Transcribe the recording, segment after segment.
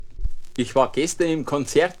Ich war gestern im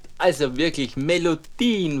Konzert, also wirklich,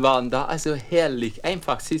 Melodien waren da, also herrlich,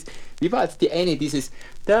 einfach süß. Wie war jetzt die eine, dieses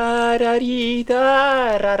da da di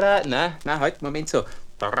da ra ra, na, halt, Moment so.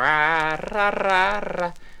 Da ra ra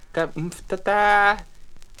ra da da da.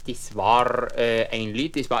 Das war ein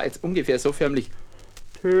Lied, das war jetzt ungefähr so förmlich.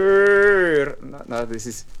 Na, das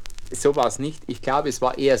ist, so war es nicht. Ich glaube, es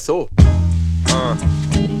war eher so.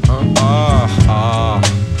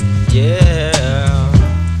 Yeah.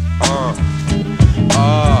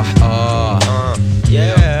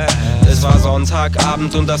 Yeah. Es war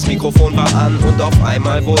Sonntagabend und das Mikrofon war an und auf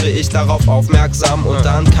einmal wurde ich darauf aufmerksam und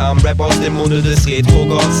dann kam Rap aus dem Munde des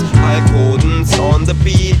Retro-Gotts. Halbhodens on the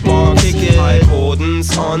beat, box,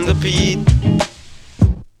 Halbhodens on the beat.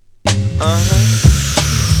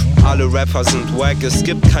 Alle Rapper sind wack, es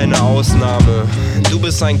gibt keine Ausnahme. Du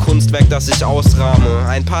bist ein Kunstwerk, das ich ausrahme.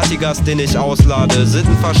 Ein Partygast, den ich auslade.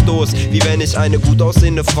 Sittenverstoß, wie wenn ich eine gut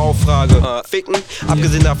aussehende Frau frage. Ficken,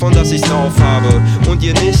 abgesehen davon, dass ich's drauf habe. Und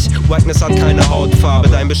ihr nicht, Wackness hat keine Hautfarbe.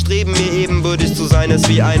 Dein Bestreben, mir ebenbürtig zu sein, ist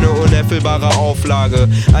wie eine unerfüllbare Auflage.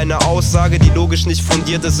 Eine Aussage, die logisch nicht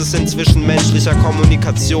fundiert ist, ist in zwischenmenschlicher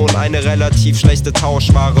Kommunikation eine relativ schlechte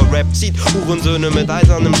Tauschware. Rap zieht Hurensöhne mit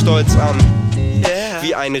eisernem Stolz an.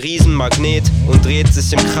 Wie ein Riesenmagnet und dreht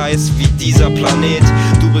sich im Kreis wie dieser Planet.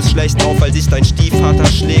 Du bist schlecht drauf, weil dich dein Stiefvater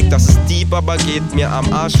schlägt. Das ist deep, aber geht mir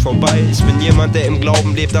am Arsch vorbei. Ich bin jemand, der im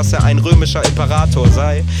Glauben lebt, dass er ein römischer Imperator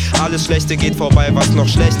sei. Alles Schlechte geht vorbei, was noch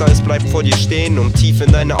schlechter ist, bleibt vor dir stehen, um tief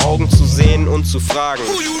in deine Augen zu sehen und zu fragen.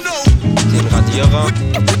 Den Radierer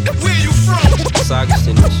sag ich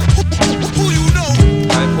dir nicht.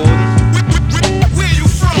 Halbhoden,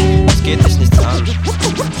 es geht dich nichts an.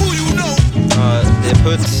 Der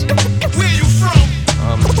Pütz,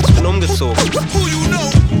 ich bin umgezogen.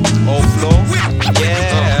 Oh Flow,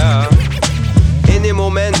 yeah. In dem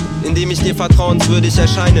Moment, in dem ich dir vertrauenswürdig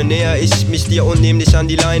erscheine, näher ich mich dir und nehm dich an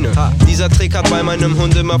die Leine. Dieser Trick hat bei meinem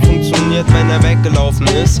Hund immer funktioniert, wenn er weggelaufen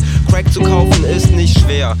ist. Crack zu kaufen ist nicht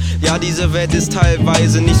schwer. Ja, diese Welt ist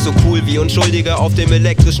teilweise nicht so cool wie Unschuldige auf dem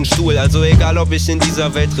elektrischen Stuhl. Also egal, ob ich in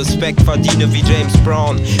dieser Welt Respekt verdiene wie James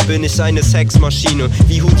Brown, bin ich eine Sexmaschine.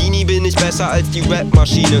 Wie Houdini bin ich besser als die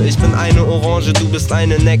Rapmaschine. Ich bin eine Orange, du bist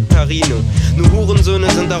eine Nektarine. Nur Hurensöhne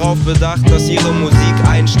sind darauf bedacht, dass ihre Musik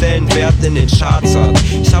einen Stellenwert in den Charts hat.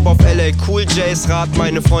 Ich hab auf LL Cool J's Rat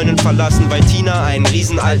meine Freundin verlassen, weil Tina einen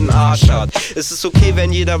riesen alten Arsch hat. Es ist okay,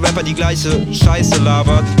 wenn jeder Rapper die gleiche Scheiße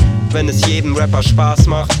labert, wenn es jedem Rapper Spaß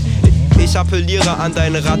macht. Ich appelliere an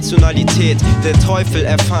deine Rationalität. Der Teufel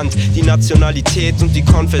erfand die Nationalität und die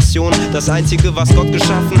Konfession. Das Einzige, was Gott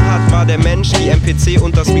geschaffen hat, war der Mensch, die MPC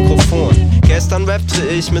und das Mikrofon. Gestern rappte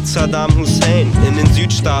ich mit Saddam Hussein in den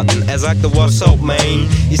Südstaaten. Er sagte, what's up, man?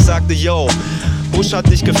 Ich sagte, yo, Bush hat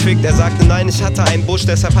dich gefickt. Er sagte, nein, ich hatte einen Busch,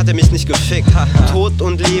 deshalb hat er mich nicht gefickt. Tod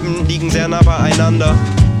und Leben liegen sehr nah beieinander,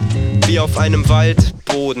 wie auf einem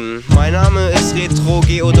Waldboden. Mein Name ist Retro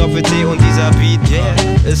G-O-T-T und dieser Beat, yeah,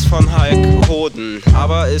 ist von Hulk Hoden.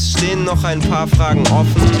 Aber es stehen noch ein paar Fragen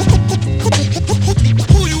offen.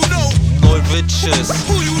 Null Bitches,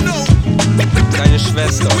 deine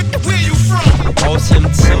Schwester aus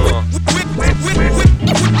dem Zimmer.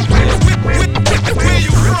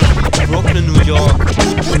 Brooklyn, New York.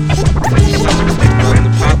 Ich hab ein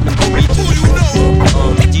Apartment gemietet.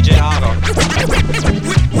 DJ Ara.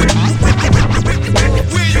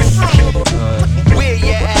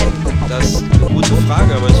 Das ist eine gute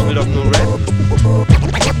Frage, aber ich will doch nur rappen.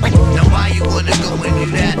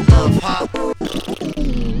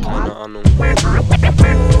 Keine Ahnung.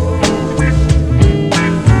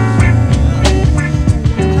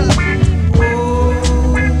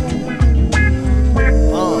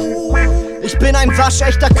 Ich bin ein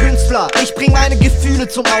waschechter Künstler, ich bring meine Gefühle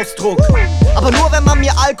zum Ausdruck. Aber nur wenn man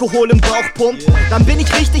mir Alkohol im Bauch pumpt, dann bin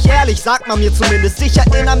ich richtig ehrlich, sagt man mir zumindest. Ich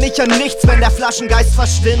erinnere mich an nichts, wenn der Flaschengeist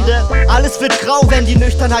verschwinde. Alles wird grau, wenn die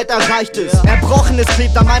Nüchternheit erreicht ist. Erbrochenes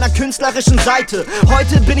klebt an meiner künstlerischen Seite.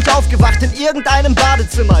 Heute bin ich aufgewacht in irgendeinem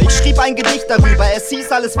Badezimmer. Ich schrieb ein Gedicht darüber, es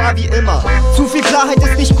hieß, alles war wie immer. Zu viel Klarheit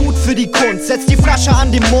ist nicht gut für die Kunst. Setz die Flasche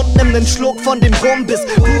an den Mund, nimm nen Schluck von dem Rum, bis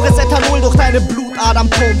pures Ethanol durch deine Blutadern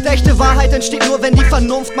pumpt. Echte Wahrheit entsteht nur, wenn die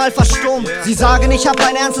Vernunft mal verstummt. Sie sagen, ich hab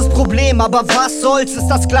ein ernstes Problem, aber was soll's? Ist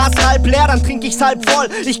das Glas halb leer, dann trink ich's halb voll.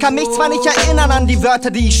 Ich kann mich zwar nicht erinnern an die Wörter,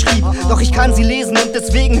 die ich schrieb, doch ich kann sie lesen und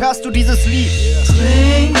deswegen hörst du dieses Lied.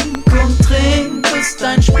 Trink und trink, bis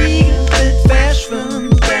dein Spiegelbild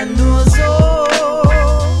verschwimmt, denn nur so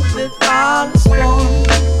wird alles bunt.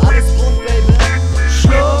 Alles bunt, Baby.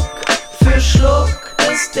 Schluck für Schluck,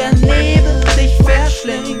 bis der Nebel dich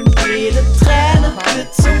verschlingt. Jede Träne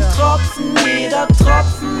wird zum Tropfen, jeder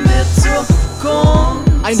Tropfen wird zur Kunst.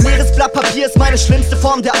 Ein leeres Blatt Papier Gier ist meine schlimmste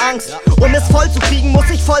Form der Angst. Um es voll zu kriegen, muss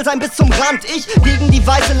ich voll sein bis zum Rand. Ich gegen die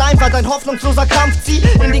weiße Leinwand, ein hoffnungsloser Kampf. Zieh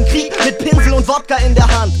in den Krieg mit Pinsel und Wodka in der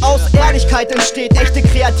Hand. Aus Ehrlichkeit entsteht echte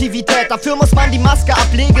Kreativität. Dafür muss man die Maske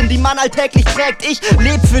ablegen, die man alltäglich trägt. Ich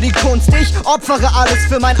leb für die Kunst, ich opfere alles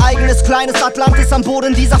für mein eigenes kleines Atlantis. Am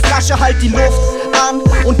Boden dieser Flasche halt die Luft an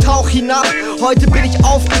und tauch hinab. Heute bin ich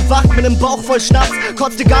aufgewacht mit nem Bauch voll Schnaps.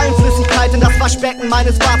 Kotzte Gallenflüssigkeit in das Waschbecken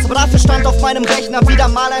meines Bads. Aber dafür stand auf meinem Rechner wieder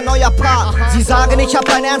mal ein neuer Part. Sie sagen, ich hab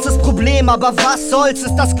ein ernstes Problem, aber was soll's?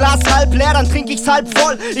 Ist das Glas halb leer, dann trink ich's halb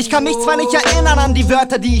voll. Ich kann mich zwar nicht erinnern an die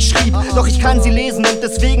Wörter, die ich schrieb, doch ich kann sie lesen und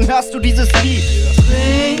deswegen hörst du dieses Lied.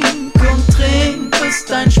 Trink und trink, bis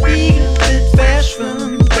dein Spiegelbild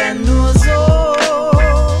verschwimmt. Denn nur so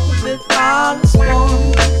wird alles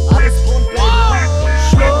bunt.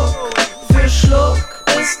 Schluck für Schluck,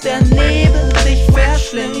 bis der Nebel dich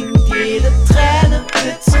verschlingt. Jede Träne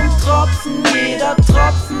wird zum Tropfen, jeder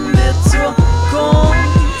Tropfen wird zur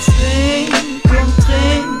Kunst. Trink und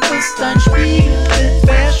trink, bis dein Spiegelbild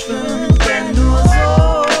verschwimmt. Denn nur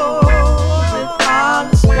so wird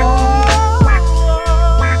alles bunt.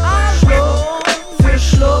 Schluck für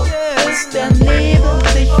Schluck, bis der Nebel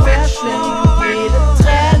dich verschlingt. Jede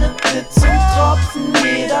Träne wird zum Tropfen,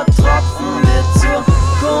 jeder Tropfen wird zur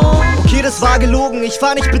Kunst. Okay, das war gelogen, ich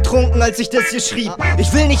war nicht betrunken, als ich das hier schrieb.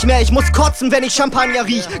 Ich will nicht mehr, ich muss kotzen, wenn ich Champagner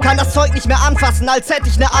riech. Kann das Zeug nicht mehr anfassen, als hätte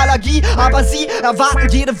ich ne Allergie. Aber sie erwarten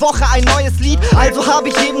jede Woche ein neues Lied. Also habe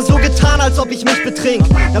ich eben so getan, als ob ich mich betrink.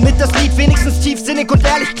 Damit das Lied wenigstens tiefsinnig und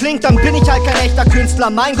ehrlich klingt, dann bin ich halt kein echter Künstler.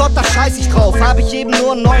 Mein Gott, da scheiß ich drauf. Habe ich eben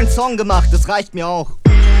nur einen neuen Song gemacht, das reicht mir auch.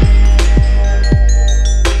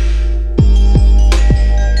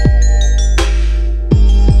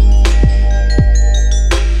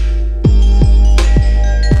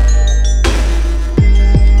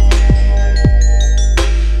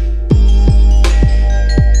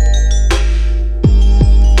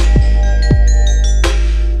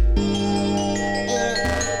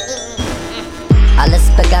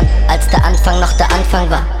 Als der Anfang noch der Anfang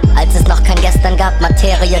war, als es noch kein Gestern gab,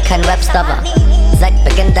 Materie kein Webster war. Seit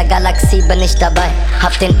Beginn der Galaxie bin ich dabei,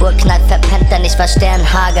 hab den Urknall verpennt, denn ich war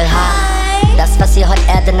Sternhagel. Das, was ihr heute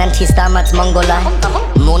Erde nennt, hieß damals Mongolei.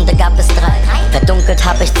 Monde gab es 3, verdunkelt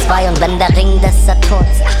hab ich 2. Und wenn der Ring des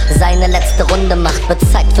Saturns seine letzte Runde macht, wird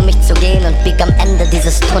Zeit für mich zu gehen und bieg am Ende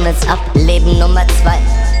dieses Tunnels ab. Leben Nummer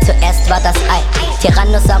 2, zuerst war das Ei.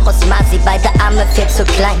 Tyrannosaurus Masi, beide Arme viel zu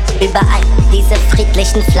klein. Überall diese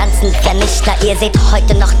friedlichen Pflanzenvernichter. Ihr seht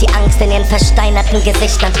heute noch die Angst in ihren versteinerten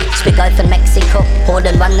Gesichtern. Spiel Golf in Mexiko, hol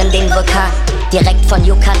den One in den Vulkan. Direkt von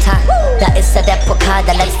Yucatan, da ist er der Pokal.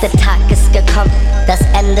 Der letzte Tag ist gekommen, das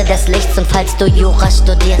Ende des Lichts. Und falls du Jura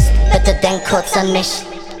studierst, bitte denk kurz an mich.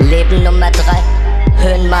 Leben Nummer 3,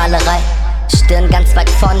 Höhenmalerei. Stirn ganz weit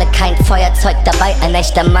vorne, kein Feuerzeug dabei. Ein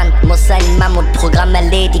echter Mann muss sein Mammutprogramm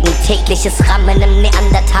erledigen. Tägliches Rammen im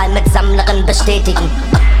Neandertal mit Sammlerin bestätigen.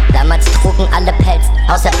 Damals trugen alle Pelz,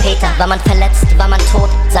 außer Peter. War man verletzt, war man tot,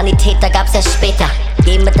 Sanitäter gab's erst später.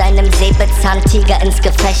 Geh mit deinem Säbelzahntiger ins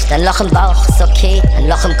Gefecht. Ein Loch im Bauch ist okay, ein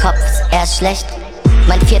Loch im Kopf ist eher schlecht.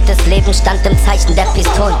 Mein 4. Leben stand im Zeichen der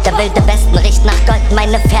Pistolen. Der wilde Westen riecht nach Gold,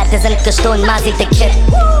 meine Pferde sind gestohlen. Masi the Kid,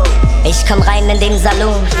 ich komm rein in den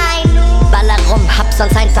Salon. Baller rum, hab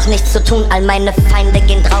sonst einfach nichts zu tun. All meine Feinde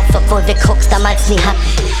gehen drauf, obwohl wir Koks damals nie hatten.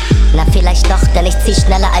 Na vielleicht doch, denn ich zieh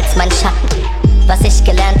schneller als mein Schatten. Was ich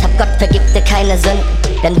gelernt hab, Gott vergibt dir keine Sünden.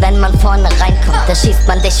 Denn wenn man vorne reinkommt, da schießt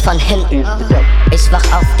man dich von hinten. Ich wach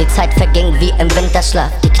auf, die Zeit verging wie im Winterschlaf.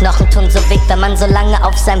 Die Knochen tun so weh, wenn man so lange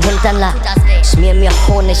auf seinem Hintern lag. Schmier mir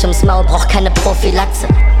Honig ums Maul, brauch keine Prophylaxe.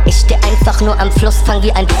 Ich steh einfach nur am Fluss, fang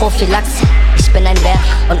wie ein Prophylaxe. Ich bin ein Bär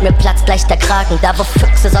und mir platzt gleich der Kragen. Da wo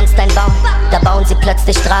Füchse sonst ein Baum, da bauen sie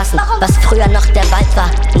plötzlich Straßen. Was früher noch der Wald war,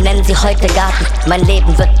 nennen sie heute Garten. Mein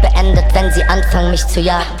Leben wird beendet, wenn sie anfangen mich zu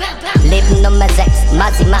jagen. Leben Nummer 6,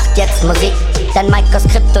 Masi macht jetzt Musik. Dein Mic aus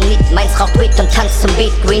Kryptonit, meins raucht Weed und tanzt zum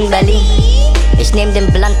Beat. Green Berlin, ich nehm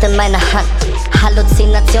den Blunt in meine Hand.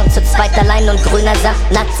 Halluzination zu zweit allein und grüner Saft.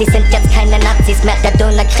 Nazis sind jetzt keine Nazis mehr, der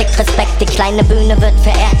Döner kriegt Respekt. Die kleine Bühne wird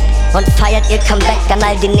verehrt und feiert ihr Comeback. An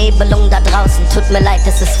all die Nebelungen da draußen, tut mir leid,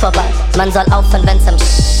 es ist vorbei. Man soll aufhören, wenn's am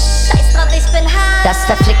Scheiß drauf, ich bin hart. Das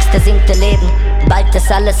verflixte 7. Leben, bald ist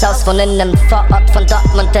alles aus. Wohn in nem Vorort von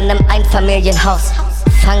Dortmund in nem Einfamilienhaus.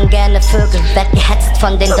 Fang gerne Vögel, werd gehetzt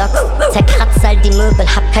von den Dogs. Zerkratz all die Möbel,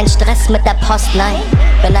 hab kein Stress mit der Post, nein.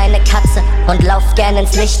 Bin eine Katze und lauf gern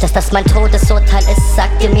ins Licht. Dass das mein Todesurteil ist,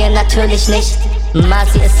 sagt ihr mir natürlich nicht.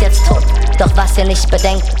 Masi ist jetzt tot, doch was ihr nicht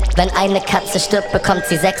bedenkt, wenn eine Katze stirbt, bekommt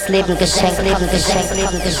sie 6 Leben geschenkt. Leben geschenkt,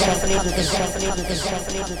 Leben geschenkt, Leben geschenkt, Leben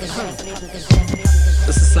geschenkt, Leben geschenkt, Leben geschenkt, Leben geschenkt.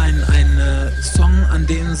 Es ist ein Song, an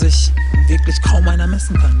dem sich wirklich kaum einer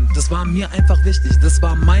messen kann. Das war mir einfach wichtig. Das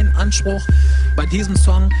war mein Anspruch bei diesem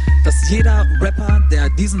Song, dass jeder Rapper, der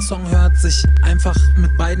diesen Song hört, sich einfach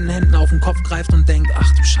mit beiden Händen auf den Kopf greift und denkt, ach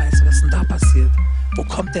du Scheiße, was ist denn da passiert? Wo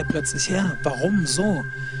kommt der plötzlich her? Warum so?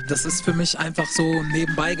 Das ist für mich einfach so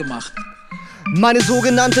nebenbei gemacht. Meine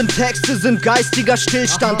sogenannten Texte sind geistiger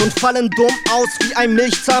Stillstand und fallen dumm aus wie ein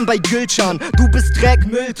Milchzahn bei Gülcan. Du bist Dreck,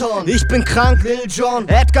 Müllton, ich bin krank, Lil Jon.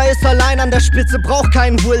 Edgar ist allein an der Spitze, braucht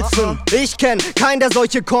keinen Wilson. Ich kenn keinen, der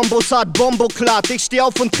solche Kombos hat, Bomboklat. Ich steh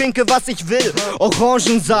auf und trinke, was ich will,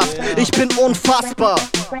 Orangensaft. Ich bin unfassbar,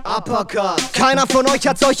 Uppercut. Keiner von euch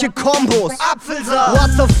hat solche Kombos, Apfelsaft.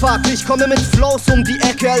 What the fuck, ich komme mit Flows um die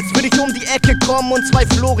Ecke, als würde ich um die Ecke kommen und 2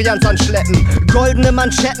 Florians anschleppen. Goldene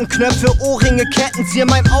Manschetten, Knöpfe, Ohrringe, Ketten, zieh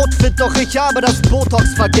mein Outfit, doch ich habe das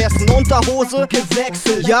Botox vergessen. Unterhose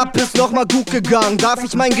gewechselt, ja, ist noch mal gut gegangen. Darf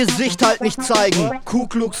ich mein Gesicht halt nicht zeigen? Ku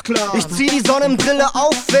Klux Klan. Ich zieh die Sonnenbrille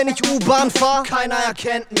auf, wenn ich U-Bahn fahr. Keiner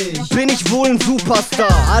erkennt mich. Bin ich wohl ein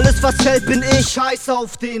Superstar? Alles was zählt bin ich. Scheiß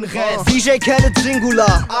auf den Rest. DJ Khaled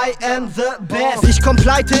Singular. I am the best. Ich komm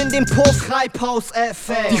pleite in den Puff.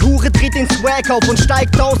 Treibhauseffekt. Die Hure dreht den Swag auf und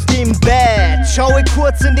steigt aus dem Bett. Schaue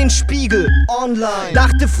kurz in den Spiegel. Online.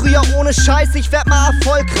 Dachte früher ohne Scheiß, ich werd mal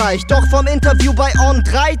erfolgreich. Doch vom Interview bei On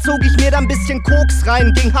 3 zog ich mir dann bisschen Koks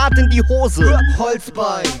rein, ging hart in die Hose.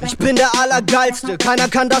 Holzbein. Ich bin der Allergeilste, keiner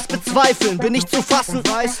kann das bezweifeln. Bin ich zu fassen,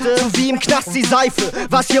 weißt du? So wie im Knast die Seife.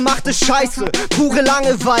 Was ihr macht ist scheiße, pure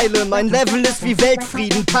Langeweile. Mein Level ist wie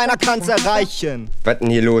Weltfrieden, keiner kann's erreichen. Was denn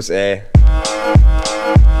hier los, ey?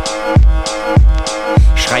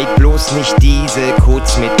 Schreib bloß nicht diese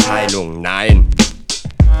Kurzmitteilung, nein.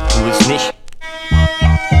 Tu es nicht.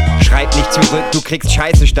 Schreib nicht zurück, du kriegst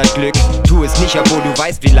Scheiße statt Glück. Tu es nicht, obwohl du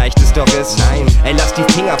weißt, wie leicht es doch ist. Nein, ey, lass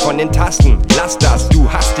die Finger von den Tasten. Lass das, du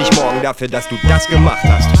hasst dich morgen dafür, dass du das gemacht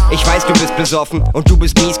hast. Ich weiß, du bist besoffen und du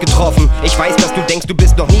bist mies getroffen. Ich weiß, dass du denkst, du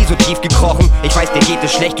bist noch nie so tief gekrochen. Ich weiß, dir geht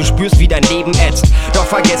es schlecht, du spürst, wie dein Leben ätzt. Doch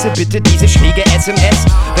vergesse bitte diese schräge SMS.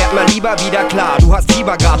 Werd mal lieber wieder klar, du hast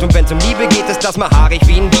Fiebergrad. Und wenn's um Liebe geht, ist das mal haarig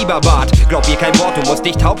wie ein Biberbart. Glaub mir kein Wort, du musst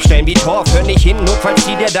dich taub stellen wie Torf. Hör nicht hin, notfalls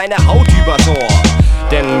zieh dir deine Haut übers Ohr.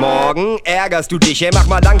 Denn morgen ärgerst du dich, ey, mach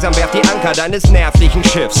mal langsam, werf die Anker deines nervlichen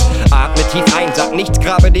Schiffs. Atme tief ein, sag nichts,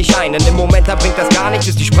 grabe dich ein, denn im Moment da bringt das gar nichts,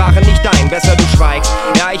 ist die Sprache nicht dein. Besser du schweigst,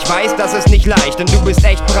 ja ich weiß, das ist nicht leicht, denn du bist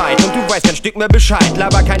echt breit und du weißt kein Stück mehr Bescheid.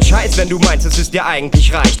 Laber kein Scheiß, wenn du meinst, dass es dir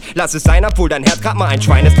eigentlich reicht. Lass es sein, obwohl dein Herz grad mal ein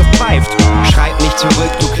Schwein ist, das pfeift. Schreib nicht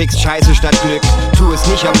zurück, du kriegst Scheiße statt Glück. Tu es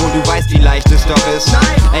nicht, obwohl du weißt, wie leicht es doch ist.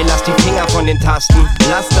 Ey, lass die Finger von den Tasten,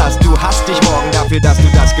 lass das, du hasst dich morgen dafür, dass du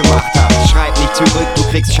das gemacht hast. Schreib nicht zurück, du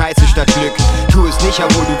kriegst Scheiße statt Glück. Tu es nicht,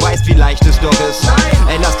 obwohl du weißt, wie leicht es doch ist.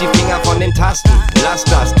 Ey, lass die Finger von den Tasten, lass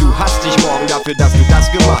das, du hasst dich morgen dafür, dass du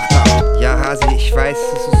das gemacht hast. Ja, Hasi, ich weiß,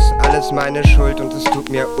 es ist alles meine Schuld und es tut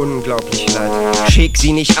mir unglaublich leid. Schick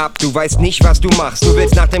sie nicht ab, du weißt nicht, was du machst. Du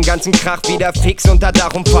willst nach dem ganzen Krach wieder fix unter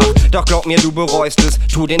Dach und Fach. Doch glaub mir, du bereust es,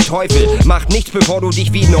 tu den Teufel. Mach nichts, bevor du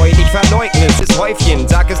dich wie neulich verleugnest. Das Häufchen,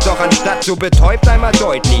 sag es doch anstatt so betäubt einmal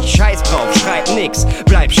deutlich. Scheiß drauf, schreib nix,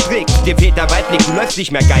 bleib strikt. Dir fehlt der Weitblick, du läufst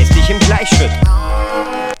nicht mehr geistig im Gleichschritt.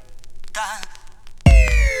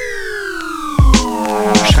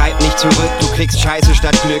 Schreib nicht zurück, du kriegst Scheiße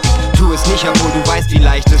statt Glück. Tu es nicht, obwohl du weißt, wie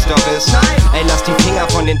leicht es doch ist. Ey, lass die Finger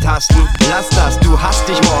von den Tasten, lass das, du hasst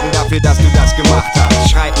dich morgen dafür, dass du das gemacht hast.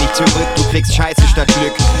 Schreib nicht zurück, du kriegst Scheiße statt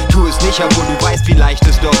Glück. Tu es nicht, obwohl du weißt, wie leicht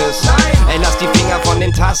es doch ist. Ey, lass die Finger von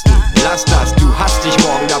den Tasten, lass das, du hasst dich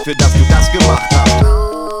morgen dafür, dass du das gemacht hast.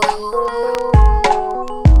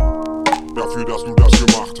 Dafür, dass du das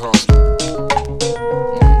gemacht hast.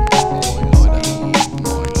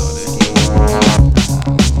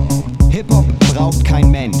 Hip-Hop braucht kein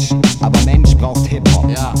Mensch, aber Mensch braucht Hip-Hop.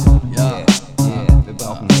 Ja. Wir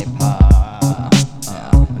brauchen Hip-Hop.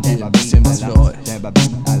 Und hier ein bisschen was für euch.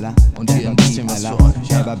 Und hier ein bisschen was für euch.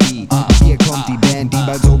 Hier kommt die Band, die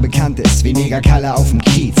bald so bekannt ist wie Negerkalle auf dem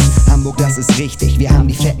Kiez. Hamburg, das ist richtig, wir haben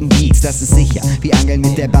die fetten Beats, das ist sicher. Wir angeln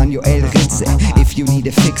mit der Banjo El Ritze. If you need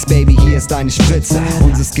a fix, baby, hier ist deine Spritze.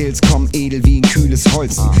 Unsere Skills kommen edel wie ein kühles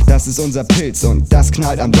Holzen. Das ist unser Pilz und das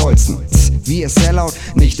knallt am dollsten. Wir Sellout,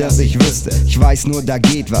 nicht dass ich wüsste. Ich weiß nur, da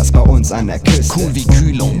geht was bei uns an der Küste. Cool wie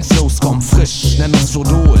Kühlung, Flows kommen frisch, nenn uns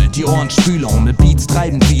Jodol, die Ohrenspülung. Mit Beats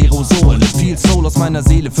treibend wie Aerosole, viel Soul aus meiner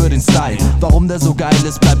Seele für den Style. Warum der so geil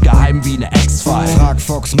ist, bleibt geheim wie ne X-File. Frag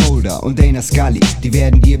Fox Mulder und Dana Scully, die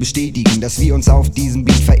werden dir bestätigen, dass wir uns auf diesem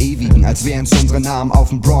Beat verewigen, als wären's unsere Namen auf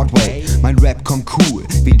dem Broadway. Mein Rap kommt cool,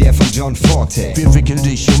 wie der von John Forte. Wir wickeln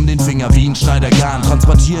dich um den Finger wie ein Schneidergarn,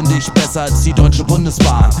 transportieren dich besser als die Deutsche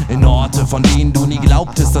Bundesbahn in Orte, von denen du nie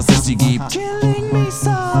glaubtest, dass es sie gibt.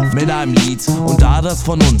 Mit einem Lied, und da das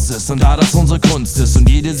von uns ist und da das unsere Kunst ist und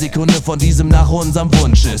jede Sekunde von diesem nach unserem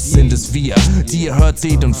Wunsch ist, sind es wir, die ihr hört,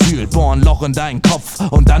 seht und fühlt. Bohr ein Loch in deinen Kopf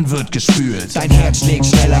und dann wird gespült. Dein Herz schlägt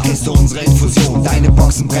schneller, kriegst du unsere Infusion. Deine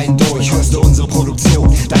Boxen brennen durch, hörst du unsere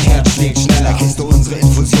Produktion. Dein Herz schlägt schneller, kriegst du unsere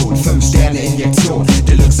Infusion. 5 Sterne Injektion,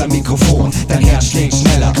 Deluxe am Mikrofon. Dein Herz schlägt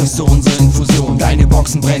schneller, kriegst du unsere Infusion. Deine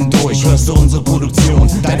Boxen brennen durch, hörst du unsere Produktion.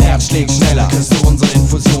 Dein Herz schlägt schneller, kriegst du unsere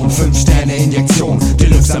Infusion. 5 Sterne Injektion,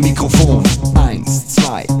 Deluxe am Mikrofon. 1,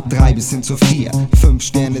 2, 3 bis hin zu 4. 5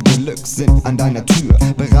 Sterne Deluxe sind an deiner Tür,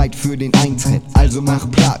 bereit für den Eintritt, also mach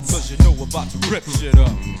Platz.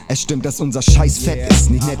 Es stimmt, dass unser Scheiß fett ist,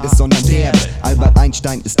 nicht nett ist, sondern derbe. Albert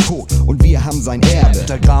Einstein ist tot und wir haben sein Erbe.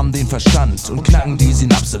 Untergraben den Verstand und knacken die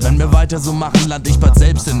Synapse. Wenn wir weiter so machen, land ich bald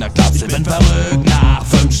selbst in der Klapse. Ich bin verrückt nach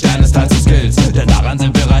 5 Sterne Styles und Skills, denn daran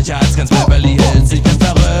sind wir reicher als ganz Beverly Hills. Ich bin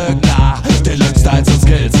verrückt nach Deluxe Styles und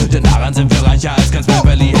Skills, denn daran sind wir reicher als ganz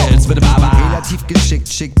Beverly Hills. Bitte Baba. Relativ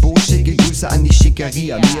geschickt, schick, schicke Grüße an die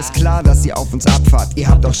Schickeria. Mir ist klar, dass ihr auf uns abfahrt, ihr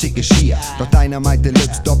habt auch schicke Skier. Doch Dynamite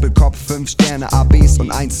Deluxe, Doppelkopf, 5 Sterne, ABs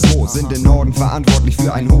und 1-2 sind im Norden verantwortlich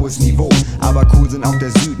für ein hohes Niveau. Aber cool sind auch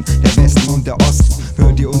der Süden, der Westen und der Osten.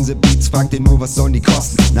 Hört ihr unsere Beats, fragt ihr nur, was sollen die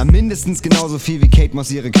kosten? Na, mindestens genauso viel wie Kate Moss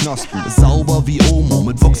ihre Knospen. Sauber wie Omo,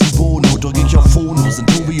 mit Vox und Bono, drück ich auf Phono, sind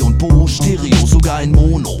Tobi und Bo, Stereo, sogar in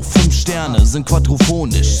Mono. 5 Sterne sind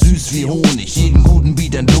quadrophonisch, süß wie Honig, jeden guten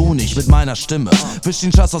Beat entlohn ich mit meiner Stimme. Wisch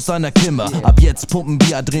den Schatz aus deiner Kimme, ab jetzt pumpen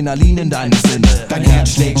wir Adrenalin in deine Sinne. Dein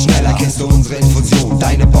Herz schlägt schneller, kriegst du unsere Infusion.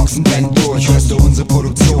 Deine Boxen brennen durch, hörst du unsere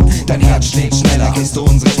Produktion. Dein Herz schlägt schneller, kriegst du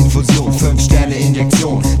unsere Infusion. 5 Sterne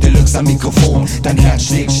Injektion, Deluxe am Mikrofon. Dein Herz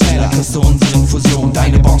schlägt schneller, kriegst du unsere Infusion.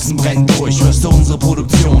 Deine Boxen brennen durch, hörst du unsere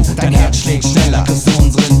Produktion. Dein Herz schlägt schneller, kriegst du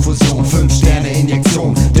unsere Infusion. 5 Sterne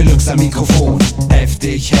Injektion, Deluxe am Mikrofon.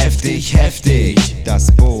 Heftig, heftig, heftig,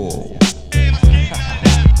 das Bo.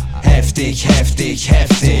 Heftig, heftig,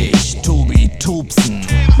 heftig, Tobi Tobsen.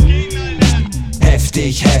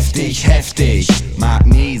 Heftig, heftig, heftig,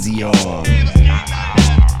 Magnesium.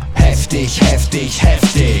 Heftig, heftig,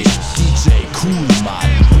 heftig, DJ Coolmann.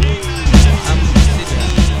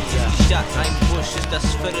 Die Stadt Eimsbush ist das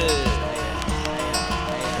Viertel.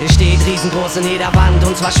 Es steht riesengroß in jeder Wand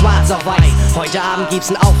und zwar schwarz auf weiß. Heute Abend gibt's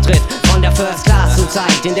einen Auftritt von der First Class zur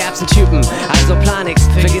Zeit. Den derbsten Typen, also plan nix,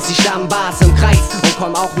 vergiss die Stammbars im Kreis und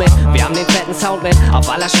komm auch mit. Wir haben den fetten Sound mit, auf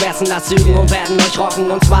allerschwersten Lastzügen und werden euch rocken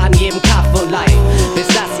und zwar in jedem Kaff und Live. Bis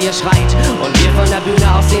das ihr schreit und wir von der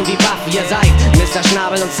Bühne aussehen wie Buff ihr seid. Mr.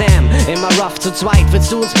 Schnabel und Sam, immer rough zu zweit.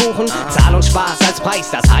 Willst du uns buchen? Zahl und Spaß als Preis,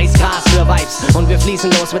 das heißt Gras für Vibes. Und wir fließen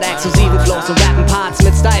los mit exklusiven Flows und rappen Parts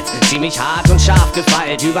mit Styles. Ziemlich hart und scharf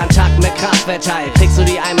gefeilt, übern Takt mit Kraft verteilt. Kriegst du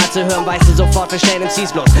die einmal zu hören, weißt du sofort, wir stellen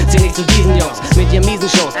MCs bloß. Zieh nicht zu diesen Jungs mit ihren miesen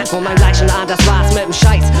Shows, wo man gleich schon ahnt, das war's mit dem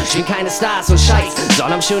Scheiß. Spielen keine Stars und Scheiß,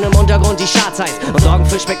 sondern schön im Untergrund die Charts heiß und sorgen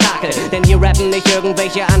für Spektakel. Denn hier rappen nicht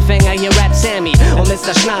irgendwelche Anfänger, hier rappt Sammy und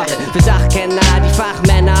Mr. Schnabel. Für Sachkenner, die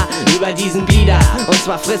Fachmänner über diesen Bieder. Und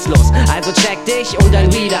zwar fristlos, also check dich und dein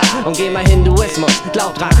Reader und geh mal Hinduismus,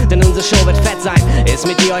 glaub dran, denn unsere Show wird fett sein. Ist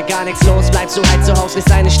mit dir heute gar nichts los, bleibst du halt zu Hause, riechst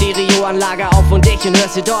deine Stereoanlage auf und dich und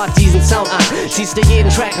hörst dir dort diesen Sound an. Ziehst dir jeden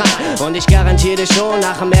Track ran und ich garantiere dir schon,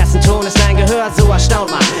 nach dem ersten Ton ist dein Gehör so erstaunt,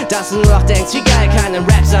 Mann, dass du nur noch denkst, wie geil kann ein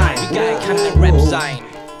Rap sein? Wie geil kann ein Rap sein?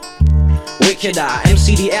 Wickeder,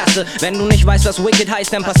 MC die Erste. Wenn du nicht weißt, was Wicked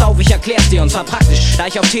heißt, dann pass auf, ich erklär's dir. Und zwar praktisch, da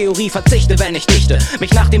ich auf Theorie verzichte, wenn ich dichte.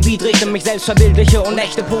 Mich nach dem Beat richte, mich selbst verbildliche und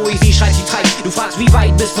echte Poesie schreibt sie treibt. Du fragst, wie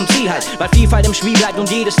weit bis zum Ziel halt, weil Vielfalt im Spiel bleibt und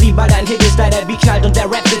jedes Lied bald ein Hit ist, da der Beat knallt und der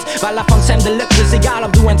Rap sitzt. Weil er von Sam Deluxe ist, egal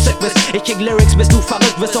ob du entzückt bist. Ich kick Lyrics, bis du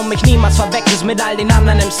verrückt bist und mich niemals verwechselst mit all den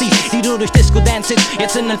anderen MCs, die du durch Disco Dance hit,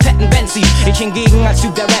 jetzt in nen fetten Benz siehst. Ich hingegen als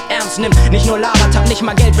Typ, der Rap ernst nimmt, nicht nur labert, hab nicht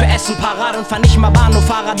mal Geld für Essen parat und fahr nicht mal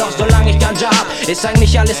Bahnhoffahrer, doch solange ich Ganja hab, ist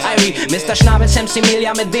eigentlich alles Irie. Mr. Schnabel, Sam&Samy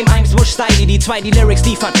mit dem Eimsbush Style, die zwei die Lyrics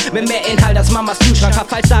liefern, mit mehr Inhalt als Mamas Kühlschrank.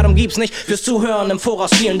 Falls darum gibt's nicht, fürs Zuhören im Voraus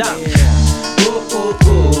vielen Dank.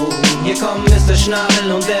 Hier kommen Mr.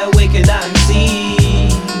 Schnabel und der Wicked MC.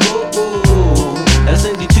 Das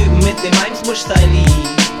sind die Typen mit dem Eimsbush Style.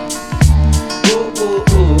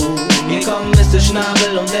 Hier kommen Mr.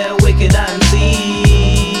 Schnabel und der Wicked MC.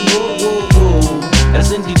 Das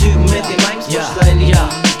sind die Typen mit dem Eimsbush Style.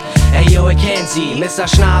 Ey yo, ihr kennt sie, Mr.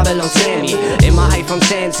 Schnabel&Samy. Immer high von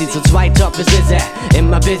Fancy, zu zweit top ist er.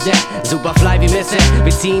 Immer busy, super fly wie Misse.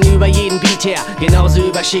 Wir ziehen über jeden Beat her, genauso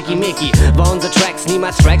über Schickimicki. War unsere Tracks,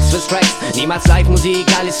 niemals Tracks für Tracks. Niemals Live-Musik,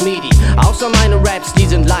 alles MIDI. Außer meine Raps, die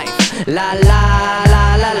sind live. La la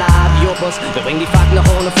la la la, Biopus. Wir bringen die Fakten noch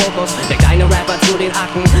ohne Fokus. Der kleine Rapper zu den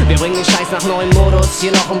Acken. Wir bringen den Scheiß nach neuen Modus.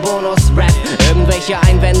 Hier noch ein Bonus-Rap. Irgendwelche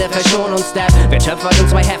Einwände verschonen uns Step. Wir töpfern in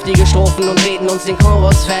zwei heftige Strophen und reden uns den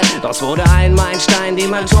Chorus fett. Daraus wurde ein Meilenstein, den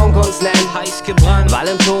man Tonkunst nennt. Heiß gebrannt, weil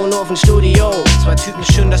im Tonofenstudio zwei Typen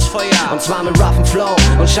schön das Feuer. Und zwar mit roughen Flow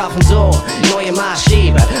und schaffen so neue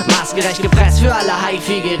Maßstäbe. Maßgerecht gepresst für alle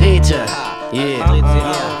HiFi-Geräte. Yeah.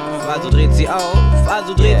 Also dreht sie auf,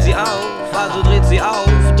 also dreht sie auf, also dreht sie auf,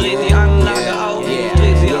 dreht die Anlage auf,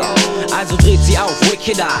 dreht sie auf. Also dreht sie auf,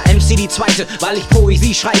 Wickeder, MC die zweite, weil ich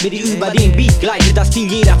Poesie schreibe, die über den Beat gleitet. Das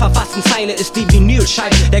Stil jeder verfassten Zeile ist die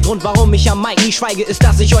Vinylscheibe. Der Grund, warum ich am Mic nie schweige, ist,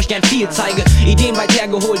 dass ich euch gern viel zeige. Ideen weit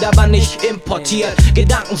hergeholt, aber nicht importiert.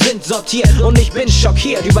 Gedanken sind sortiert und ich bin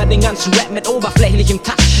schockiert über den ganzen Rap mit oberflächlichem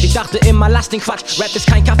Touch. Ich dachte immer, lass den Quatsch, Rap ist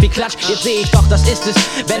kein Kaffeeklatsch. Jetzt sehe ich doch, das ist es,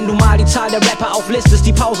 wenn du mal die Zahl der Rapper auflistest,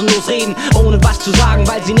 die pausenlos reden, ohne was zu sagen,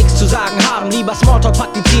 weil sie nichts zu sagen haben. Lieber Smalltalk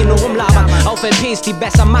praktizieren, nur rumlabern. Auf LPs, die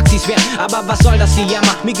besser Maxis wären. Aber was soll das hier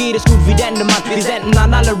jammer? Mir geht es gut wie Dendemann. Wir senden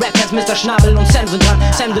an alle Rappers, Mr. Schnabel und Sam sind dran.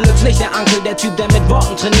 Sam Deluxe, nicht der Onkel, der Typ, der mit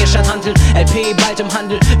Worten trainiert statt Hanteln. LP bald im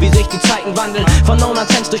Handel, wie sich die Zeiten wandeln. Von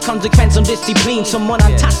No-Nonsense durch Konsequenz und Disziplin zum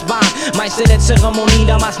unantastbaren Meister der Zeremonie,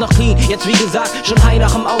 damals noch clean. Jetzt wie gesagt, schon high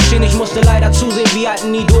nach dem Aufstehen. Ich musste leider zusehen, wie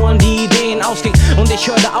alten Idolen die Ideen ausgingen. Und ich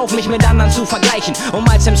hörte auf, mich mit anderen zu vergleichen, um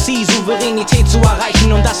als MC Souveränität zu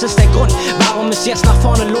erreichen. Und das ist der Grund, warum es jetzt nach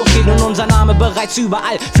vorne losgeht und unser Name bereits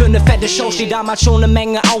überall für eine fette Show steht. Damals schon eine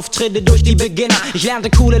Menge Auftritte durch die Beginner. Ich lernte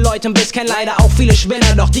coole Leute und bis kenn leider auch viele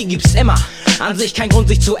Spinner, doch die gibt's immer. An sich kein Grund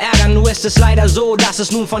sich zu ärgern, nur ist es leider so, dass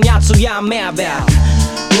es nun von Jahr zu Jahr mehr wird.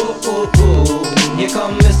 Hier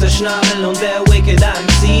kommen Mr. Schnabel und der Wicked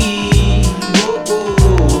MC.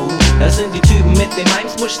 Das sind die Typen mit dem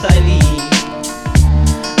Eimsbush Style.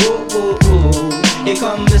 Hier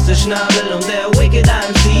kommen Mr. Schnabel und der Wicked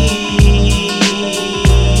MC.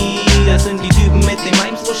 Das sind die Typen mit dem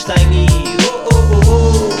Eimsbush Style.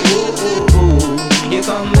 Hier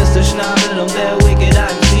kommen Mr. Schnabel und der Wicked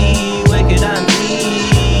MC. Wicked MC.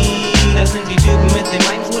 Das sind die Typen mit dem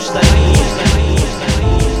Eimsbush Style.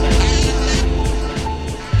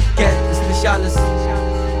 Geld ist nicht alles.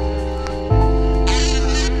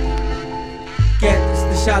 Geld ist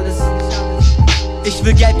nicht alles. Ich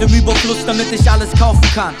will Geld im Überfluss, damit ich alles kaufen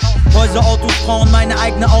kann. Häuser, Autos, Frauen, meine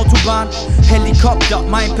eigene Autobahn. Helikopter,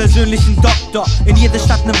 meinen persönlichen Doktor. In jeder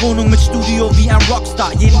Stadt eine Wohnung mit Studio wie ein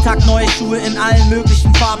Rockstar. Jeden Tag neue Schuhe in allen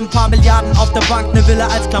möglichen Farben. Paar Milliarden auf der Bank, eine Villa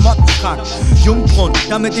als Klamottenschrank. Jungbrunnen,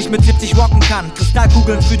 damit ich mit 70 rocken kann.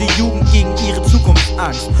 Kristallkugeln für die Jugend gegen ihre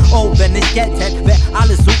Zukunftsangst. Oh, wenn ich Geld hätte, wär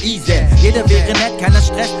alles so easy. Jeder wäre nett, keiner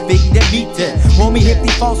Stress wegen der Miete. Homie, heb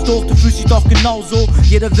die Faust hoch, du fühlst dich doch genauso.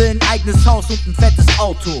 Jeder will ein eigenes Haus und ein fettes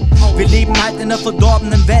Auto. Wir leben halt in einer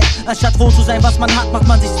verdorbenen Welt. Anstatt froh zu sein, was man hat, macht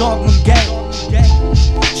man sich Sorgen um Geld.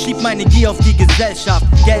 Schieb meine Gier auf die Gesellschaft.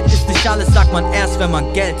 Geld ist nicht alles, sagt man erst, wenn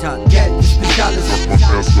man Geld hat. Geld ist nicht alles, sagt man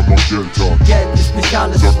erst, wenn man Geld hat. Geld ist nicht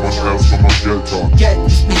alles, sagt man erst, wenn man Geld hat. Geld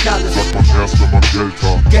ist nicht alles, sagt man erst, wenn man Geld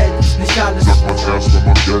hat. Geld ist nicht alles, sagt man erst, wenn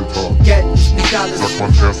man Geld hat. Geld ist nicht alles, sagt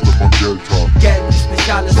man erst, wenn man Geld hat. Geld ist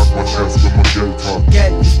nicht alles, sagt man erst, wenn man Geld hat.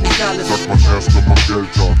 Geld ist nicht alles, sagt man erst, wenn man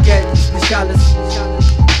Geld hat. Geld ist nicht alles.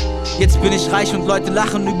 Jetzt bin ich reich und Leute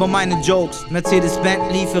lachen über meine Jokes. Mercedes,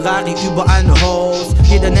 Bentley, Ferrari, überall ne Hoes.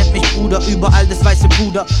 Jeder nennt mich Bruder, überall das weiße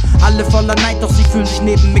Puder. Alle voller Neid, doch sie fühlen sich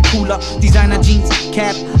neben mir cooler. Designer Jeans,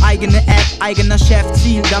 Cap, eigene App, eigener Chef.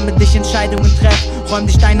 Ziel, damit ich Entscheidungen treff. Räum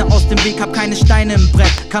die Steine aus dem Weg, hab keine Steine im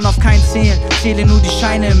Brett. Kann auf keinen zählen, zähle nur die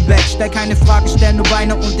Scheine im Bett. Stell keine Fragen, stell nur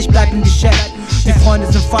Beine und ich bleib im Geschäft. Die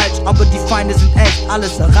Freunde sind falsch, aber die Feinde sind echt.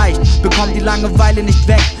 Alles erreicht, bekomm die Langeweile nicht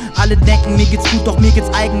weg. Alle denken, mir geht's gut, doch mir geht's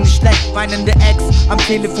eigentlich schlecht. Weinende Ex, am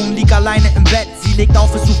Telefon lieg alleine im Bett. Sie legt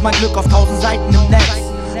auf, es sucht mein Glück auf 1000 Seiten im Netz.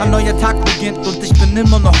 Ein neuer Tag beginnt und ich bin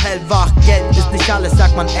immer noch hellwach. Geld ist nicht alles,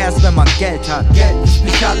 sagt man erst, wenn man Geld hat. Geld ist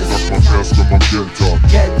nicht alles, sagt man erst, wenn man Geld hat.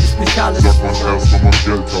 Geld ist nicht alles, sagt man erst, wenn man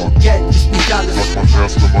Geld hat. Geld ist nicht alles, sagt man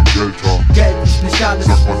erst, wenn man Geld hat. Geld ist nicht alles,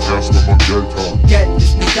 sagt man erst, wenn man Geld hat. Geld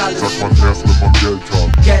ist nicht alles, sagt man erst, wenn man Geld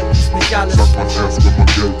hat. Geld ist nicht alles, sagt man erst, wenn man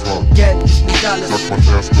Geld hat. Geld ist nicht alles, sagt man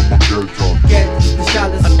erst, wenn man Geld hat. Geld ist nicht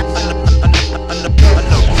alles.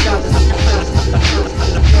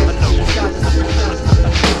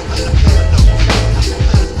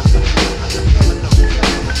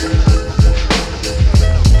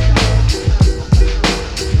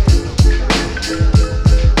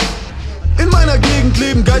 In meiner Gegend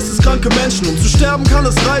leben geisteskrank sterben, kann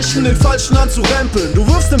es reichen, den Falschen anzurempeln. Du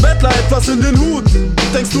wirfst dem Bettler etwas in den Hut.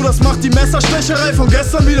 Denkst du, das macht die Messerstecherei von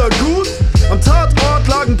gestern wieder gut? Am Tatort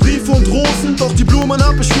lagen Briefe und Rosen, doch die Blumen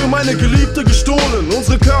hab ich für meine Geliebte gestohlen.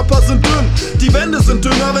 Unsere Körper sind dünn, die Wände sind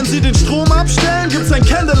dünner. Wenn sie den Strom abstellen, gibt's ein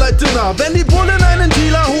Candlelight-Dinner. Wenn die Bullen einen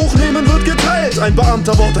Dealer hochnehmen, wird geteilt. Ein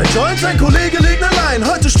Beamter baut ein Joint, ein Kollege legt eine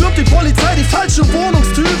Line. Heute stürmt die Polizei die falsche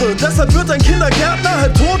Wohnungstüre. Deshalb wird ein Kindergärtner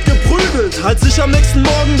halb tot geprügelt. Halt sich am nächsten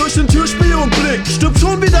Morgen durch den Türspion und blickt. Stirbt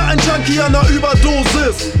schon wieder ein Junkie an der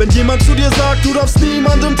Überdosis. Wenn jemand zu dir sagt, du darfst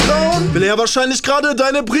niemandem trauen, will er wahrscheinlich gerade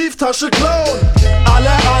deine Brieftasche klauen. Alle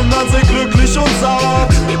anderen sind glücklich und sauer.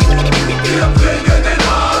 Wir bringen den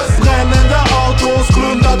Hass. Brennende Autos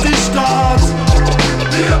plündert die Stadt.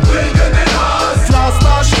 Wir bringen den Hass.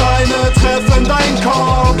 Pflastersteine treffen dein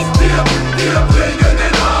Kopf. Wir bringen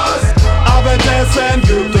den Hass. Abendessen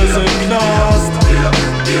gibt es im Knast.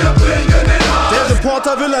 Wir bringen den Hass. Der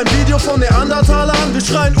Reporter will ein Video von Neandertalern. Wir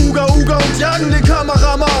schreien Uga Uga und jagen den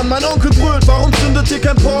Kameramann. Mein Onkel brüllt, warum zündet ihr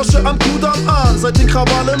kein Porsche am Kudamm an? Seit den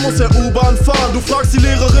Krawallen muss er U-Bahn fahren. Du fragst die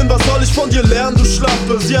Lehrerin, was soll ich von dir lernen, du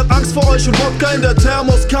Schlappe? Sie hat Angst vor euch und Wodka in der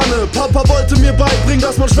Thermoskanne. Papa wollte mir beibringen,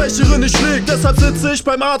 dass man Schwächere nicht schlägt. Deshalb sitze ich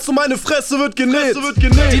beim Arzt und meine Fresse wird genäht.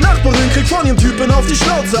 Die Nachbarin kriegt von ihrem Typen auf die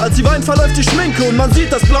Schnauze. Als sie weint, verläuft die Schminke und man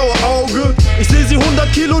sieht das blaue Auge. Ich sehe sie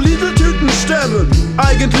 100 Kilo Lidl-Tüten stemmen.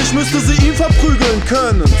 Eigentlich müsste sie ihn verprügeln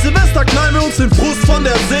können. Silvester knallen wir uns den Frust von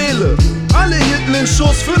der Seele. Alle hielten den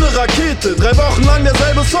Schuss für ne Rakete. 3 Wochen lang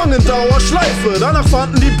derselbe Song in Dauerschleife. Danach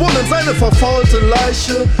fanden die Bullen seine verfaulte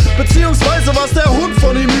Leiche. Beziehungsweise was der Hund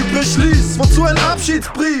von ihm übrig ließ. Wozu ein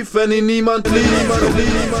Abschiedsbrief, wenn ihn niemand ließ?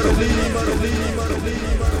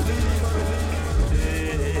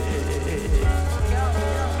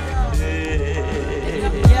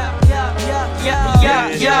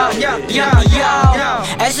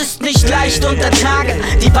 Es ist nicht leicht unter Tage,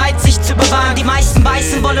 die Weitsicht zu bewahren. Die meisten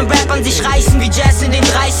Weißen wollen Rap an sich reißen wie Jazz in den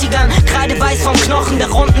 30ern. Kreideweiß vom Knochen, der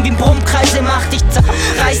Runden wie ein Brummkreis im Macht. Ich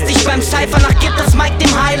zerreiß dich beim Cypher nach Gibt das Mike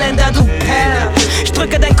dem Highlander, du Penner. Ich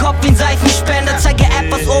drücke deinen Kopf wie ein Seifenspender, zeige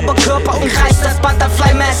etwas Oberkörper und kreis das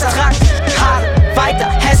Butterfly-Messer. Trag hart weiter,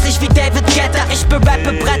 hässlich wie David Guetta. Ich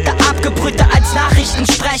berappe Bretter, abgebrühter als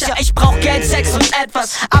Nachrichtensprecher. Ich brauch Geld, Sex und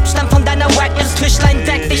etwas Abstand von deiner Wackness. Tischlein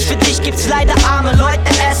deck dich, für dich gibt's leider arme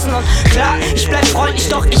Leute essen. Und klar, ich bleib freundlich,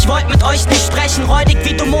 doch ich wollt mit euch nicht sprechen. Räudig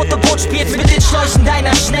wie du Motorboot spielst mit den Schläuchen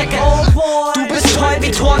deiner Schnecke. Du bist toll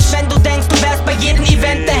wie Torch, wenn du denkst, du wärst bei jedem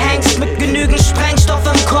Event der Hengst. Mit genügend Sprengstoff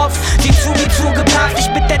im Kopf, die zugebracht.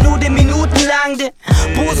 Ich bin der nur den Minuten lang den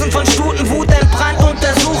Busen von Stutenwut entbrannt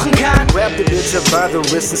untersuchen kann. Grab the bitch up by the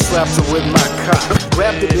wrist and slaps her with my cock.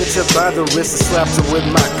 Grab the bitch up by the wrist and slaps her with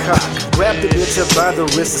my cock. Grab the bitch up by the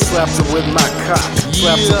wrist and slaps her with my cock.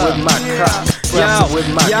 Slaps her with my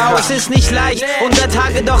cock. Ja, es ist nicht leicht unter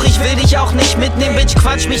Tage, doch ich will dich auch nicht mitnehmen. Bitch,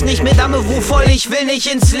 quatsch mich nicht mit Amewu voll, ich will nicht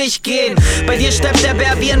ins Licht gehen. Bei dir steppt der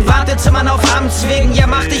Bär wie in Wartezimmern auf Amtswegen. Ja,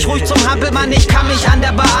 mach dich ruhig zum Hampelmann, ich kann mich an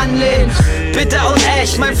der Bar anlehnen. Bitter und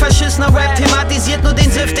echt, mein verschissener Rap thematisiert nur den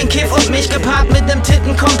Siff, den Kiff und mich gepaart mit nem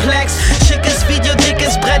Tittenkomplex. Schickes Video,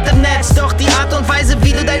 dickes Brett im Netz, doch die Art und Weise,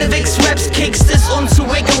 wie du deine Wix-Raps kickst, ist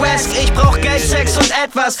unzuwickeresk. Ich brauch Geld, Sex und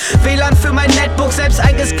etwas WLAN für mein Netbook, selbst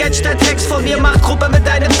eingesketchter Text von mir macht Gruppe mit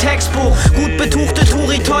deinem Textbuch. Gut betuchte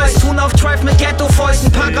Touri-Toys tun auf Drive mit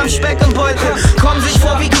Ghetto-Fäusten, Pack am Speck im Beutel, kommen sich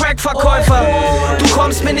vor wie Crack-Verkäufer. Du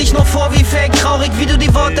kommst mir nicht nur vor wie Fake, traurig wie du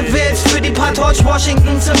die Worte wählst für die paar Torch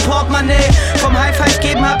Washingtons im Portemonnaie. Vom High-Five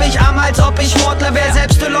geben hab ich Arme, als ob ich Sportler wär.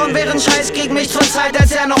 Selbst Stallone wäre ein Scheiß gegen mich zur Zeit,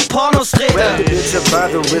 als er noch Pornos drehte. Grab the bitch up by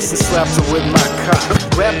the wrist and slaps her with my cock.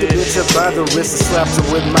 Grab the bitch up by the wrist and slaps her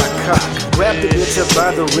with my cock. Grab the bitch up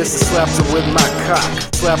by the wrist and slaps her with my cock.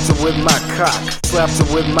 Slaps her with my cock. Slaps her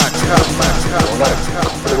with my cock.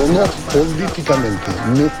 Pero no políticamente,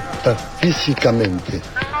 metafísicamente.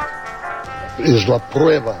 Es la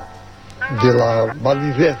prueba de la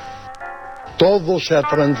validez. Todo se ha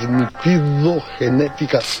transmitido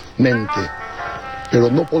genéticamente,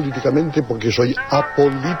 pero no políticamente porque soy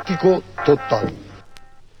apolítico total.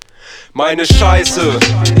 Meine Scheiße,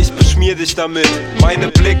 ich beschmier dich damit. Meine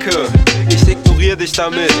Blicke, ich ignoriere dich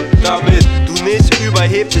damit. Damit du nicht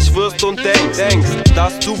überheblich wirst und denkst,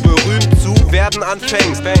 dass du berühmt zu werden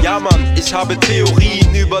anfängst. Ja Mann, ich habe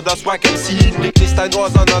Theorien über das Wack-MC. Leg nicht dein Ohr,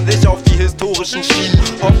 sondern dich auf die historischen Schienen.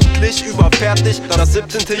 Hoffentlich überfährt dich das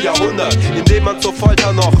 17. Jahrhundert, indem man zur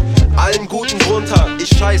Folter noch allen Guten drunter. Ich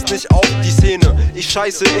scheiß nicht auf die Szene, ich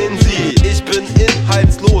scheiße in sie. Ich bin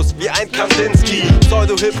inhaltslos wie ein Kandinsky.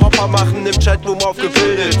 Pseudo-Hip-Hopper machen im Chatroom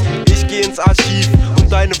aufgebildet. Ich geh ins Archiv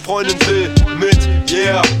und deine Freundin will mit,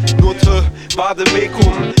 yeah, Note,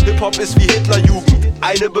 Bademekum. Hip-Hop ist wie Hitlerjugend,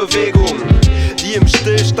 eine Bewegung. die im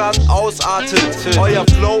Stillstand ausartet. Euer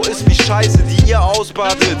Flow ist wie Scheiße, die ihr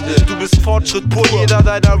ausbadet. Du bist Fortschritt pur, jeder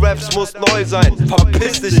deiner Raps muss neu sein.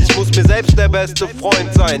 Verpiss dich, ich muss mir selbst der beste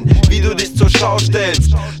Freund sein. Wie du dich zur Schau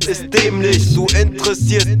stellst, ist dämlich. Du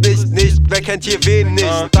interessierst mich nicht, wer kennt hier wen nicht?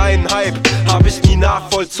 Deinen Hype hab ich nie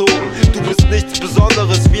nachvollzogen. Du bist nichts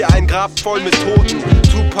Besonderes wie ein Grab voll mit Toten.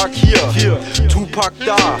 Tupac hier, Tupac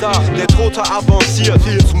da. Der Tote avanciert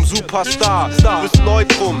zum Superstar. Du bist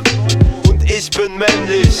Neutrum und ich bin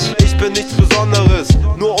männlich. Ich bin nichts Besonderes,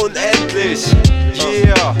 nur unendlich.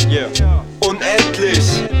 Yeah, unendlich.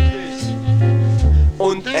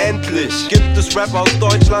 Und endlich gibt es Rap aus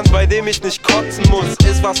Deutschland, bei dem ich nicht kotzen muss.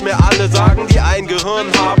 Ist, was mir alle sagen, die ein Gehirn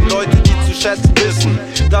haben. Leute, die zu schätzen wissen,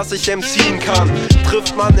 dass ich MCen kann.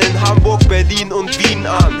 Trifft man in Hamburg, Berlin und Wien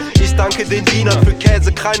an. Ich danke den Wienern für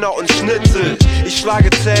Käse, Kreiner und Schnitzel. Ich schlage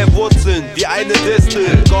zähe Wurzeln wie eine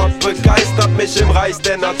Distel. Gott begeistert mich im Reich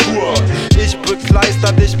der Natur. Ich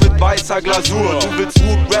bekleister dich mit weißer Glasur. Du willst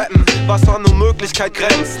gut rappen, was an Unmöglichkeit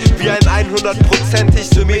grenzt. Wie ein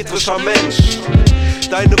 100%ig symmetrischer Mensch.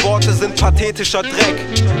 Deine Worte sind pathetischer Dreck.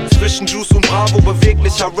 Zwischen Juice und Bravo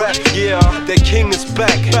beweglicher Rap. Yeah, der King ist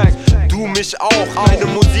back. Du mich auch. Meine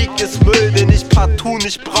Musik ist Müll, den ich partout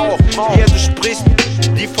nicht brauch. Yeah, du sprichst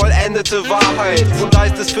die vollendete Wahrheit. Und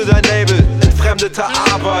heißt es für dein Label entfremdete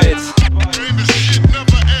Arbeit.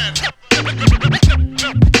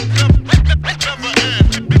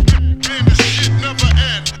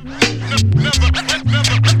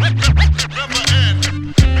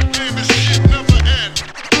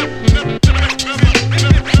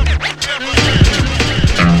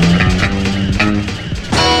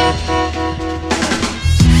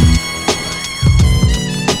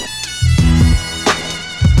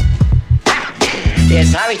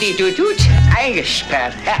 Jetzt habe ich die Dudut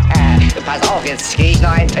eingesperrt. Pass auf, jetzt gehe ich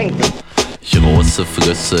noch einen trinken. Große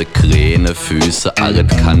Flüsse, Kräne, Füße, alles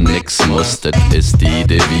kann nix muss, das ist die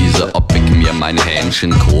Devise. Ob ich mir mein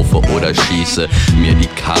Hähnchen kaufe oder schieße, mir die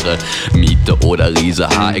Karre miete oder Riese.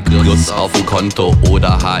 Ha ich Lust auf dem Konto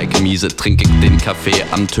oder ha ich miese, trinke ich den Kaffee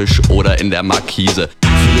am Tisch oder in der Markise.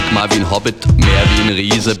 Fühl ich mal wie ein Hobbit, mehr wie ein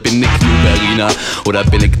Riese. Bin ich nur Berliner oder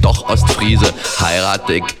bin ich doch Ostfriese?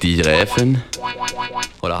 Heirate ich die Gräfin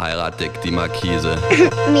oder heirate ich die Markise?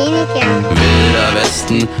 Wilder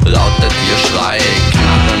Westen, lautet ihr Schrei,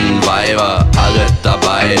 Knarren, Weiber, alle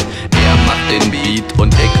dabei. Er macht den Beat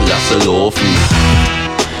und ich lasse laufen.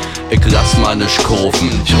 Ich lass mal nicht kaufen.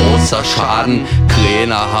 Großer Schaden,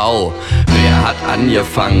 kleiner Hau. Wer hat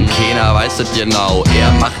angefangen? Keiner weiß es genau.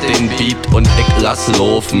 Er macht den Beat und ich lass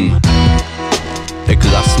laufen. Ich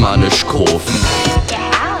lass mal nicht kaufen.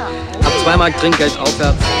 Ab 2 Mark Trinkgeld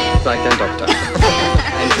aufwärts, sagt dein Doktor.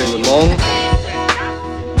 Einen schönen guten Morgen.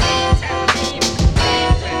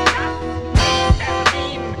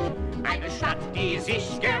 Eine Stadt, die sich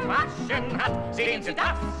gewaschen hat, sehen Sie,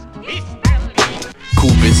 das ist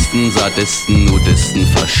Kubisten, Sadisten, Nudisten,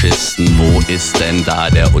 Faschisten, wo ist denn da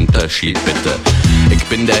der Unterschied bitte? Ich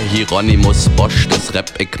bin der Hieronymus Bosch des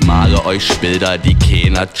Rap, ich male euch Bilder, die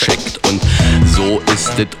keiner checkt. Und so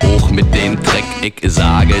ist es auch mit den Dreck. Ich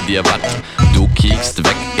sage dir wat, du kiekst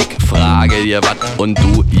weg, ich frage dir wat und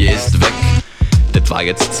du gehst weg. Das war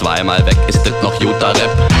jetzt 2-mal weg, ist das noch guter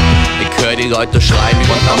Rap? Ich hör die Leute schreien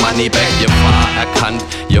wie unter Moneyback. Gefahr erkannt,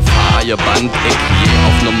 Gefahr gebannt. Ich geh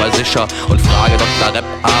auf Nummer sicher und frage Dr. Rap.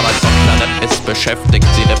 Aber Dr. Rap ist beschäftigt,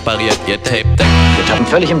 sie repariert ihr Tape-Deck. Wir tappen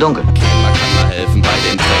völlig im Dunkeln. Keiner kann mal helfen bei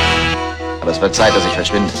dem Track. Aber es wird Zeit, dass ich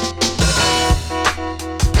verschwinde.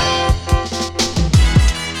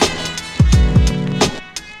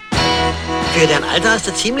 Für dein Alter hast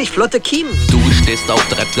du ziemlich flotte Kiemen. Du stehst auf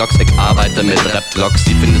Dreadlocks, ich arbeite mit Rap-Blocks.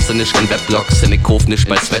 Die findest du nicht in Webblocks, denn ich kauf nicht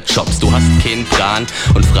bei Sweatshops. Du hast keinen Plan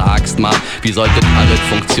und fragst mal, wie soll das alles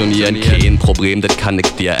funktionieren? Kein Problem, das kann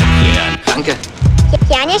ich dir erklären. Danke.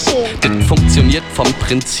 Das funktioniert vom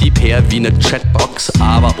Prinzip her wie eine Chatbox,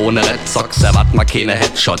 aber ohne Red Socks erwart mal keine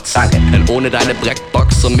Headshots. Denn ohne deine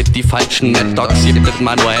Blackbox und mit die falschen Mad-Dogs gibt es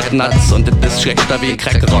mal nur Headnuts und das ist schlechter wie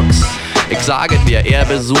Crack-Rocks. Ich sage dir, er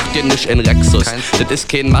besucht dir nicht in Rexus. Das ist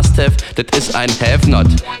kein Must-Have, das ist ein Have-Not.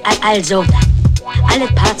 Also, alles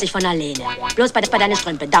paart sich von alleine. Bloß bei deinen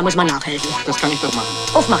Strümpfen, da muss man nachhelfen. Das kann ich doch machen.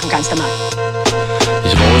 Aufmachen kannst du mal.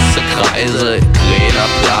 Große Kreise, kleiner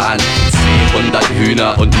Plan, 200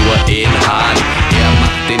 Hühner und nur ein Hahn. Er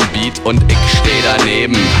macht den Beat und ich steh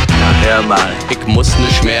daneben. Na hör mal, ich muss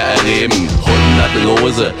nicht mehr erleben. 100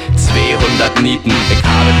 Lose, 200 Nieten. Ich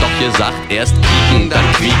habe doch gesagt, erst kicken,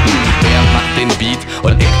 dann quieken. Er macht den Beat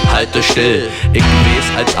und ich halte still. Ich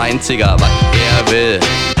weiß als einziger, was er will.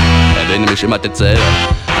 Er lehne mich immer dasselbe.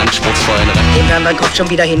 Anspruchsvoll in Rap. Den werden wir Kopf schon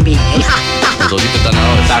wieder hinbiegen. Und so sieht es dann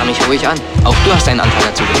aus. Sag mich ruhig an. Auch du hast deinen Anteil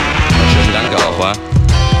dazu gegeben. Schönen Dank auch, wa?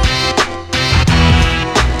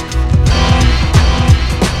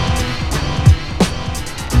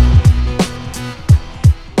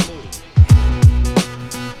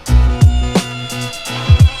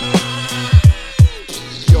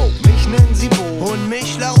 Mich nennen sie Bo und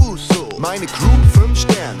mich Larusso. Meine Crew 5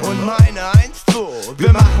 Sterne und meine 1, 2.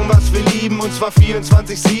 Wir machen was wir lieben und zwar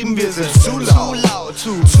 24/7. Wir sind zu laut,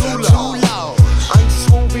 zu laut. 1,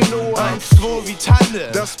 2 wie Noah, 1, 2 wie Tante.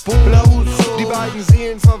 Das Bo Larusso. Die beiden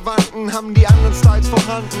Seelenverwandten haben die anderen Styles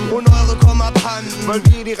vorhanden und eure Kommapanten, weil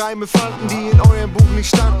wir die Reime fanden, die in eurem Buch nicht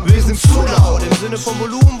standen. Wir sind zu laut im Sinne von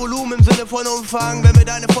Volumen im Sinne von Umfang. Wenn wir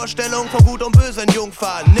deine Vorstellung von Gut und Böse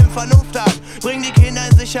entjungfern, nimm Vernunft an, bring die Kinder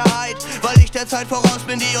in Sicherheit, weil ich der Zeit voraus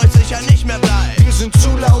bin, die euch sicher nicht mehr bleibt. Wir sind zu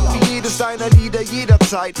laut wie jedes deiner Lieder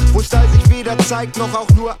jederzeit, wo Style sich weder zeigt noch auch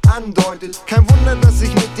nur andeutet. Kein Wunder, dass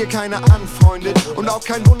sich mit dir keiner anfreundet und auch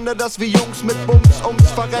kein Wunder, dass wir Jungs mit Bums ums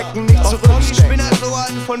Verrecken nicht zurückstecken. Ich bin halt so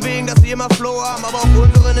an, von wegen, dass wir immer Flow haben, aber auch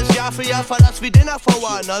unseren ist Jahr für Jahr Verlass wie Dinner for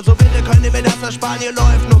One. Also bitte könnt ihr mir das ersparen, hier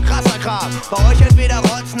läuft nur krasser Kram. Bei euch entweder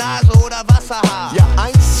Rotznase oder Wasserhahn. Ja,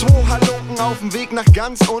 1, 2 Halunken auf dem Weg nach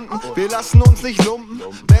ganz unten. Wir lassen uns nicht lumpen,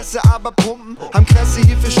 besser aber pumpen. Haben Kresse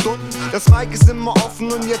hier für Stunden, das Mic ist immer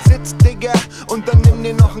offen und jetzt sitzt Digga und dann nimm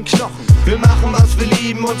dir noch einen Knochen. Wir machen was wir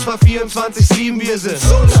lieben und zwar 24/7. Wir sind zu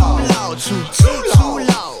laut, zu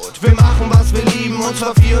laut. Wir machen was wir lieben und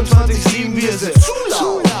zwar 24/7. Wir sind zu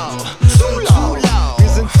laut. Wir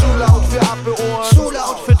sind zu laut für Appelohren, zu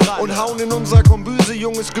laut für Dran und hauen in unserer Kombüse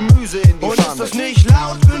junges Gemüse in die Pfanne. Und ist das nicht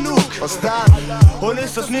laut genug? Was dann? Und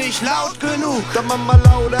ist das nicht laut genug? Dann mach mal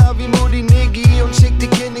lauter wie nur die Negi und schick die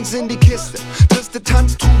Kindings in die Kiste. Triste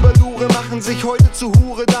Tanztroubadoure machen sich heute zu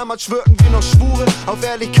Hure. Damals schwörten wir noch Schwure auf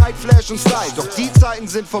Ehrlichkeit, Flash und Style. Doch die Zeiten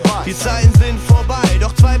sind vorbei. Die Zeiten sind vorbei.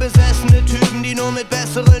 Doch zwei besessene Typen, die nur mit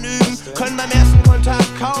Besseren üben, können beim ersten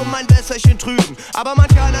Kontakt kaum ein Wässerchen trüben. Aber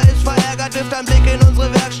manch einer ist verärgert, wirft einen Blick in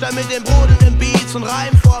unsere Werkstatt mit den brodelnden Beats und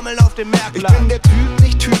Reimformeln auf dem Merkblatt. Ich bin der Typ,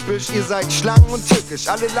 nicht typisch, ihr seid Schlangen und tückisch.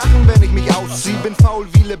 Alle lachen, wenn ich mich ausziehe, bin faul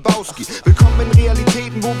wie Lebowski. Willkommen in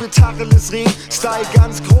Realitäten, wo wir Tacheles reden, Style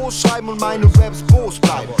ganz groß schreiben und meine Raps Bos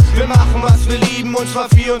bleiben. Wir machen was wir lieben und zwar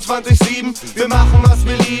 24/7. Wir machen was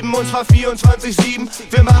wir lieben und zwar 24/7.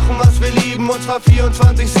 Wir machen was wir lieben und zwar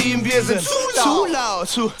 24/7. Wir sind zu laut,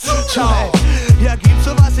 zu laut. Ja, gibt's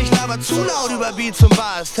sowas, ich laber zu laut über Beats und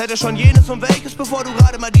Bass. Hätte schon jenes und welches, bevor du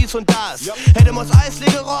gerade mal dies und das. Hätte Mos Eisley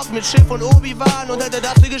gerockt mit Schiff und Obi-Wan und hätte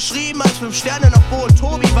das hier geschrieben, als 5 Sterne noch Bo und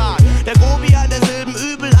Tobi waren. Der Grobian, der Silben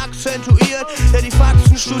übel akzentuiert, der die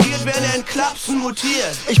Faxen studiert, während er in Klapsen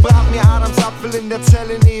mutiert. Ich brach mir Adams Apfel in der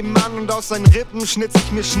Zelle nebenan und aus seinen Rippen schnitz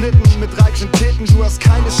ich mir Schnitten mit reichen Titten. Du hast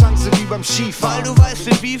keine Chance wie beim Skifahren, weil du weißt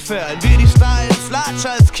inwiefern wir die Styles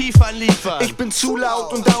Latscher als Kiefern liefern. Ich bin zu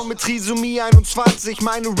laut und down mit Trisomie 21.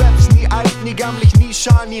 Meine Raps nie alt, nie gammelig, nie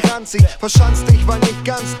schal, nie ranzig. Verschanz dich, weil nicht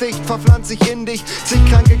ganz dicht, verpflanz ich in dich. Zig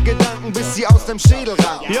kranke Gedanken, bis sie aus dem Schädel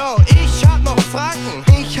ranken. Yo, ich hab noch Franken,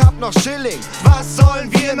 ich hab noch Schilling. Was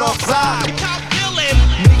sollen wir noch sagen?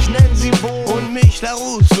 Mich nennen sie Bo und mich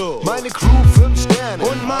Larusso. Meine Crew 5 Sterne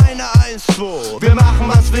und meine 1, 2. Wir machen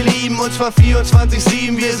was wir lieben und zwar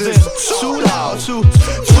 24/7. Wir sind zu laut, zu laut,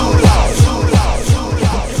 zu laut, zu laut.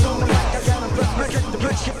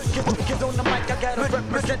 Get on the mic, I gotta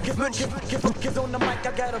represent München. Get on the mic,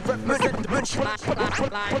 I gotta represent München.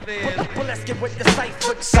 Well, let's get with the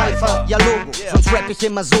Cypher, ja Logo, sonst rapp ich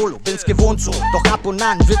immer solo, bin's gewohnt so. Doch ab und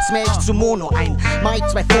an wird's mir echt zu Mono. Ein Mic,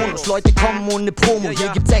 2 Phonos, Leute kommen ohne Promo. Hier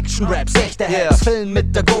gibt's Action-Raps, echter Hacks, Film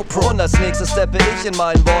mit der GoPro. Und als nächstes steppe ich in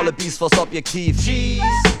meinen Wallabies vors Objektiv.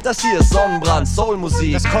 Das hier ist Sonnenbrand,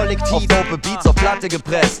 Soulmusik. Das Kollektiv auf dope Beats auf Platte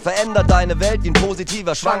gepresst. Verändert deine Welt wie ein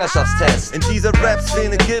positiver Schwangerschaftstest. In dieser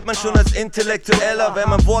Rap-Szene gilt man schon als Intellektueller, wenn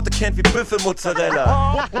man Worte kennt wie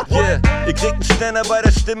Büffelmozzarella. Yeah, ihr kriegt einen Stenner bei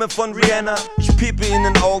der Stimme von Rihanna. Ich piepe in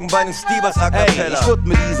den Augen bei den Stiebers a cappella. Ich wurde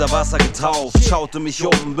mit dieser Wasser getauft, schaute mich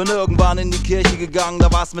um. Bin irgendwann in die Kirche gegangen,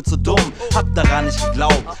 da war's mir zu dumm. Hab daran nicht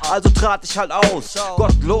geglaubt, also trat ich halt aus.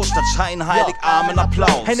 Gottlos statt scheinheilig, armen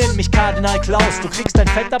Applaus. Hey, nenn mich Kardinal Klaus, du kriegst dein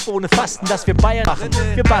Fett ab ohne Fasten, dass wir Bayern machen.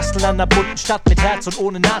 Wir basteln an der bunten Stadt mit Herz und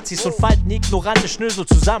ohne Nazis und falten ignorante Schnösel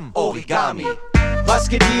zusammen. Origami. Was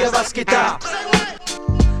geht hier, was geht da?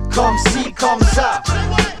 Komm Sie, komm Sa.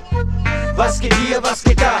 Was geht hier, was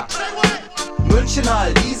geht da? München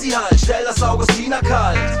halt, easy halt, stell das Augustiner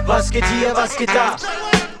kalt. Was geht hier, was geht da?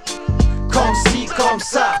 Komm Sie, komm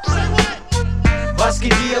Sa. Was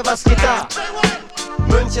geht hier, was geht da?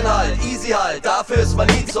 München halt, easy halt, dafür ist man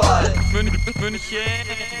nie zu alt. München.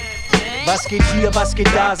 Was geht hier, was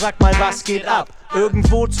geht da, sag mal, was geht ab?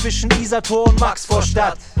 Irgendwo zwischen Isartor und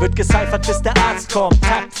Maxvorstadt wird gecyphert, bis der Arzt kommt,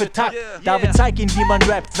 Takt für Takt. David, zeig ihm, wie man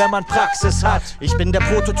rappt, wenn man Praxis hat. Ich bin der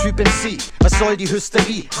Prototyp MC, was soll die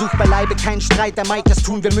Hysterie? Such beileibe keinen Streit, der Mike, das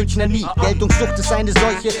tun wir Münchner nie. Geltungssucht ist eine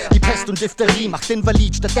Seuche, die Pest und Diphtherie macht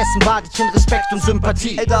invalid, stattdessen warte ich in Respekt und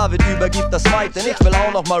Sympathie. Ey David, übergib das Mic, denn ich will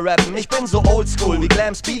auch noch mal rappen. Ich bin so oldschool wie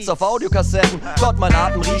Glams Beats auf Audiokassetten. Gott, mein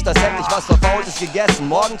Atem riecht, als hätte ich was Verfaultes gegessen.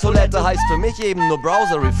 Morgentoilette heißt für mich eben nur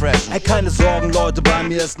Browser refreshen. Ey, keine Sorgen, Leute, bei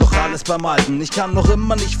mir ist noch alles beim Alten. Ich kann noch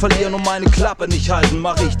immer nicht verlieren und meine Klappe nicht halten.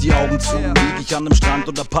 Mach ich die Augen zu, lieg ich an dem Strand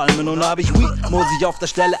unter Palmen und hab ich Weed, muss ich auf der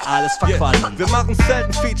Stelle alles verqualmen. Wir machen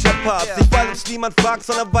selten Feature-Parts, nicht weil uns niemand fragt,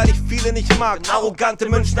 sondern weil ich viele nicht mag. Arrogante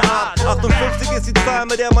Münchner Art. 58 ist die Zahl,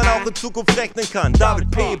 mit der man auch in Zukunft rechnen kann. David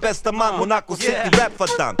P., bester Mann, Monaco City, Rap,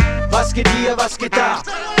 verdammt. Was geht hier, was geht da?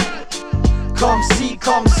 Peng Sie,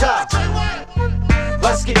 K.i.Z.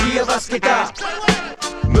 Was geht hier, was geht da?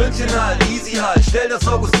 München halt, easy halt, stell das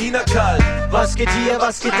Augustiner kalt. Was geht hier,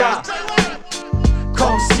 was geht da?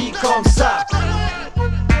 Peng Sie, K.i.Z.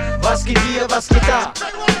 Was geht hier, was geht da?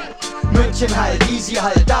 München halt, easy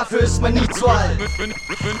halt, dafür ist man nie zu alt.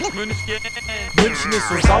 München ist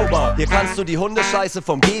so sauber. Hier kannst du die Hundescheiße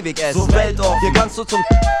vom Gehweg essen. So weltoffen. Hier kannst du zum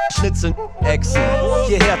Schnitzeln exen.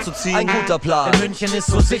 Hierher zu ziehen, ein guter Plan. In München ist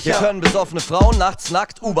so sicher. Hier können besoffene Frauen nachts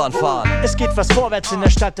nackt U-Bahn fahren. Es geht was vorwärts in der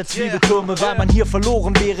Stadt der Zwiebeltürme, weil man hier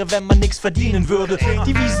verloren wäre, wenn man nix verdienen würde.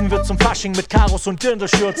 Die Wiesen wird zum Fasching mit Karos und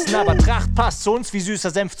Dirndlschürzen, aber Tracht passt zu uns wie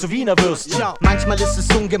süßer Senf zu Wiener Würstchen. Ja, manchmal ist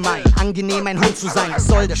es ungemein, angenehm ein Hund zu sein. Was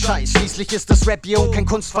soll der Scheiß? Schließlich ist das Rap hier und kein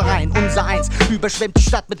Kunstverein. Unser Eins überschwemmt die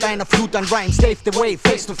Stadt mit einer Flut an Rhymes. Dave the Way,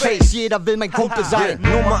 face to face, jeder will mein Kumpel sein.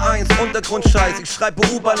 Nummer 1, Untergrundscheiß, ich schreibe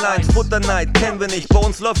U-Bahn-Lines, Futterneid, kennen wir nicht, bei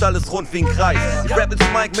uns läuft alles rund wie ein Kreis. Ich rap ins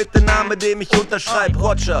Mike mit dem Namen, dem ich unterschreib,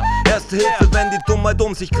 Roger, erste Hilfe, wenn die Dummheit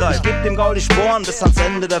um sich greift. Ich geb dem Gaul die Sporen bis ans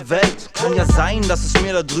Ende der Welt. Kann ja sein, dass es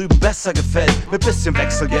mir da drüben besser gefällt. Mit bisschen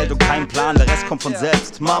Wechselgeld und kein Plan, der Rest kommt von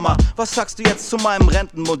selbst. Mama, was sagst du jetzt zu meinem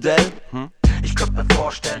Rentenmodell? Ich könnte mir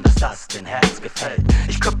vorstellen, dass das den Herz gefällt.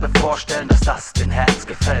 Ich könnte mir vorstellen, dass das den Herz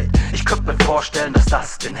gefällt. Ich könnte mir vorstellen, dass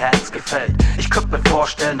das den Herz gefällt. Ich könnte mir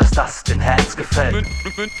vorstellen, dass das den Herz gefällt.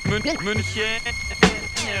 München.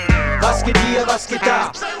 Was geht hier, was geht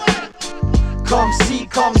da? Peng Sie,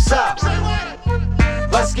 K.i.Z.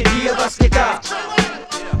 Was geht hier, was geht da?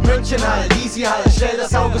 München halt, easy halt, stell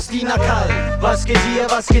das Augustiner kalt. Was geht hier,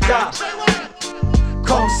 was geht da?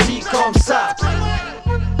 Peng Sie, K.i.Z.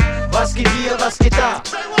 Was geht hier, was geht da?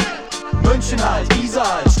 München halt, Isar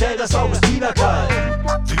halt, stell das Augustiner kalt.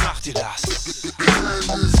 Wie macht ihr das?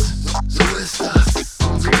 Geheimnis, so ist das,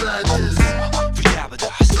 und so bleibt es. Wie derbe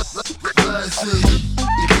das? Weiß ich,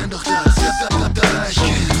 ihr kennt doch das, ich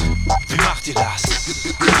kenn. Wie macht ihr das?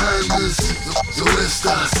 Geheimnis, so ist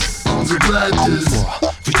das, und so bleibt es.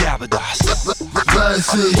 Wie derbe das?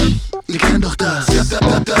 Weiß ich, ihr kennt doch das, ich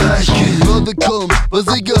kenn. Leute kommen, weil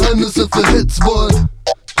sie Geheimnisse für Hits wollen.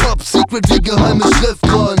 Top Secret wie geheime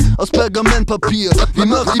Schriftrollen aus Pergamentpapier. Wie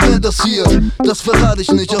macht die Band das hier? Das verrate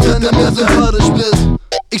ich nicht, auch wenn er mir sympathisch bist.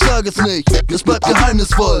 Ich sag es nicht, es bleibt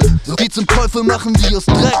geheimnisvoll. Die zum Teufel machen, die aus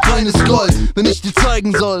Dreck reines Gold. Wenn ich dir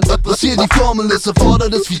zeigen soll, was hier die Formel ist,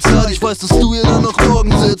 erfordert es viel Zeit. Ich weiß, dass du hier dann noch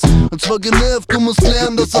morgen sitzt. Und zwar genervt, du musst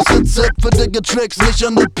lernen, dass das Rezept für dicke Tracks nicht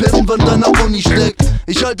an der Pinnwand deiner Uni steckt.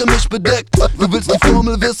 Ich halte mich bedeckt, du willst die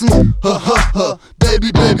Formel wissen? Ha ha ha,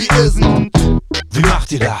 Baby, Baby isn't. Wie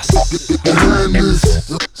macht ihr das? Geheimnis,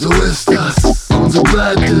 so ist das, und so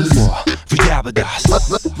bleibt es. Wie derbe das?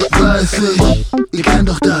 Weiß ich, ihr kennt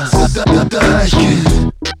doch das, ich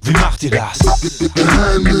kenn. Wie macht ihr das?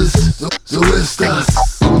 Geheimnis, so ist das,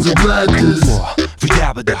 und so bleibt es. Wie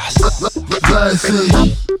derbe das? Weiß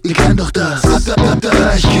ich, ihr kennt doch das,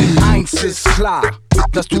 ich kenn. Eins ist klar,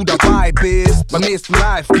 dass du dabei bist beim nächsten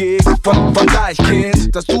Live-Gig von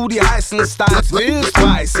Deichkind. Dass du die heißen Styles willst,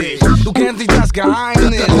 weiß ich. Du kennst nicht das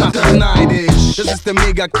Geheimnis, macht dich neidisch. Das ist der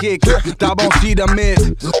Mega-Kick, da baut jeder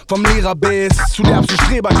mit. Vom Lehrer bis zu der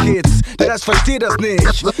Streber-Kids. Der Rest versteht das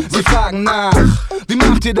nicht, sie fragen nach. Wie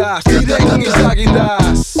macht ihr das? Die denken, ich sag ihnen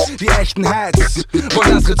das. Die echten Hats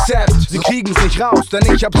wollen das Rezept. Sie kriegen's nicht raus,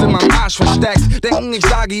 denn ich hab's in meinem Arsch versteckt. Denken, ich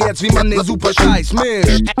sage jetzt, wie man den super Scheiß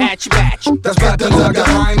mischt. Das bleibt unser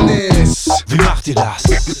Geheimnis. Wie macht ihr das?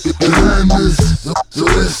 Geheimnis, so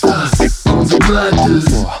ist das, und so bleibt es.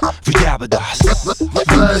 Wie derbe das?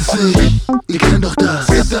 Weiß ich, ihr kennt doch das,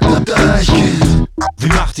 ich kenn. Wie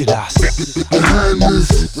macht ihr das? Geheimnis,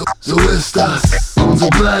 so ist das, und so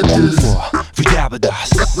bleibt es. Wie derbe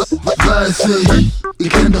das? Weiß ich, ihr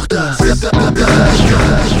kennt doch das, ich kenn.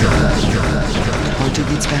 Heute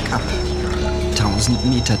geht's bergab. 1000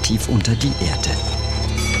 Meter tief unter die Erde.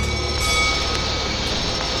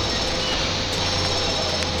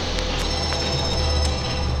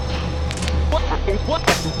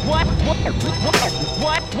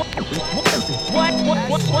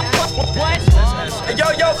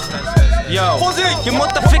 Yo, ihr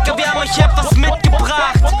Mutterficker, wir haben euch etwas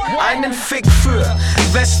mitgebracht. Einen Fick für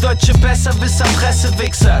westdeutsche Besserwisser,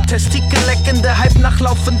 Pressewichser, Testikelleckende,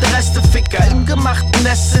 halbnachlaufende Resteficker. Im gemachten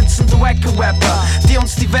Nest sitzende Wacke-Rapper, die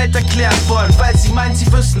uns die Welt erklären wollen, weil sie meinen, sie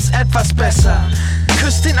wüssten's etwas besser.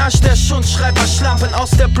 Küsst den Arsch der Schundschreiber, Schlampen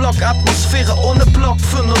aus der Block-Atmosphäre ohne Block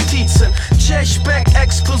für Notizen. J-Speck,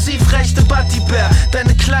 exklusiv rechte Buddy-Bär.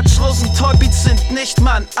 Deine Klatschrosen-Toybeats sind nicht,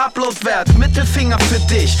 Mann, Upload wert. Mittelfinger für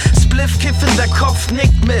dich, Spliff-Kiff in der Kopf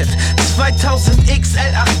nickt mit 2000 XL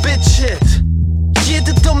 8-Bit-Shit.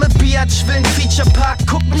 Jede dumme Biatch will ein Feature-Park.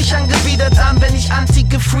 Guckt mich angewidert an, wenn ich Anti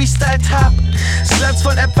gefreestylt hab. Sluts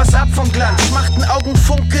wollen etwas ab vom Glanz, schmachten Augen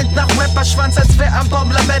funkelnd nach Rapperschwanz, als wär am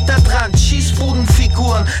Baum Lametta dran.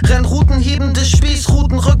 Schießbudenfiguren, Rennrouten, hiebende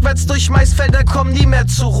Spießruten, rückwärts durch Maisfelder, kommen nie mehr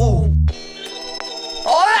zur Ruhe.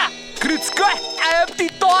 Hola! Grüß Gott! Die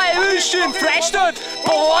da ist in Freistadt!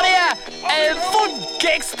 Bavaria! Von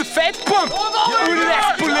gangster Fettpunkt! Und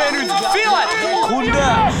Lesbulen und viel! Kunde,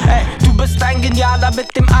 ey, du bist ein Genialer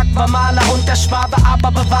mit dem Aquamaler und der Schwabe, aber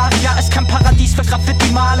Bavaria ist kein Paradies für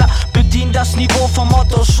Graffiti-Maler. Bedien das Niveau vom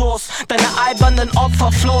Motto-Shows. Deine albernen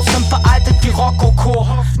Opferflows sind veraltet wie Rokoko.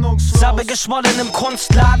 Sabbe geschwollen im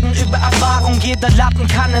Kunstladen über Erfahrung. Jeder Lappen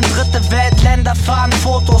kann in dritte Weltländer fahren,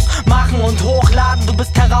 Fotos machen und hochladen. Du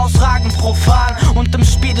bist herausragend profan und im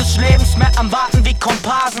Spiel des Lebens mehr am Warten wie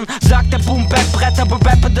Komparsen. Sagt der Boom-Bap-Bretter,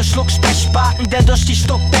 berappende Schlucksprechspaten, der durch die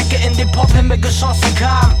Stuckdecke in den Pop-Himmel geschossen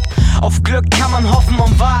kam. Auf Glück kann man hoffen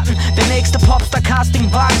und warten. Der nächste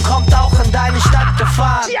Popstar-Casting-Wagen kommt auch in deine Stadt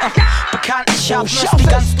gefahren. Bekanntlich schaffen es die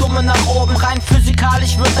ganz Dumme nach oben. Rein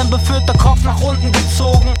physikalisch wird ein befüllter Kopf nach unten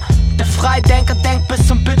gezogen. Der Freidenker denkt bis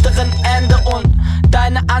zum bitteren Ende und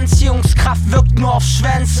deine Anziehungskraft wirkt nur auf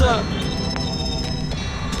Schwänze.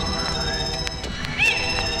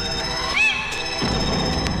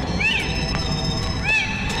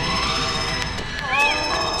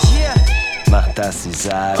 Mach das, sie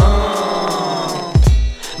sagen.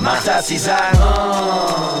 Mach das, sie sagen.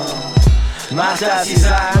 Mach das, sie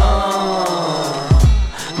sagen.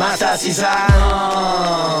 Mach das, sie sagen.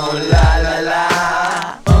 La la la.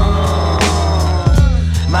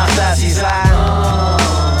 Mach das, sie sagen.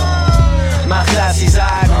 Mach das, sie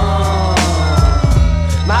sagen.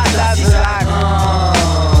 Mach das, sie sagen.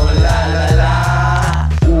 La la la.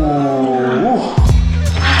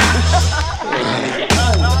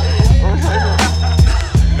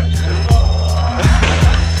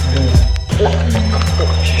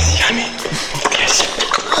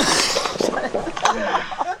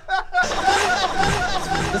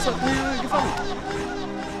 Das hat mir gefallen.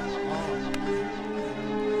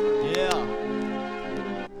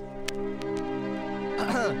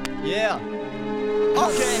 Yeah.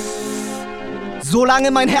 Okay. Solange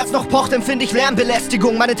mein Herz noch pocht, empfinde ich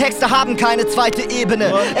Lärmbelästigung. Meine Texte haben keine zweite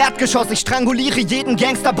Ebene. Erdgeschoss, ich stranguliere jeden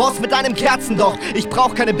Gangsterboss mit einem Kerzendocht. Ich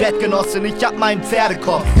brauch keine Bettgenossin, ich hab meinen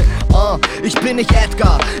Pferdekopf. Ich bin nicht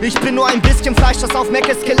Edgar, ich bin nur ein bisschen Fleisch, das auf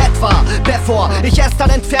Meckes Skelett war. Bevor ich es dann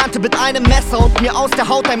entfernte mit einem Messer und mir aus der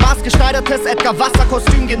Haut ein maßgeschneidertes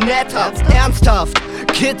Edgar-Wasser-Kostüm genäht hab. Ernsthaft,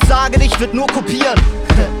 Kids sagen, ich würd nur kopieren.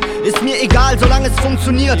 Ist mir egal, solange es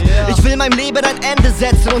funktioniert. Ich will meinem Leben ein Ende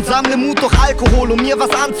setzen und sammle Mut durch Alkohol, um mir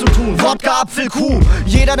was anzutun. Wodka, Apfel, Kuh.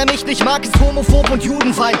 Jeder, der mich nicht mag, ist homophob und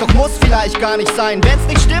Judenfeind. Doch muss vielleicht gar nicht sein. Wenn's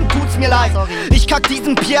nicht stimmt, tut's mir leid. Ich kack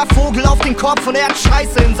diesen Pierre-Vogel auf den Kopf und er hat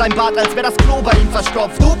Scheiße in sein Bad, als wär das Klo bei ihm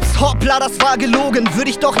verstopft. Ups, hoppla, das war gelogen,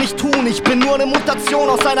 würde ich doch nicht tun. Ich bin nur eine Mutation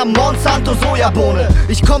aus einer Monsanto-Sojabohne.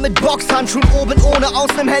 Ich komm mit Boxhandschuhen oben ohne, aus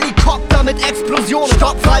nem Helikopter mit Explosionen.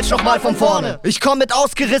 Stopp, falsch, nochmal von vorne. Ich komm mit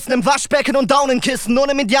ausgerissenem Waschbecken und Daunenkissen,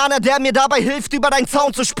 ohne Indianer, der mir dabei hilft, über deinen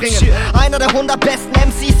Zaun zu springen. Einer der 100 besten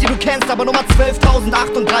MCs, die du kennst, aber Nummer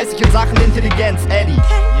 12.038 in Sachen Intelligenz, Eddie.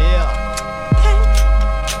 Yeah.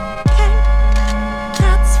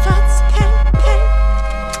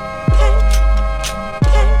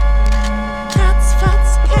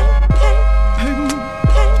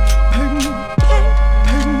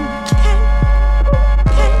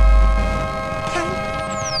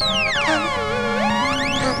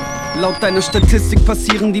 Laut deiner Statistik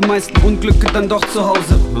passieren die meisten Unglücke dann doch zu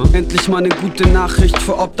Hause. Endlich mal eine gute Nachricht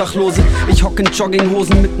für Obdachlose. Ich hock in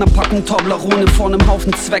Jogginghosen mit ner Packung Toblerone vor nem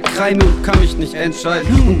Haufen Zweckreime und kann mich nicht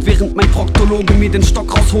entscheiden. Und während mein Proktologe mir den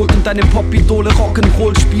Stock rausholt und deine Pop-Idole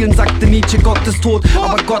Rock'n'Roll spielen, sagte Nietzsche, Gott ist tot.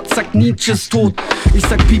 Aber Gott sagt, Nietzsche ist tot. Ich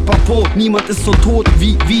sag Pipapo, niemand ist so tot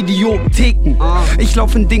wie Videotheken. Ich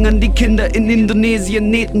lauf in Dingern, die Kinder in Indonesien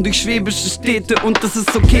nähten durch schwäbische Städte und das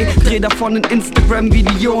ist okay. Dreh davon ein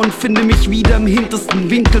Instagram-Video und find finde mich wieder im hintersten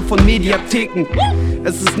Winkel von Mediatheken.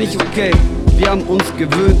 Es ist nicht okay, wir haben uns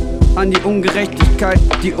gewöhnt an die Ungerechtigkeit,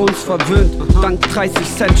 die uns verwöhnt. Dank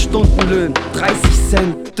 30 Cent Stundenlöhn, 30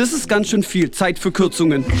 Cent, das ist ganz schön viel, Zeit für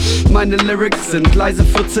Kürzungen. Meine Lyrics sind leise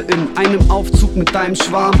Fürze in einem Aufzug mit deinem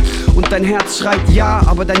Schwarm. Und dein Herz schreit ja,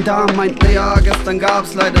 aber dein Darm meint ja, gestern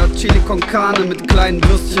gab's leider Chili con Carne mit kleinen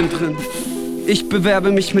Würstchen drin. Ich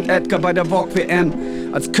bewerbe mich mit Edgar bei der Vogue WM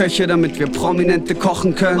als Köche, damit wir Prominente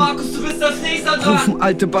kochen können. Markus, du bist als nächster dran. Rufen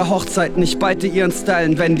Alte bei Hochzeiten, ich beite ihren Style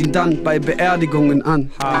und wenden ihn dann bei Beerdigungen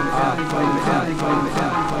an.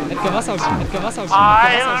 Edgar Wasser.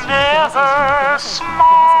 I'll never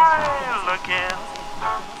smile again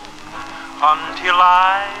until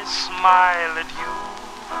I smile at you.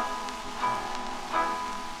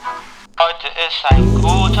 Heute ist ein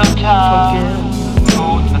guter Tag,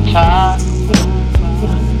 guter Tag.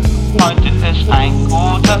 Heute ist ein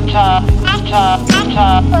guter Tag, Tag.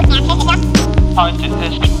 Heute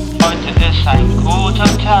ist ein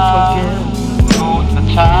guter Tag, guter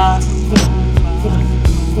Tag.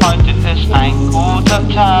 Heute ist ein guter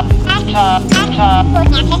Tag, Tag.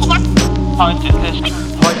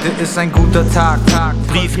 Heute ist ein guter Tag.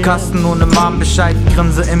 Briefkasten ohne Bescheid.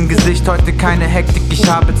 Grinse im Gesicht, heute keine Hektik, ich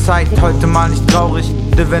habe Zeit. Heute mal nicht traurig,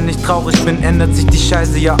 denn wenn ich traurig bin, ändert sich die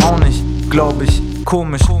Scheiße ja auch nicht, glaub ich.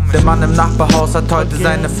 Komisch, der Mann im Nachbarhaus hat heute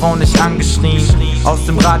seine Frau nicht angeschrien. Aus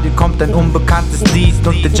dem Radio kommt ein unbekanntes Lied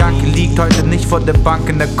und der Junkie liegt heute nicht vor der Bank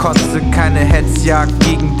in der Kotze. Keine Hetzjagd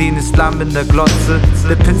gegen den Islam in der Glotze.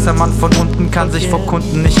 Der Pizzamann von unten kann sich vor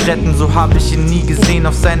Kunden nicht retten, so habe ich ihn nie gesehen.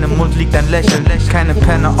 Auf seinem Mund liegt ein Lächeln. Keine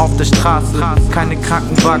Penner auf der Straße, keine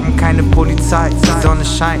Krankenwagen, keine Polizei. Die Sonne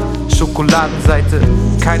scheint, Schokoladenseite.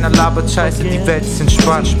 Keiner labert Scheiße, die Welt ist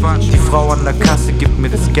entspannt. Die Frau an der Kasse gibt mir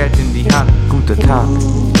das Geld in die Hand. Guter Tag,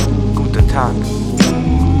 guter Tag,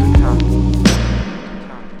 guter Tag.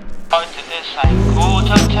 Heute ist ein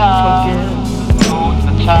guter Tag,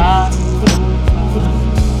 guter Tag.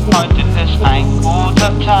 Heute ist ein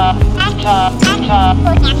guter Tag, Tag.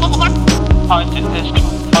 Heute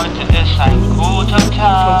ist ein guter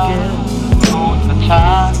Tag, guter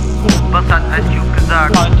Tag. Was hat Ice Cube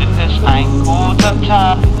gesagt? Heute ist ein guter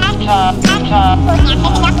Tag, Tag.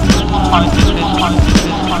 Heute ist.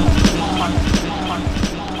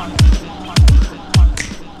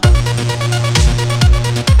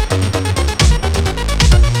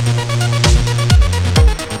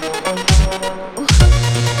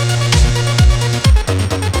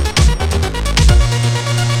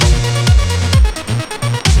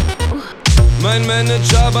 Mein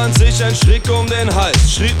Manager band sich ein Strick um den Hals,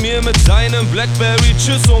 schrieb mir mit seinem Blackberry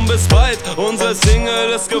Tschüss und bis bald. Unsere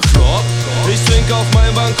Single ist gefloppt, ich trink auf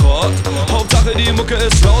mein Bankrott. Hauptsache die Mucke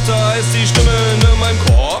ist lauter als die Stimmen in meinem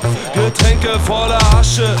Kopf. Getränke voller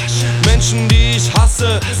Asche, Menschen die ich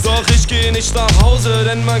hasse. Doch ich geh nicht nach Hause,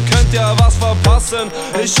 denn man könnte ja was verpassen.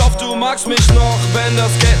 Ich hoffe du magst mich noch, wenn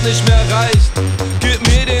das Geld nicht mehr reicht. Gib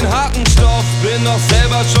mir den harten Stoff, bin doch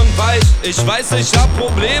selber schon weich. Ich weiß, ich hab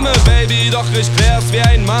Probleme, Baby, doch ich klär's wie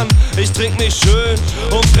ein Mann. Ich trink mich schön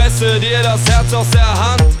und fresse dir das Herz aus der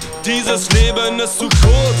Hand. Dieses Leben ist zu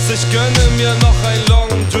kurz, ich gönne mir noch ein Long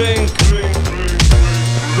Drink,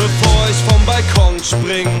 bevor ich vom Balkon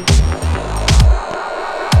spring.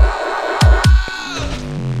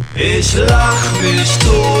 Ich lach mich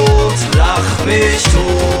tot, la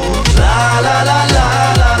la la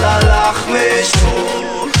la la la, lach mich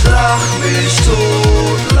tot, lach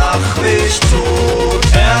mich tot,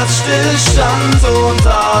 Herzstillstand und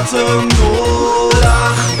Atemnot,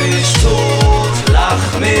 lach mich tot, la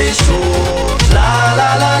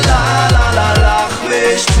la la la la la, lach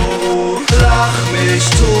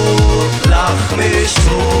mich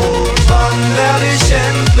tot, wann werd ich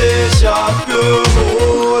endlich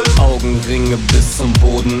abgeholt? Augenringe bis zum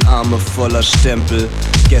Boden, Arme voller Stempel.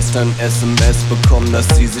 Gestern SMS bekommen, dass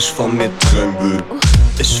sie sich von mir trennen will.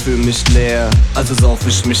 Ich fühl mich leer, also sauf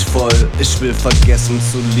ich mich voll. Ich will vergessen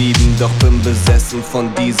zu lieben, doch bin besessen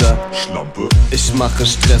von dieser Schlampe. Ich mache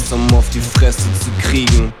Stress, um auf die Fresse zu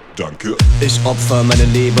kriegen. Danke. Ich opfer meine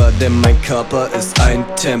Leber, denn mein Körper ist ein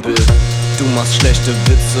Tempel. Du machst schlechte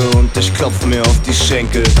Witze und ich klopf mir auf die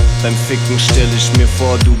Schenkel. Beim Ficken stell ich mir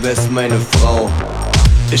vor, du wärst meine Frau.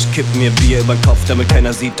 Ich kipp mir Bier über den Kopf, damit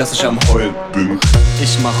keiner sieht, dass ich am Heulen bin.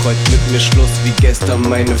 Ich mach heut mit mir Schluss wie gestern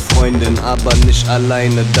meine Freundin, aber nicht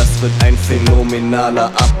alleine, das wird ein phänomenaler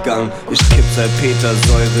Abgang. Ich kipp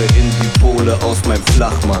Salpetersäure in die Bohle aus meinem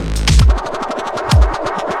Flachmann.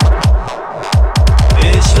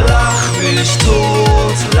 Ich lach mich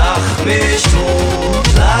tot, la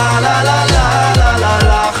la la la la la,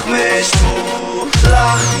 lach mich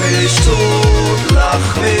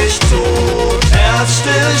tot,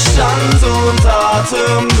 Herzstillstand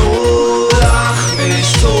Atemnot. Lach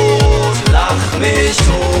mich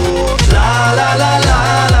tot, la la la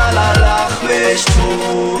la la la, lach mich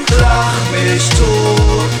tot, lach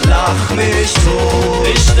mich tot.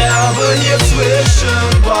 Ich sterbe hier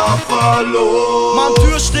zwischen Buffalo. Mann,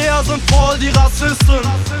 Türsteher sind voll die Rassisten.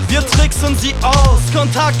 Wir tricksen sie aus,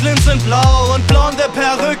 Kontaktlinsen blau und blonde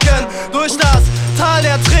Perücken durch das Tal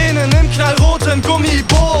der Tränen im knallroten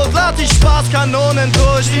Gummiboot. Lad die Spaßkanonen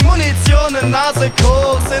durch, die Munition in Nase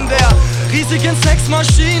Koks. In der riesigen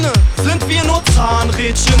Sexmaschine sind wir nur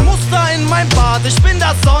Zahnrädchen. Muster in mein Bad, ich bin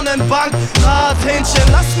das Sonnenbank-Radhähnchen.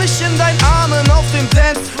 Lass mich in deinen Armen auf dem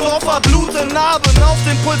Dancefloor verbluten, Narben auf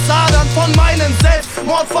den Pulsadern von meinen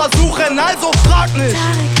Selbstmordversuchen. Also frag nicht,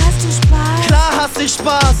 Tarek, hast du Spaß? Klar hast du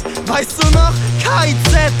Spaß, weißt du noch?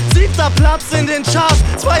 K.i.Z, 7. Platz in den Charts,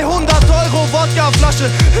 200 € Wodkaflasche,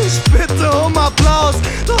 ich bitte um Applaus.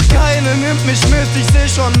 Doch keine nimmt mich mit, ich seh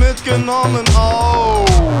schon mitgenommen auf.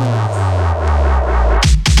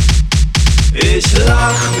 Ich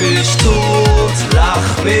lach mich tot, la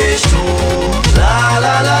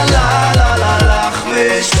la la la la la, lach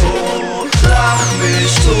mich tot, lach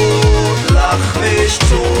mich tot.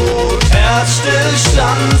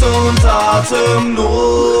 Herzstillstand und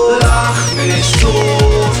Atemnot. Lach mich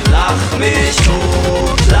tot,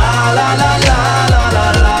 la la la la la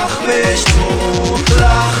la, lach mich tot,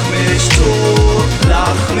 lach mich tot.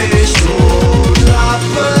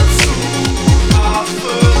 Atme zu,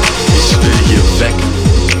 ich will hier weg,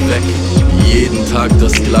 jeden Tag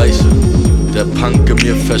das Gleiche. Der Punk in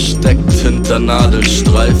mir versteckt hinter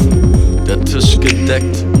Nadelstreifen. Der Tisch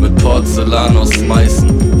gedeckt mit Porzellan aus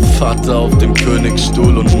Meißen. Vater auf dem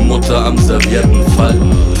Königsstuhl und Mutter am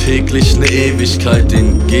Serviettenfalten. Täglich ne Ewigkeit,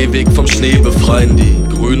 den Gehweg vom Schnee befreien. Die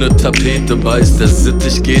grüne Tapete beißt, der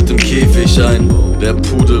Sittich geht im Käfig ein. Der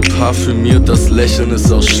Pudel parfümiert, das Lächeln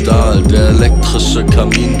ist aus Stahl. Der elektrische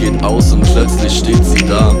Kamin geht aus und plötzlich steht sie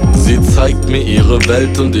da. Sie zeigt mir ihre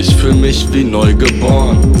Welt und ich fühl mich wie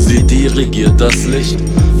neugeboren. Sie dirigiert das Licht,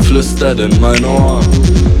 flüstert in mein Ohr.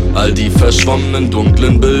 All die verschwommenen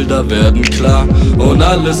dunklen Bilder werden klar und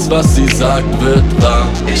alles was sie sagt wird wahr.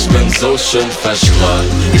 Ich bin so schön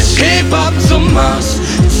verstrahlt. Ich heb ab zum Mars,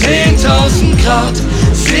 10.000 Grad,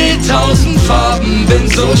 seh 1000 Farben, bin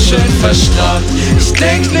so schön verstrahlt. Ich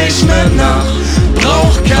denk nicht mehr nach,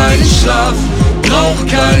 brauch keinen Schlaf, brauch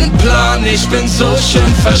keinen Plan. Ich bin so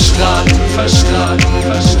schön verstrahlt, verstrahlt,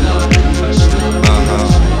 verstrahlt, verstrahlt. Aha.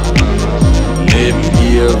 Neben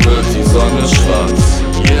ihr wird die Sonne schwarz.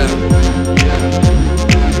 Yeah, yeah.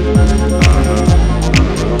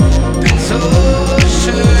 Bin so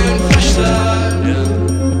schön verstrahlt.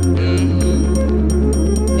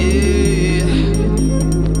 Yeah.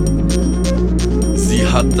 Sie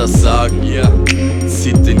hat das Sagen, yeah.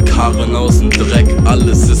 Zieht den Karren aus dem Dreck,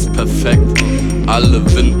 alles ist perfekt. Alle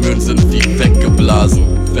Windmühlen sind wie weggeblasen.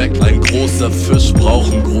 Weg. Ein großer Fisch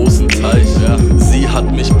braucht einen großen Teich. Ja. Sie hat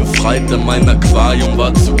mich befreit, denn mein Aquarium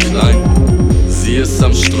war zu klein. Sie ist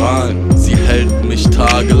am Strahlen, sie hält mich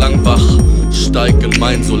tagelang wach. Steig in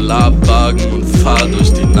mein Solarwagen und fahr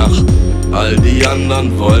durch die Nacht. All die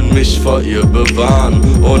anderen wollen mich vor ihr bewahren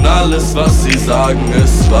und alles was sie sagen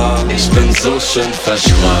ist wahr. Ich bin so schön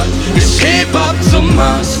verstrahlt. Ich heb ab zum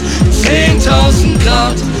Mars, 10.000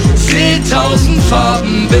 Grad, seh 1000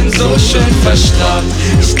 Farben, bin so schön verstrahlt.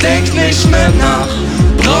 Ich denk nicht mehr nach,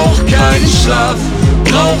 brauch keinen Schlaf,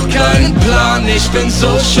 brauch keinen Plan. Ich bin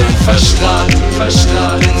so schön verstrahlt,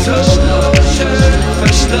 verstrahlt, bin so schön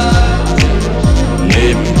verstrahlt.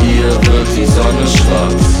 Neben ihr wird die Sonne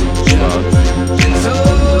schwarz. Bin so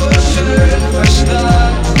schön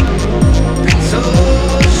verstrahlt. Bin so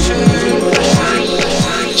schön verstrahlt.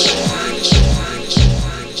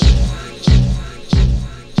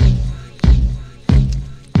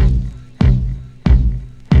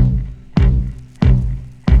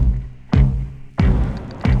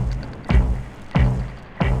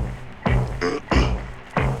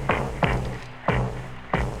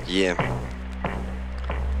 Yeah.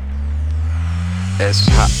 Es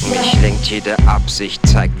hat mich, lenkt jede Absicht,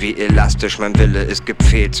 zeigt wie elastisch mein Wille ist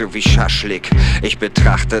gepfählt, so wie Schaschlik. Ich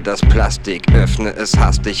betrachte das Plastik, öffne es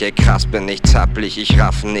hastig, ey krass bin ich zappelig, ich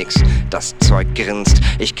raff nix. Das Zeug grinst,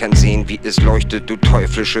 ich kann sehen wie es leuchtet, du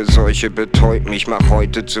teuflische Seuche betäubt mich, mach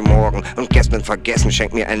heute zu morgen und gestern vergessen,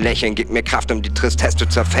 schenk mir ein Lächeln, gib mir Kraft, um die Tristesse zu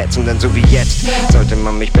zerfetzen, denn so wie jetzt sollte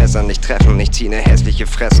man mich besser nicht treffen, ich zieh ne hässliche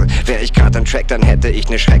Fresse. Wär ich grad am Track, dann hätte ich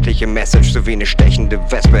ne schreckliche Message, so wie ne stechende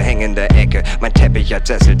Wespe häng in der Ecke, mein Teppich als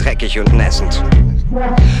Sessel, dreckig und nässend.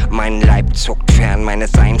 Mein Leib zuckt fern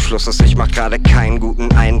meines Einflusses. Ich mach gerade keinen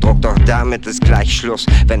guten Eindruck, doch damit ist gleich Schluss.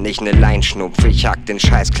 Wenn ich ne Line schnupf, ich hack den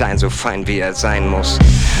Scheiß klein, so fein wie er sein muss.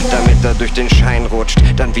 Damit er durch den Schein rutscht,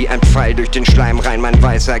 dann wie ein Pfeil durch den Schleim rein, mein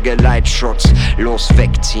weißer Geleitschutz. Los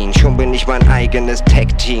wegziehen, schon bin ich mein eigenes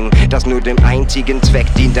Tech-Team, das nur dem einzigen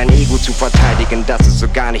Zweck dient, dein Ego zu verteidigen, das es so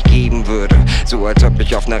gar nicht geben würde. So als ob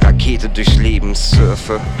ich auf ner Rakete durchs Leben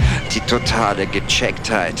surfe. Die totale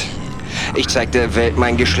Gechecktheit. Ich zeig der Welt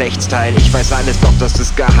mein Geschlechtsteil. Ich weiß alles, doch das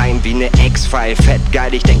ist geheim wie ne X-File. Fett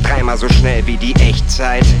geil, ich denk dreimal so schnell wie die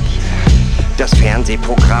Echtzeit. Das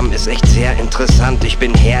Fernsehprogramm ist echt sehr interessant. Ich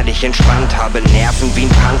bin herrlich entspannt, habe Nerven wie ein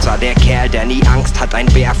Panzer. Der Kerl, der nie Angst hat, ein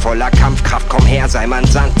Bär voller Kampfkraft. Komm her, sei mein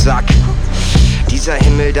Sandsack. Dieser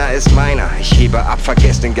Himmel, da ist meiner. Ich hebe ab,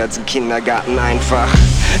 vergess den ganzen Kindergarten einfach.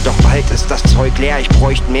 Doch bald ist das Zeug leer, ich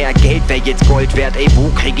bräuchte mehr Geld, wär jetzt Gold wert, ey, wo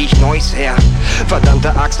krieg ich Neues her?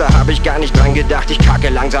 Verdammte Axt, da hab ich gar nicht dran gedacht. Ich kacke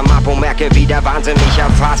langsam ab und merke, wie der Wahnsinn mich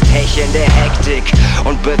erfasst. Hechelnde Hektik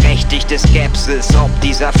und berechtigte Skepsis, ob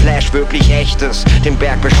dieser Flash wirklich echt ist. Den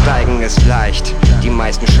Berg besteigen ist leicht, die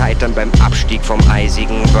meisten scheitern beim Abstieg vom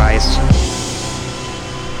eisigen Weiß.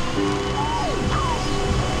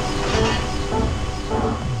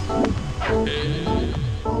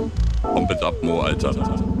 Komm bitte ab, Mo, Alter.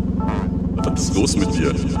 Was ist los mit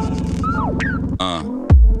dir?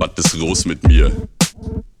 Was ist los mit mir?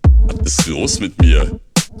 Was ist los mit mir?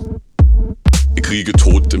 Ich kriege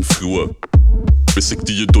tot im Flur, bis ich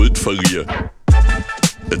die Geduld verliere.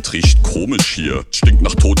 Es riecht komisch hier, stinkt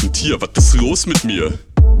nach totem Tier. Was ist los mit mir?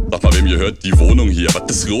 Sag mal, wem gehört die Wohnung hier?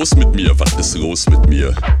 Was ist los mit mir? Was ist los mit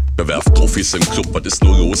mir? Wer werft Trophys im Club? Was ist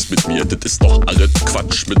nur los mit mir? Das ist doch alles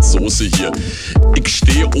Quatsch mit Soße hier. Ich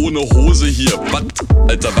steh ohne Hose hier. Was?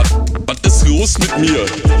 Alter, was ist los mit mir?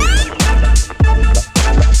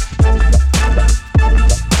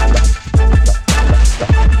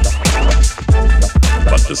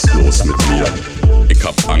 Was ist los mit mir? Ich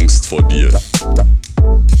hab Angst vor dir.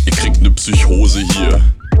 Ich krieg ne Psychose hier.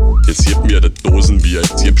 Jetzt gib mir das Dosenbier,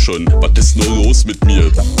 jetzt gib schon, was ist nur los mit mir?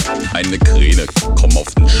 Eine Kräne, komm auf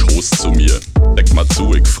den Schoß zu mir. Deck mal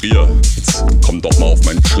zu, ich frier. Jetzt komm doch mal auf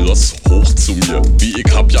mein Schloss hoch zu mir. Wie,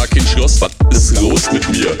 ich hab ja kein Schloss, was ist los mit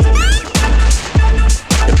mir?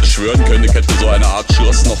 Ich hätte schwören können, ich hätte so eine Art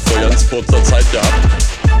Schloss noch vor ganz kurzer Zeit gehabt.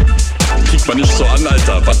 Kick mal nicht so an,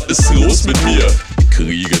 Alter, was ist los mit mir? Ich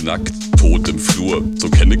riege nackt, tot im Flur, so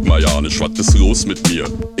kenn ich mal ja nicht, was ist los mit mir?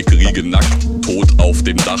 Ich riege nackt, tot auf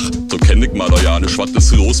dem Dach, so kenn ich mal doch ja nicht, was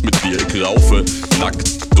ist los mit mir? Ich laufe nackt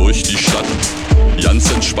durch die Stadt, ganz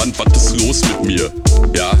entspannt, was ist los mit mir?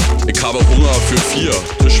 Ja, ich habe Hunger für 4,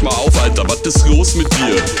 frisch mal auf, Alter, was ist los mit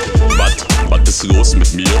dir? Was ist los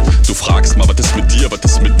mit mir? Du fragst mal, was ist mit dir, was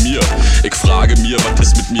ist mit mir? Ich frage mir, was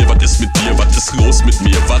ist mit mir, was ist mit dir? Was ist los mit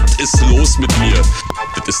mir, was ist los mit mir?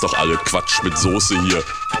 Das ist doch alles Quatsch mit Soße hier.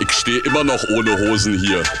 Ich steh immer noch ohne Hosen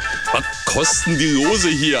hier. Was kosten die Lose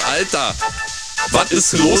hier, Alter? Was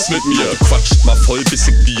ist los mit mir? Quatscht mal voll, bis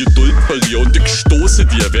ich die Geduld verliere und ich stoße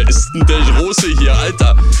dir. Wer ist denn der Große hier,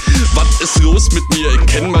 Alter? Was ist los mit mir? Ich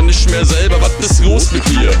kenn mal nicht mehr selber. Was ist los mit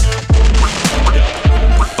mir?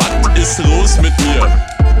 Was ist los mit mir?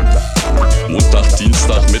 Montag,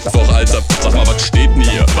 Dienstag, Mittwoch, Alter. Sag mal, was steht denn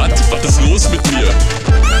hier? Was ist los mit mir?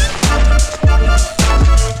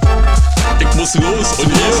 Ich muss los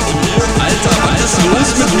und hier. Alter, was ist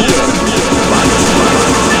los mit mir?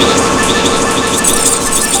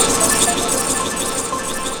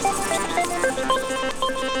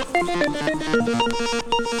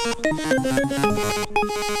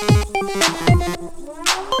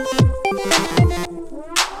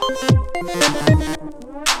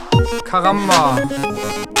 Karamba.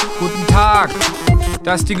 Guten Tag.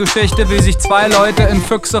 Das ist die Geschichte, wie sich zwei Leute in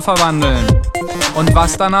Füchse verwandeln. Und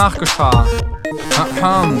was danach geschah.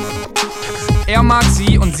 Er mag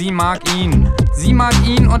sie und sie mag ihn. Sie mag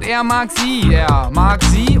ihn und er mag sie. Er mag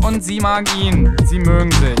sie und sie mag ihn. Sie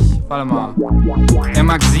mögen sich. Warte mal. Er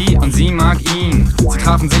mag sie und sie mag ihn. Sie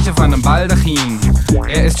trafen sich auf einem Baldachin.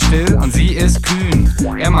 Er ist still und sie ist kühn.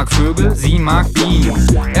 Er mag Vögel, sie mag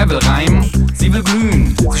Bienen. Er will reimen, sie will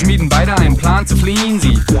glühen. Sie schmieden beide einen Plan zu fliehen.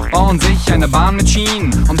 Sie bauen sich eine Bahn mit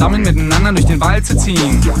Schienen, um damit miteinander durch den Wald zu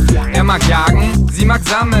ziehen. Er mag jagen, sie mag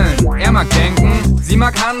sammeln. Er mag denken, sie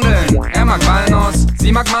mag handeln. Er mag Walnuss,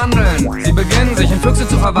 sie mag Mandeln. Sie beginnen sich in Füchse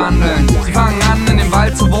zu verwandeln. Sie fangen an in dem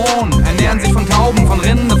Wald zu wohnen. Ernähren sich von Tauben, von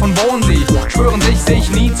Rinde, von Bohnen. Sie schwören sich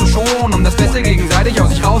nie zu schonen, um das Beste gegenseitig aus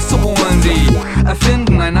sich rauszuholen. Sie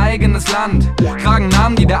erfinden ein eigenes Land, tragen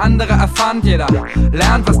Namen, die der andere erfand. Jeder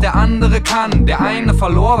lernt, was der andere kann. Der eine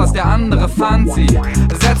verlor, was der andere fand. Sie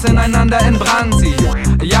setzen einander in Brand. Sie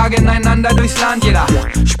jagen einander durchs Land. Jeder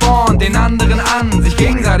spornt den anderen an, sich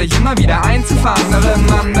gegenseitig immer wieder einzufangen. Doch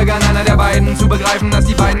irgendwann begann einer der beiden zu begreifen, dass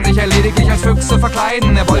die beiden sich ja lediglich als Füchse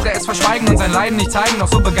verkleiden. Er wollte es verschweigen und sein Leiden nicht zeigen, doch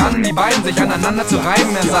so begannen die beiden sich aneinander zu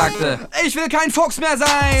reiben. Er sagte: Ich will kein Fuchs mehr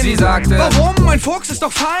sein. Sie sagte: Warum? Ein Fuchs ist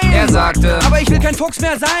doch fein. Er sagte: Aber ich will kein Fuchs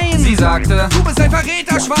mehr sein. Sie sagte: Du bist ein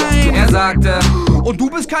Verräterschwein. Er sagte: Und du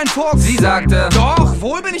bist kein Fuchs. Sie sagte: Doch,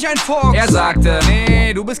 wohl bin ich ein Fuchs. Er sagte: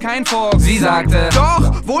 Nee, du bist kein Fuchs. Sie sagte: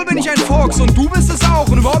 Doch, wohl bin ich ein Fuchs und du bist es auch.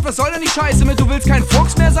 Und überhaupt, was soll denn die Scheiße mit du willst kein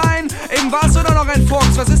Fuchs mehr sein? Eben warst du doch noch ein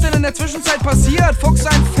Fuchs. Was ist denn in der Zwischenzeit passiert? Fuchs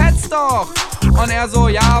sein fetzt doch. Und er so: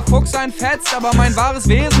 Ja, Fuchs sein fetzt, aber mein wahres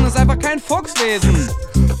Wesen ist einfach kein Fuchswesen.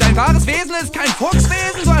 Dein wahres Wesen ist kein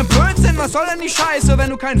Fuchswesen? So ein Blödsinn, was soll denn die Scheiße? Wenn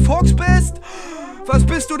du kein Fuchs bist, was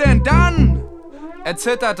bist du denn dann? Er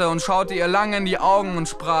zitterte und schaute ihr lang in die Augen und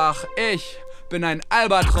sprach: Ich bin ein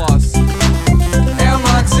Albatros. Er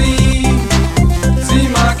mag sie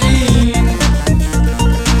mag ihn.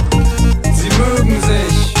 Sie mögen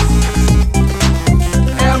sich.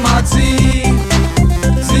 Er mag sie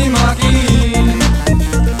mag ihn.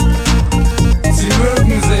 Sie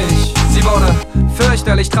mögen sich. Sie wurde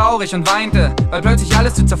fürchterlich traurig und weinte, weil plötzlich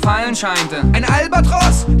alles zu zerfallen scheinte. Ein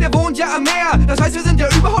Albatros, der wohnt ja am Meer. Das heißt, wir sind ja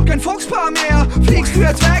überhaupt kein Fuchspaar mehr. Fliegst du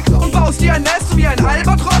jetzt weg und baust dir ein Nest, so wie ein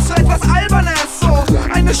Albatros, so etwas Albernes. So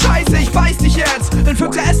eine Scheiße, ich beiß dich jetzt. Denn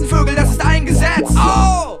Füchse essen Vögel, das ist ein Gesetz.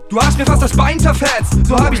 Oh! Du hast mir fast das Bein zerfetzt.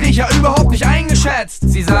 So hab ich dich ja überhaupt nicht eingeschätzt.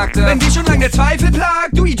 Sie sagte: Wenn dich schon lange der Zweifel plagt,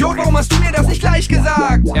 du Idiot, warum hast du mir das nicht gleich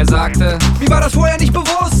gesagt? Er sagte: Mir war das vorher nicht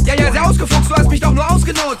bewusst. Ja, sehr ausgefuchst, du hast mich doch nur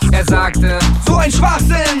ausgenutzt. Er sagte: So ein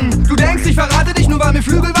Schwachsinn. Du denkst, ich verrate dich nur, weil mir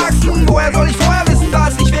Flügel wachsen. Woher soll ich vorher wissen,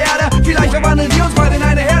 was ich werde? Vielleicht verwandeln wir uns bald in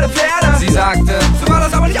eine Herde Pferde. Sie sagte: So war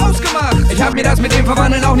das aber nicht ausgemacht. Ich hab mir das mit dem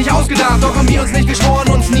Verwandeln auch nicht ausgedacht. Doch haben wir uns nicht geschworen,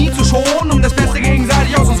 uns nie zu schonen, um das Beste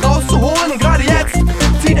gegenseitig aus uns rauszuholen. Und gerade jetzt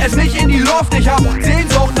zieht es mich in die Luft. Ich hab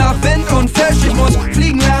Sehnsucht nach Wind und Fisch. Ich muss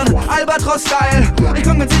fliegen lernen, Albatros-Style. Ich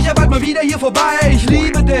komm ganz sicher bald mal wieder hier vorbei. Ich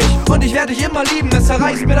liebe dich und ich werde dich immer lieben. Es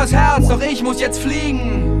zerreißt mir das Herz, doch ich muss jetzt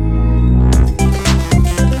fliegen.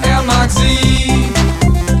 Er mag sie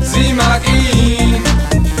mag ihn.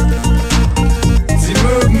 Sie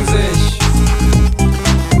mögen sich.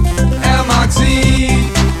 Er mag sie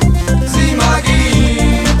mag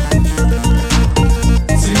ihn.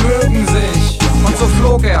 Sie mögen sich. Und so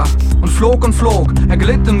flog er und flog und flog. Er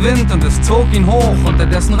glitt im Wind und es zog ihn hoch.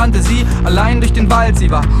 Unterdessen rannte sie allein durch den Wald. Sie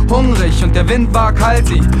war hungrig und der Wind war kalt.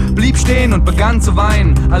 Sie blieb stehen und begann zu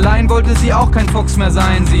weinen. Allein wollte sie auch kein Fuchs mehr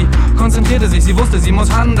sein. Sie konzentrierte sich, sie wusste, sie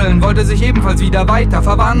muss handeln. Wollte sich ebenfalls wieder weiter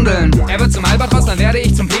verwandeln. Er wird zum Albatros, dann werde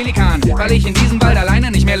ich zum Pelikan. Weil ich in diesem Wald alleine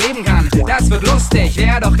nicht mehr leben kann. Das wird lustig,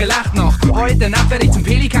 wer doch gelacht noch. Heute Nacht werde ich zum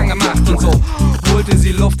Pelikan gemacht. Und so holte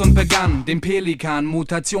sie Luft und begann den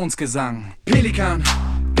Pelikan-Mutationsgesang. Pelikan,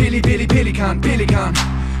 Pelikan, Pelikan, Pelikan,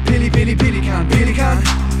 Pelikan, Pelikan,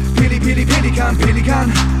 Pelikan, Pelikan,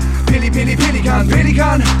 Pelikan,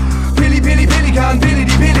 Pelikan,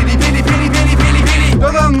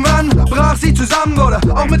 Doch irgendwann brach sie zusammen, wurde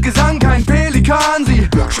auch mit Gesang kein Pelikan. Sie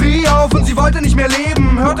schrie auf und sie wollte nicht mehr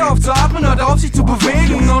leben. Hörte auf zu atmen, hörte auf sich zu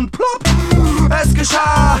bewegen. Und plopp, es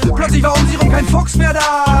geschah. Plötzlich war um sie rum kein Fuchs mehr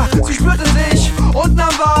da. Sie spürte sich und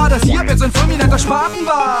nahm wahr, dass hier jetzt ein fulminanter Spaten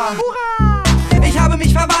war. Hurra! Ich habe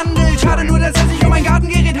mich verwandelt, schade nur, dass es sich um ein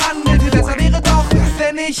Gartengerät handelt. Viel besser wäre doch,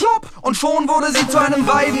 wenn ich plopp. Und schon wurde sie zu einem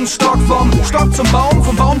Weidenstock. Vom Stock zum Baum,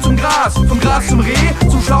 vom Baum zum Gras. Vom Gras zum Reh,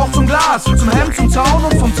 zum Schlauch zum Glas. Zum Hemd zum Zaun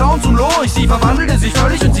und vom Zaun zum Lurch. Sie verwandelte sich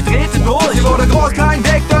völlig und sie drehte durch. Sie wurde groß, klein,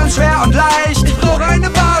 dick, dünn, schwer und leicht. Ich brauche eine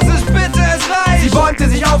Basis, bitte, es reicht. Sie bäumte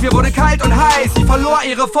sich auf, ihr wurde kalt und heiß. Sie verlor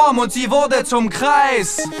ihre Form und sie wurde zum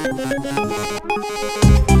Kreis.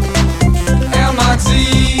 Er mag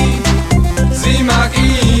sie mag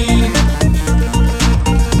ihn.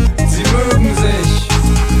 Sie mögen sich.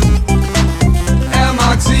 Er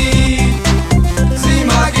mag sie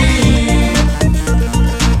mag ihn.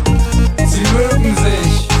 Sie mögen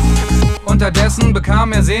sich. Unterdessen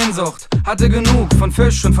bekam er Sehnsucht, hatte genug von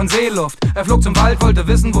Fisch und von Seeluft. Er flog zum Wald, wollte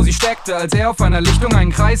wissen, wo sie steckte, als er auf einer Lichtung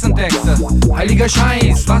einen Kreis entdeckte. Heiliger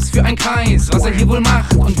Scheiß, was für ein Kreis, was er hier wohl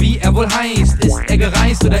macht und wie er wohl heißt. Ist er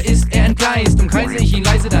gereist oder ist er entgleist? Umkreise ich ihn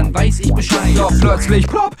leise, dann weiß ich Bescheid. Doch plötzlich,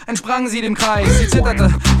 plopp, entsprang sie dem Kreis. Sie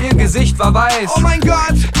zitterte, ihr Gesicht war weiß. Oh mein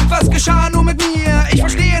Gott, was geschah nur mit mir? Ich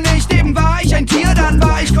verstehe nicht, eben war ich ein Tier, dann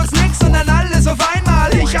war ich kurz nix und dann alles auf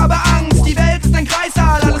einmal. Ich habe Angst, die Welt ist ein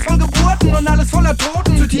Kreissaal, alles voll Geburten und alles voller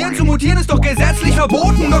Toten. Zu Tieren zu mutieren ist doch gesetzlich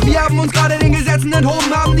verboten. Doch wir haben uns gerade den Gesetzen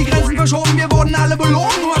enthoben, haben die Grenzen verschoben, wir wurden alle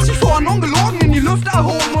belogen. Du hast dich vorhin ungelogen in die Lüfte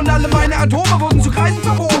erhoben und alle meine Atome wurden zu Kreisen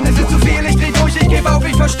verbogen. Es ist zu viel, ich dreh durch, ich gebe auf,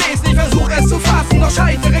 ich versteh's nicht, versuch es zu fassen. Doch noch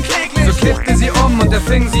heitere kläglich. So kippte sie um und er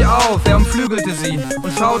fing sie auf. Er umflügelte sie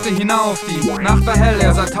und schaute hinauf. Die Nacht war hell,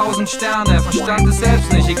 er sah 1000 Sterne. Er verstand es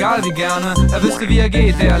selbst nicht, egal wie gerne. Er wüsste wie er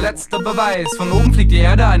geht, der letzte Beweis. Von oben fliegt die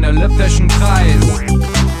Erde einen elliptischen Kreis.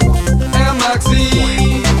 Er mag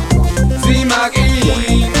sie, sie mag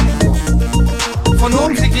ihn. Von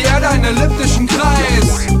oben fliegt die Erde einen elliptischen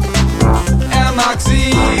Kreis. Er mag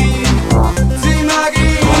sie, sie mag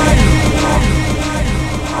ihn.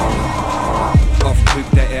 Oft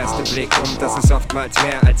trügt der erste Blick und das ist oftmals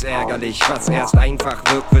mehr als ärgerlich. Was erst einfach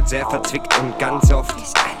wirkt, wird sehr verzwickt und ganz oft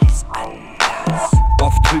ist alles anders.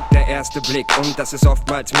 Oft trügt der erste Blick und das ist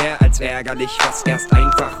oftmals mehr als ärgerlich. Was erst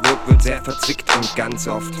einfach wirkt, wird sehr verzwickt und ganz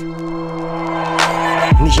oft.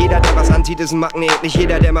 Nicht jeder, der was anzieht, ist ein Magnet. Nicht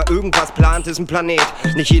jeder, der mal irgendwas plant, ist ein Planet.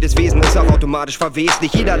 Nicht jedes Wesen ist auch automatisch verwest.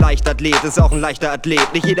 Nicht jeder Leichtathlet ist auch ein leichter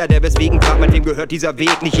Athlet. Nicht jeder, der weswegen fragt, mit wem gehört dieser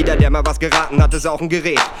Weg. Nicht jeder, der mal was geraten hat, ist auch ein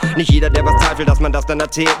Gerät. Nicht jeder, der was zweifelt, dass man das dann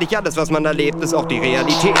erzählt. Nicht alles, was man erlebt, ist auch die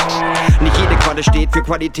Realität. Nicht jede Qualle steht für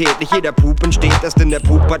Qualität. Nicht jeder Pupen steht erst in der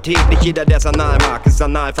Pubertät. Nicht jeder, der's anal mag, ist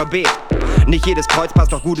Analphabet. Nicht jedes Kreuz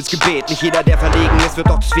passt auf gutes Gebet. Nicht jeder, der verlegen ist, wird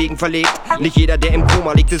auch deswegen verlegt. Nicht jeder, der im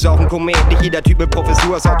Koma liegt, ist auch ein Komet. Nicht jeder Typ mit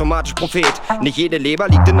Professur ist automatisch Prophet. Nicht jede Leber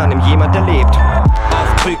liegt in einem jemand, der lebt.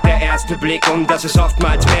 Oft trügt der erste Blick und das ist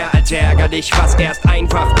oftmals mehr als ärgerlich. Was erst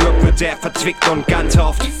einfach wirkt, wird sehr verzwickt und ganz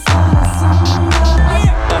oft.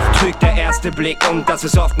 Oft trügt der erste Blick und das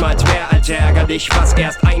ist oftmals mehr als ärgerlich. Was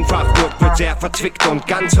erst einfach wirkt, wird sehr verzwickt und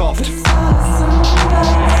ganz oft.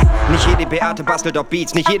 Nicht jede Beate bastelt auf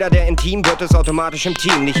Beats. Nicht jeder, der intim wird, ist automatisch im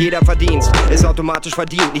Team. Nicht jeder Verdienst ist automatisch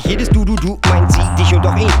verdient. Nicht jedes Du meint sie, dich und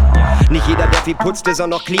auch ihn. Nicht jeder, der viel putzt, ist auch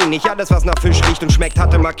noch clean. Nicht alles, was nach Fisch riecht und schmeckt,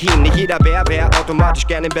 hatte Markin. Nicht jeder Bär automatisch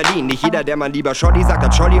gern in Berlin. Nicht jeder, der man lieber Scholli sagt,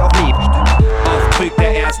 hat Scholli auch lieb. Oft trügt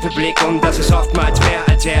der erste Blick und das ist oftmals mehr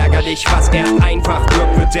als ärgerlich. Was erst einfach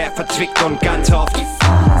wirkt, wird sehr verzwickt und ganz oft.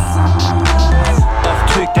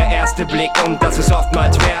 Oft trügt der erste Blick und das ist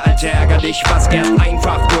oftmals mehr als ärgerlich. Was erst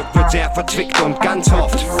einfach wirkt, wird sehr verzwickt und ganz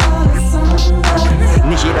oft.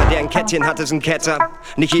 Nicht jeder, der ein Kettchen hat, ist ein Ketzer.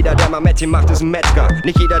 Nicht jeder, der mal Mädchen macht, ist ein Metzger.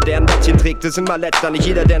 Nicht jeder, der ein Bettchen trägt, ist immer Letzter. Nicht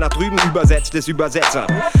jeder, der nach drüben übersetzt, ist Übersetzer.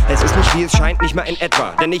 Es ist nicht wie es scheint, nicht mal in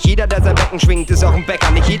etwa. Denn nicht jeder, der sein Becken schwingt, ist auch ein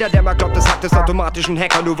Bäcker. Nicht jeder, der mal glaubt, es hackt, ist automatisch ein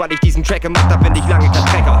Hacker. Nur weil ich diesen Track gemacht hab, bin ich lange kein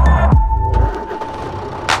Trecker.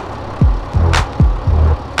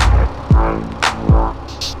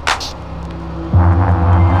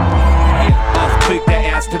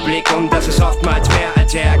 Blick und das ist oftmals mehr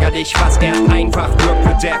als ärgerlich. Was erst einfach wirkt,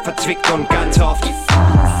 wird sehr verzwickt und ganz oft. Oft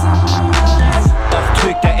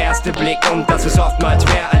trügt der erste Blick und das ist oftmals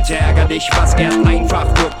mehr als ärgerlich. Was erst einfach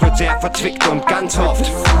wirkt, wird sehr verzwickt und ganz oft.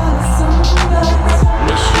 Nicht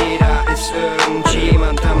jeder ist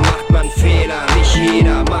irgendjemand, da macht man Fehler. Nicht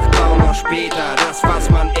jeder macht auch noch später das, was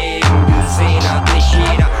man eben gesehen hat. Nicht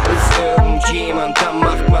jeder ist irgendjemand, da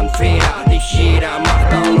macht man Fehler. Nicht jeder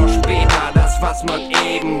macht auch noch später das, was man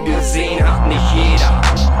eben gesehen hat. Nicht jeder.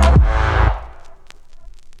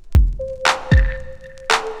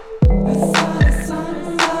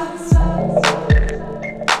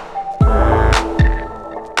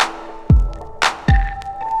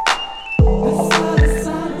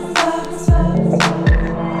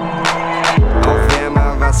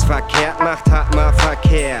 Verkehrt macht, hat mal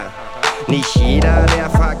Verkehr. Nicht jeder, der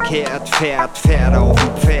verkehrt fährt, fährt auf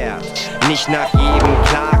dem Pferd. Nicht nach jedem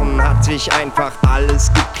Klaren hat sich einfach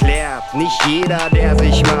alles geklärt. Nicht jeder, der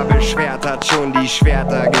sich mal beschwert, hat schon die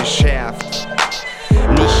Schwerter geschärft.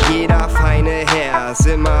 Nicht jeder feine Herr ist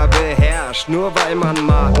immer beherrscht. Nur weil man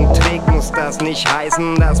Marken trägt, muss das nicht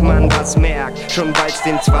heißen, dass man was merkt. Schon weil's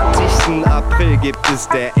den 20. April gibt,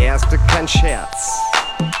 ist der erste kein Scherz.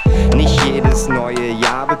 Nicht jedes neue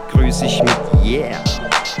Jahr begrüße ich mit Yeah.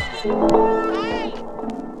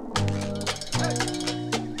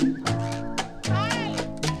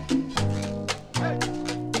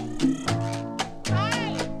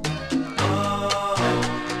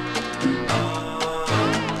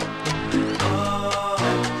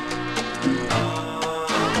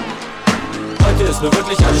 Ist mir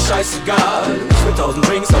wirklich alles scheißegal. Ich will 1000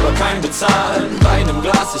 Drinks, aber keinen bezahlen. Wein im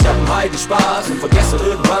Glas, ich hab einen Heidenspaß und vergesse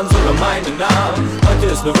irgendwann sogar meinen Namen. Heute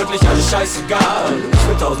ist mir wirklich alles scheißegal. Ich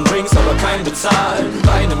will 1000 Drinks, aber keinen bezahlen.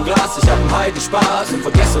 Wein im Glas, Glas, ich hab einen Heidenspaß und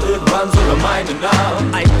vergesse irgendwann sogar meinen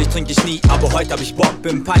Namen. Eigentlich trinke ich nie, aber heute hab ich Bock.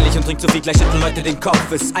 Bin peinlich und trink zu viel, gleich schütteln Leute den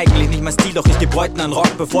Kopf. Ist eigentlich nicht mein Stil, doch ich geb Bräuten an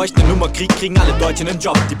Rock. Bevor ich ne Nummer krieg, kriegen alle Deutschen einen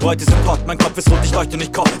Job. Die Bräute sind hot, mein Kopf ist rot, ich leuchte und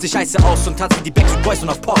ich koch. Sieh scheiße aus und tanz wie die Backstreet Boys und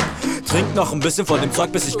auf Pop. Trink noch ein bisschen von dem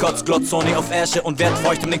Zeug, bis ich kotz. Glotz Sony auf Ärsche und werd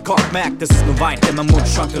feucht um den Kopf. Merk, das ist nur Wein, denn mein Mund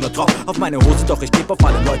schwankt nur drauf. Auf meine Hose, doch ich geb auf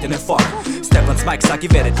alle Leute nen Fock. Step ans Mic, sag,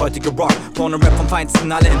 ihr werdet heute gerockt. Porno-Rap vom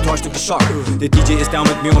Feinsten, alle enttäuscht und geschockt. Der DJ ist down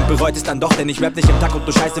mit mir und bereut es dann doch, denn ich rap nicht im Takt und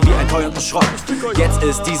du scheiße wie ein teurer Schrott. Jetzt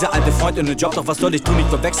ist dieser alte Freund in ne Job, doch was soll ich tun? Ich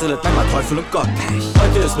verwechsel manchmal Teufel und Gott.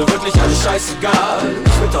 Heute ist mir wirklich alles scheißegal.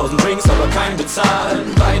 Ich will 1000 Drinks, aber keinen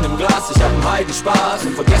bezahlen. Wein im Glas, ich hab einen Heidenspaß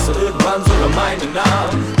und vergesse irgendwann sogar meinen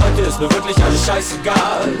Namen. Heute ist mir wirklich alles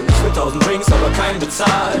scheißegal. Ich will 1000 Drinks, aber keinen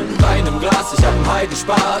bezahlen. Wein im Glas, ich hab einen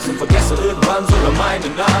Heidenspaß und vergesse irgendwann sogar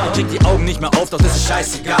meinen Namen. Ich krieg die Augen nicht mehr auf, doch das ist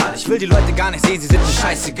scheißegal. Ich will die Leute gar nicht sehen, sie sind mir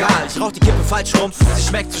scheißegal. Ich rauch die Kippe falsch rum, sie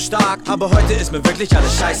schmeckt zu stark. Aber heute ist mir wirklich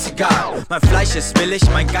alles scheißegal. Mein Fleisch ist billig,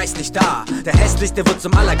 mein Geist nicht da. Der Hässlichste wird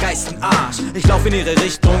zum allergeisten Arsch. Ich lauf in ihre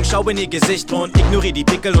Richtung, schau in ihr Gesicht und ignoriere die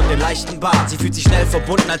Pickel und den leichten Bart. Sie fühlt sich schnell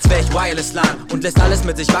verbunden, als wär ich Wireless LAN und lässt alles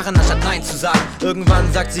mit sich machen, anstatt Nein zu sagen.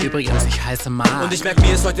 Irgendwann sagt sie, übrigens, ich heiße Mark. Und ich merk,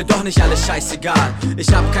 mir ist heute doch nicht alles scheißegal.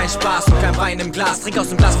 Ich hab keinen Spaß und kein Wein im Glas. Trink aus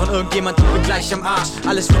dem Glas von irgendjemand und bin gleich am Arsch.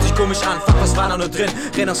 Alles fühlt sich komisch an, fuck, was war da nur drin?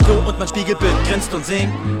 Renn aufs Klo und mein Spiegelbild grinst und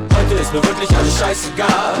singt. Heute ist mir wirklich alles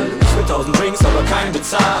scheißegal. Ich will 1000 Drinks, aber keinen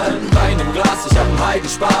bezahlen. Wein im Glas, ich hab einen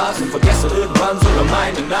Heidenspaß und vergesse irgendwann sogar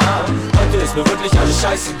meinen Namen. Heute ist mir wirklich alles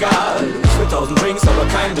scheißegal. Ich will 1000 Drinks, aber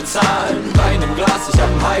keinen bezahlen. Wein im Glas, ich hab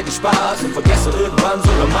einen Heidenspaß und vergesse irgendwann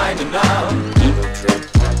sogar meinen Namen. Ego Trip,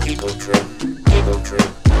 Ego Trip, Ego Trip,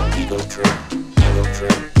 Ego Trip, Ego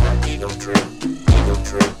Trip, Ego Trip, Ego Trip, Ego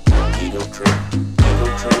Trip, Ego Trip, Ego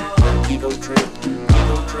Trip, Ego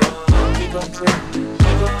Trip, Ego Trip,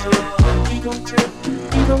 Ego Trip, Ego Trip,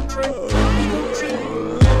 Ego Trip, Ego Trip.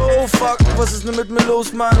 Oh fuck, was ist denn mit mir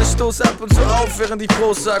los, Mann? Ich stoß ab und zu auf, während ich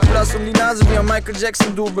Prost sag. Blass um die Nase wie ein Michael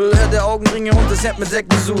Jackson-Double. Hör der Augenringe und das Hemd mit Sekt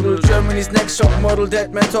besudelt. Germany's Next Shop Model,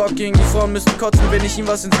 Dead Man Talking. Die Frauen müssen kotzen, wenn ich ihm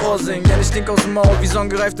was ins Ohr sing. Denn ich stink aus dem Maul wie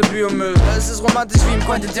sonnengereifter Biomüll. Es ist romantisch wie im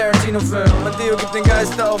Quentin Tarantino-Film. Mein Deo gibt den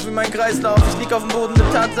Geist auf wie mein Kreislauf. Ich lieg auf dem Boden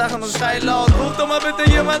mit Tatsachen und schrei laut. Ruf doch mal bitte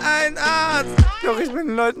jemand einen Arzt. Doch ich bin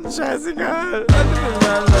den Leuten scheißegal. Ich bin den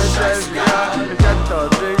Leuten scheißegal. Ich hab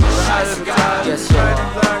dort wegen scheißegal. Yes,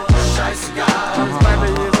 scheißegal. Scheißegal.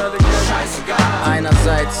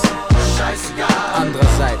 Einerseits, scheißegal.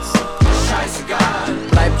 Andererseits, scheißegal.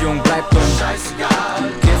 Bleib jung, bleib dumm,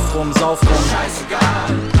 scheißegal. Kiff rum, sauf rum,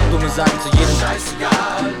 scheißegal. Dumme sagen zu jedem,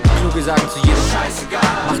 scheißegal. Kluge sagen zu jedem,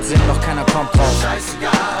 scheißegal. Macht Sinn, doch keiner kommt drauf,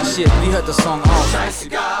 scheißegal. Shit, wie hört der Song auf?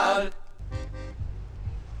 Scheißegal.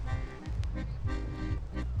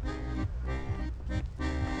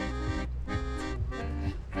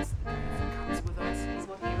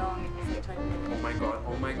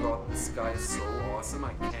 Oh my god, this guy is so awesome,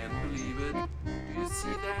 I can't believe it. Do you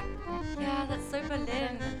see that? Yeah, that's so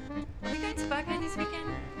Berlin. Are we going to Berghain this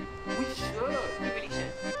weekend? We should. We really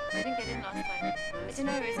should. I didn't get in last time. I don't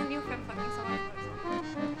know, isn't your friend fucking someone?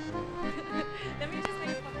 Let me just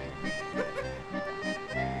make a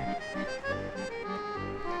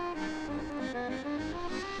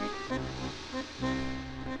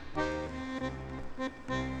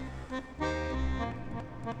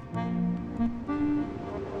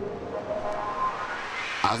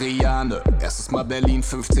Ariane, erstes Mal Berlin,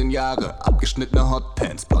 15 Jahre. Abgeschnittene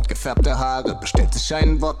Hotpants, blond gefärbte Haare. Bestellt sich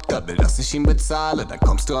einen Wodka, will, dass ich ihn bezahle. Dann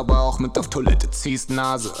kommst du aber auch mit auf Toilette, ziehst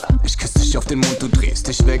Nase. Ich küss dich auf den Mund, du drehst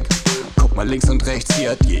dich weg. Guck mal links und rechts,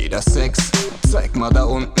 hier hat jeder Sex. Zeig mal da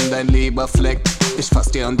unten dein Leberfleck. Ich fass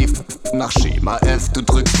dir an die nach Schema F. Du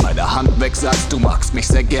drückst meine Hand weg, sagst du magst mich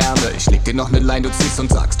sehr gerne. Ich leg dir noch ne Line, du ziehst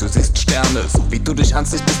und sagst du siehst Sterne. So wie du dich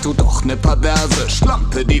anziehst, bist du doch ne Perverse.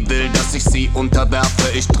 Schlampe, die will, dass ich sie unterwerfe.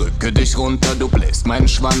 Ich drücke dich runter, du bläst meinen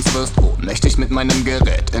Schwanz, wirst ohnmächtig mit meinem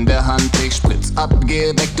Gerät in der Hand. Ich spritz ab, geh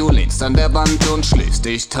weg, du lehnst an der Wand und schläfst.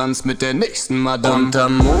 Ich tanz mit der nächsten Madame. Und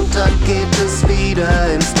am Montag geht es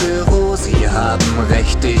wieder ins Büro. Sie haben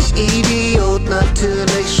recht, ich Idiot.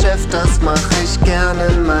 Natürlich, Chef, das mach ich gerne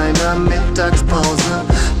in meiner Mittagspause.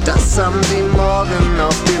 Das haben sie morgen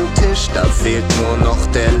auf dem Tisch. Da fehlt nur noch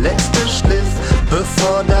der letzte Schliff.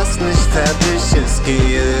 Bevor das nicht fertig ist,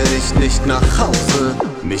 gehe ich nicht nach Hause.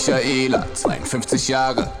 Michaela, 52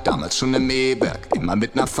 Jahre, damals schon im E-Werk, immer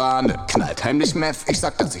mit ner Fahne. Knallt heimlich Meth, ich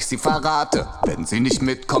sag, dass ich sie verrate. Wenn sie nicht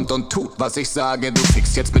mitkommt und tut, was ich sage. Du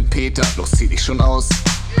fickst jetzt mit Peter, los zieh dich schon aus.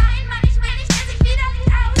 Nein, Mann, ich will nicht, der sieht wieder nicht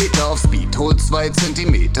aus. Peter auf Speed, holt 2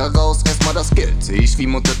 Zentimeter raus. Erstmal das Geld, seh ich wie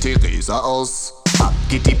Mutter Teresa aus. Ab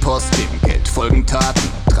geht die Post, dem Geld folgen Taten.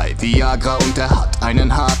 3 Viagra und er hat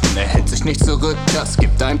einen harten. Er hält sich nicht zurück, das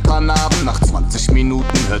gibt ein paar Narben. Nach 20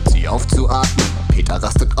 Minuten hört sie auf zu atmen. Peter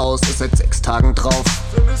rastet aus, ist seit 6 Tagen drauf.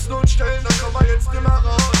 Wir müssen uns stellen, dann kommen wir jetzt nimmer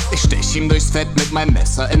raus. Ich stech ihm durchs Fett mit meinem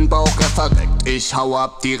Messer in den Bauch. Er verreckt, ich hau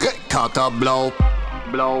ab, direkt katerblau.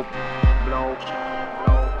 Blau, blau.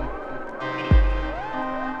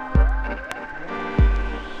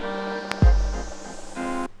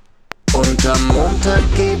 Und am Montag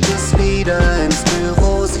geht es wieder ins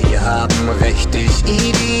Büro. Sie haben recht, ich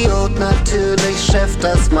Idiot. Natürlich, Chef,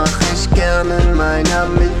 das mach ich gerne in meiner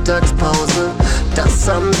Mittagspause. Das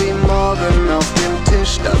haben sie morgen auf dem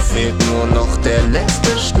Tisch. Da fehlt nur noch der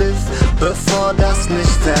letzte Schliff. Bevor das nicht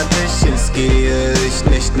fertig ist, gehe ich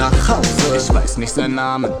nicht nach Hause. Ich weiß nicht seinen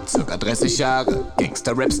Namen, circa 30 Jahre.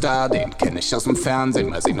 Gangster-Rap-Star, den kenn ich aus dem Fernsehen.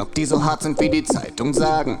 Mal sehen, ob die so hart sind, wie die Zeitung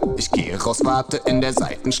sagen. Ich gehe raus, warte in der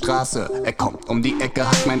Seitenstraße. Er kommt um die Ecke,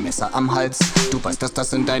 hat mein Messer am Hals. Du weißt, dass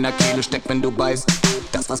das in deiner Kehle steckt, wenn du beißt.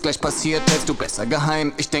 Das, was gleich passiert, hältst du besser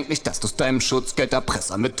geheim. Ich denk nicht, dass du's deinem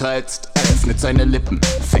Schutzgelderpresser mitteilst. Er öffnet seine Lippen,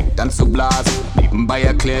 fängt an zu blasen. Nebenbei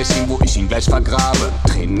erklär ich ihm, wo ich ihn gleich vergrabe.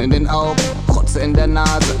 Tränen in den Augen, Rotze in der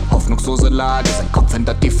Nase. Hoffnungslose Lage, sein Kopf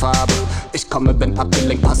ändert die Farbe. Ich komme, bin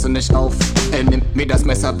abgelenkt, passe nicht auf. Er nimmt mir das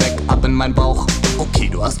Messer weg, ab in meinen Bauch. Okay,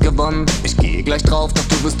 du hast gewonnen, ich gehe gleich drauf. Doch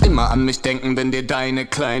du wirst immer an mich denken, wenn dir deine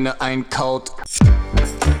Kleine einkaut.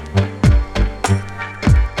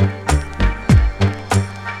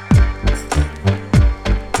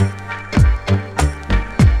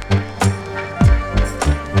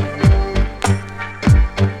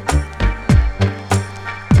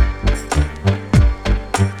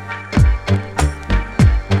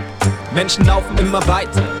 Menschen laufen immer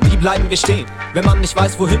weiter, nie bleiben wir stehen. Wenn man nicht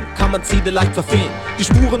weiß wohin, kann man Ziele leicht verfehlen. Die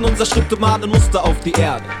Spuren unserer Schritte malen Muster auf die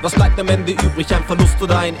Erde. Was bleibt am Ende übrig, ein Verlust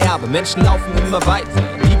oder ein Erbe? Menschen laufen immer weiter,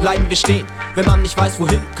 nie bleiben wir stehen. Wenn man nicht weiß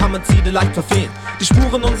wohin, kann man Ziele leicht verfehlen. Die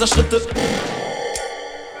Spuren unserer Schritte.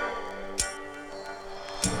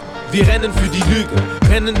 Wir rennen für die Lüge,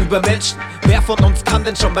 rennen über Menschen. Wer von uns kann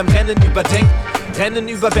denn schon beim Rennen überdenken? Rennen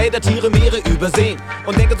über Wälder, Tiere, Meere übersehen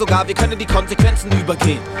und denken sogar, wir können die Konsequenzen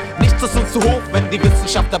übergehen. Nichts ist uns zu hoch, wenn die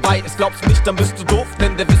Wissenschaft dabei ist. Glaubst du nicht, dann bist du doof,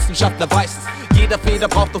 denn der Wissenschaftler weiß es. Jeder Fehler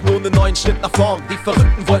braucht doch nur einen neuen Schritt nach vorn. Die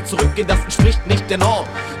Verrückten wollen zurückgehen, das entspricht nicht der Norm.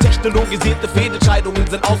 Technologisierte Fehlentscheidungen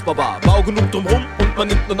sind ausbaubar. Bau genug drumrum und man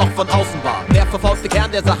nimmt nur noch von außen wahr. Der verfaulte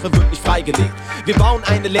Kern der Sache wird nicht freigelegt. Wir bauen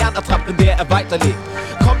eine Lernattrappe, in der er weiterlebt.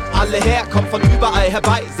 Kommt alle her, kommt von überall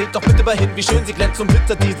herbei. Seht doch bitte mal hin, wie schön sie glänzt und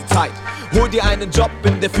glitzert diese Zeit. Hol dir einen Job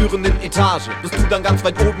in der führenden Etage. Bist du dann ganz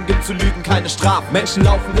weit oben, gibt zu lügen keine Strafe. Menschen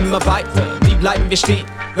laufen immer weiter, nie bleiben wir stehen.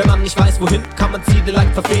 Wenn man nicht weiß wohin, kann man Ziele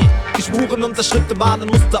leicht verfehlen. Die Spuren unserer Schritte malen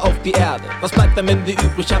Muster auf die Erde. Was bleibt am Ende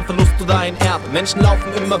übrig, ein Verlust oder ein Erbe? Menschen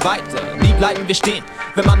laufen immer weiter, nie bleiben wir stehen.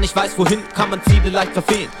 Wenn man nicht weiß wohin, kann man Ziele leicht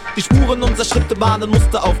verfehlen. Die Spuren unserer Schritte malen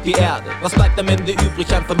Muster auf die Erde. Was bleibt am Ende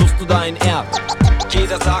übrig, ein Verlust oder ein Erbe?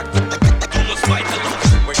 Jeder sagt, du musst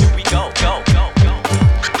weiterlaufen. Where do we go? Go, go, go.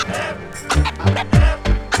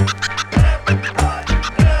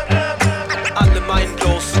 Alle meinen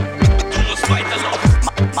bloß, du musst weiterlaufen.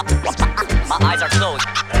 My eyes are closed.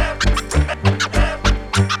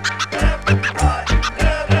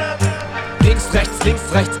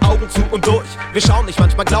 Links, rechts, Augen zu und durch. Wir schauen nicht,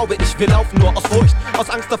 manchmal glaube ich, wir laufen nur aus Furcht.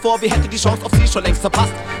 Aus Angst davor, wir hätten die Chance auf sie schon längst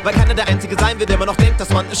verpasst. Weil keiner der Einzige sein wird, der immer noch denkt, dass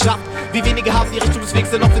man es schafft. Wie wenige haben die Richtung des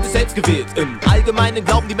Wegs denn noch für sich selbst gewählt. Im Allgemeinen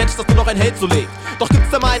glauben die Menschen, dass nur noch ein Held so lebt. Doch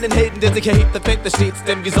gibt's da mal einen Helden, der sich erhebt, dann fällt er stets.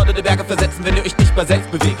 Denn wie soll er die Berge versetzen, wenn ihr euch nicht mehr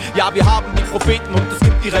selbst bewegt? Ja, wir haben die Propheten und es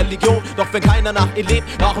gibt die Religion. Doch wenn keiner nach ihr lebt,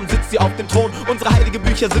 warum sitzt sie auf dem Thron? Unsere heiligen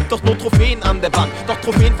Bücher sind doch nur Trophäen an der Wand. Doch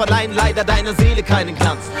Trophäen verleihen leider deiner Seele keinen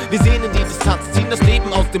Glanz. Wir sehen in die Distanz, ziehen das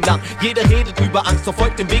Leben aus dem Land. Jeder redet über Angst,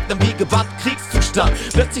 verfolgt den Weg dann wie gebannt. Kriegszustand,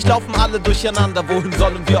 plötzlich laufen alle durcheinander. Wohin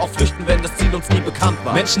sollen wir auch flüchten, wenn das Ziel uns nie bekannt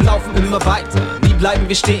war? Menschen laufen immer weiter, nie bleiben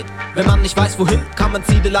wir stehen. Wenn man nicht weiß wohin, kann man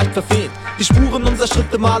Ziele leicht verfehlen. Die Spuren unserer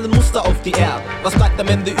Schritte malen Muster auf die Erde. Was bleibt am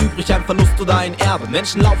Ende übrig, ein Verlust oder ein Erbe?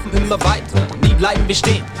 Menschen laufen immer weiter, nie bleiben wir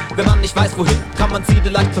stehen. Wenn man nicht weiß wohin, kann man Ziele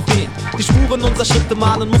leicht verfehlen. Die Spuren unserer Schritte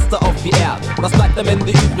malen Muster auf die Erde. Was bleibt am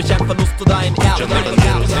Ende übrig, ein Verlust oder ein Erbe?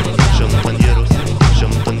 Champagneros,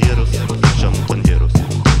 champagneros, champagneros,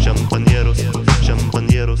 champagneros,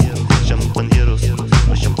 champagneros, champagneros,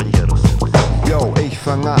 champagneros. Yo, ich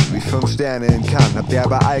fang an, wie 5 Sterne in Cannes. Hab der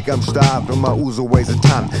bei Alk am Start und mal Uso Waze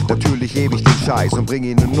Tan. Natürlich heb ich den Scheiß und bring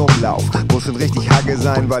ihn in Umlauf. Muss schon richtig Hacke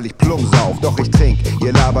sein, weil ich plump sauf. Doch ich trink,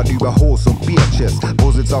 ihr labert über Hos und Bierschiss.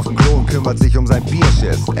 Wo sitzt auf dem Klo und kümmert sich um sein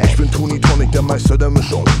Bierschiss? Ich bin Toni Tonic, der Meister der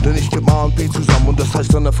Mischung. Denn ich geb A und B zusammen und das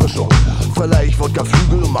heißt dann Erfrischung. Verleih ich Wodka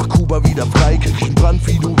Flügel und mach Kuba wieder frei. Krieg ich einen Brand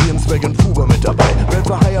wie du, wie ein Zweck in Fuber mit dabei. Werd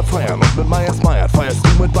verheiert feiern und mit Meyers Meier feierst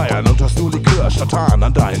du mit Bayern und hast nur Likör, Statan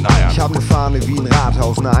an deinen Eiern. Ich hab ne Fahne wie ein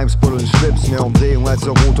Rathaus, ne Eimsbush und Schlips. Mehr Umdrehung als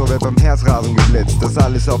der Motor wird beim Herzrasen geblitzt. Das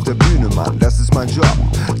alles auf der Bühne, Mann, das ist mein Job.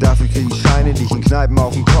 Dafür krieg ich Scheine, die ich in Kneipen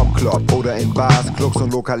auf den Kopf klopp. Oder in Bars, Clubs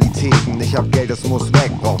und Lokalitäten. Ich hab Geld, das muss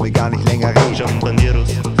weg, brauch mir gar nicht länger reden. Champagneros,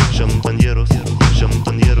 Champagneros,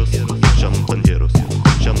 Champagneros, Champagneros,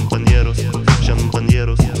 Champagneros,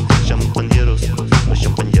 Champagneros, Champagneros,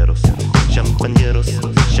 Champagneros, Champagneros, Champagneros,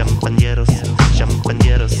 Champagneros,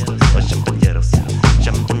 Champagneros,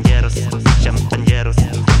 Champagneros, Champagneros,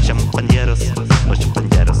 Champagneros,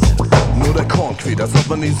 Champagneros. Nur der Korn quält, als ob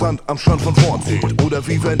man den Sand am Strand von vorn zählt. Oder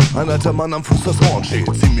wie wenn ein alter Mann am Fuß das Horn steht.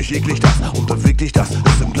 Ziemlich eklig das und beweglich das.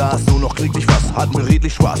 Ist im Glas nur noch kläglich was, hatten wir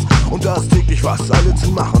redlich Spaß. Und da ist täglich was, alle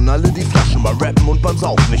zu machen, alle die Flaschen mal rappen und beim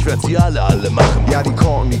Saufen. Ich werd sie alle machen. Ja, die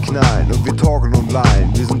Korken, die knallen und wir talken und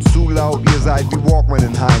lallen. Wir sind zu laut, ihr seid wie Walkman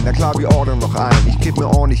in Hain. Na klar, wir ordern noch ein, ich kipp mir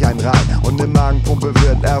ordentlich einen rein. Und ne Magenpumpe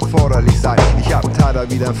wird erforderlich sein. Ich hab einen Tada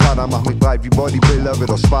wie dein Vater, mach mich breit wie Bodybuilder.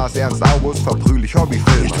 Wird aus Spaß ernst August, verprühl ich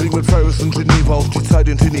Hobbyfilme. Ich trink mit Ferris in Geneva auf die Zeit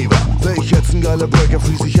in Geneva. Wär ich jetzt ein geiler Breaker,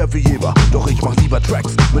 fließ ich ab wie Jeber. Doch ich mach lieber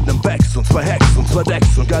Tracks mit nem Bags und 2 Hacks und 2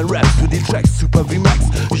 Decks und geil Raps für die Tracks, super wie Max.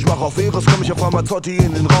 Ich mach auf Eres, komm ich auf Amazotti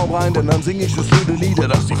in den Raum rein, denn dann sing ich das blöde Lieder,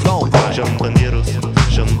 dass die Frauen weinen. Champagneros,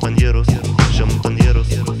 Champagneros, Champagneros,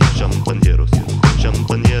 Champagneros,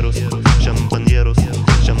 Champagneros, Champagneros, Champagneros,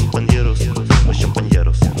 Champagneros,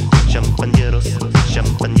 Champagneros, Champagneros,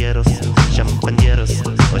 Champagneros,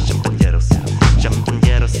 Champagneros,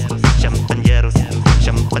 Champagneros, Champagneros,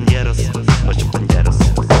 Champagneros, Champagneros.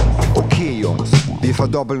 Okay, Jungs, wir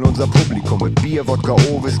verdoppeln unser Publikum mit Bier, Wodka,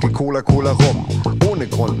 Whisky, Cola, Cola, Rum. Ohne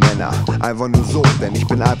Grund, Männer, einfach nur so, denn ich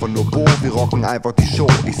bin einfach nur Bo, wir rocken einfach die Show.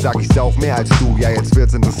 Ich sag, ich sauf mehr als du, ja jetzt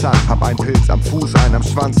wird's interessant. Hab einen Pilz am Fuß, einen am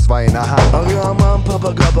Schwanz, 2 in der Hand. Ariama,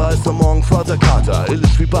 Papa Gabba ist am Morgen Vater Kater.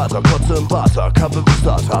 Illisch wie Bata, Kotze im Bata, Kappe wie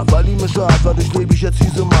Starter. Weil die Mische hat, dadurch lebe ich jetzt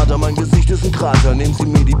diese Marter. Mein Gesicht ist ein Krater, nehmen Sie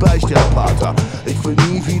mir die Beichte, Herr Pater. Ich will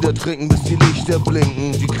nie wieder trinken, bis die Lichter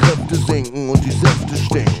blinken, die Kräfte sinken und die Säfte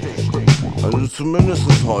stinken. Also zumindest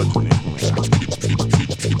heute nicht.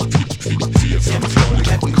 4, 5 Leute,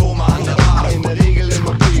 Kettenkoma an der Bar, in der Regel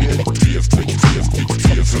immer Pegel. 4,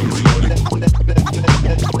 5 Leute.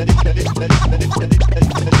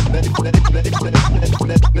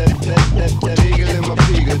 Regel immer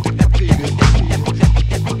Pegel.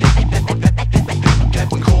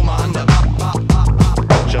 Kettenkoma an der Bar.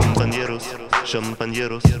 Champagneros,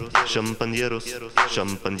 Champagneros, Champagneros,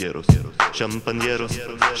 Champagneros, Champagneros,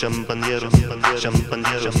 Champagneros,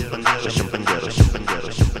 Champagneros, Champagneros,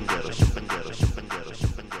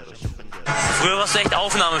 Früher warst du echt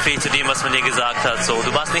aufnahmefähig zu dem, was man dir gesagt hat. So,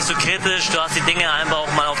 du warst nicht so kritisch, du hast die Dinge einfach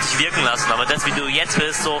auch mal auf dich wirken lassen. Aber das, wie du jetzt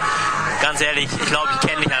bist, so, ganz ehrlich, ich glaube, ich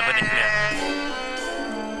kenne dich einfach nicht mehr.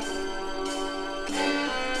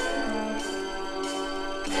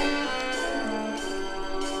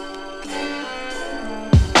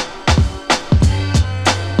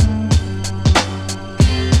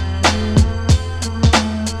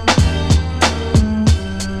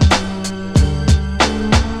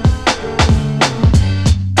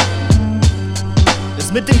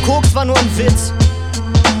 Mit dem Koks war nur ein Witz.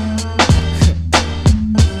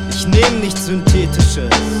 Ich nehm nichts Synthetisches.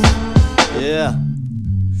 Yeah.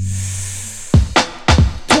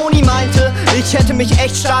 Toni meinte, ich hätte mich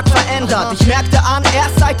echt stark verändert. Ich merkte an,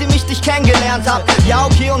 erst seitdem ich dich kennengelernt hab. Ja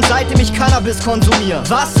okay, und seitdem ich Cannabis konsumiere.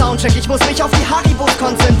 Was, Soundcheck, ich muss mich auf die Haribos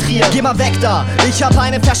konzentrieren. Geh mal weg da, ich hab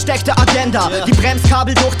eine versteckte Agenda. Die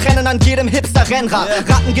Bremskabel durchtrennen an jedem Hipster-Rennrad.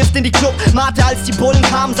 Rattengift in die Club, Mate, als die Bullen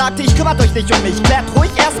kamen, sagte ich, kümmert euch nicht um mich. Klärt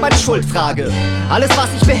ruhig erst meine Schuldfrage. Alles was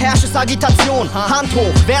ich beherrsche ist Agitation. Hand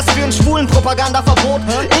hoch, wär's für ein schwulen Propagandaverbot?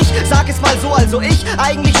 Ich sag es mal so, also ich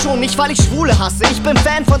eigentlich schon. Nicht weil ich Schwule hasse, ich bin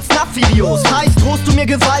Fan von Snuff-Videos. Heißt, drohst du mir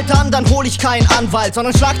Gewalt an, dann hol ich keinen Anwalt,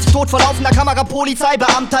 sondern schlag dich tot vor laufender Kamera,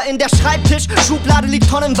 Polizeibeamter. In der Schreibtisch-Schublade liegt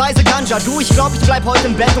tonnenweise Ganja. Du, ich glaub, ich bleib heute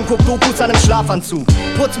im Bett und guck Dokus an einem Schlafanzug.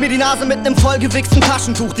 Putz mir die Nase mit nem vollgewichsten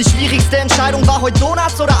Taschentuch. Die schwierigste Entscheidung war heute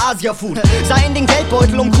Donuts oder Asia-Food. Sei in den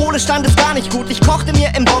Geldbeutel, um Kohle stand es gar nicht gut. Ich kochte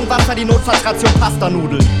mir im Bongwasser die Notfallsration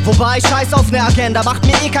Pasta-Nudeln. Wobei, scheiß auf ne Agenda, macht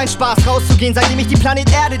mir eh keinen Spaß rauszugehen, seitdem ich die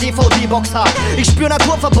Planet Erde DVD-Box hab. Ich spür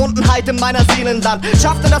Naturverbundenheit in meiner Seelenland.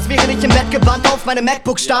 Schaffte das, während ich im Bett gebannt auf meinem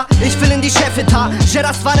MacBook starr, ich will in die Chefetat.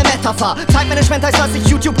 Das war ne Metapher. Zeitmanagement heißt, dass ich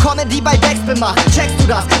YouTube-Comedy bei Backspin mach. Checkst du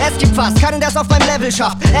das? Es gibt fast keinen, der's auf meinem Level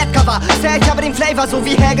schafft. Adcover, sehr, ich habe den Flavor, so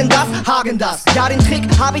wie Häagn Dasz. Ja, den Trick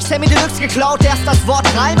habe ich Samy Deluxe geklaut. Erst das Wort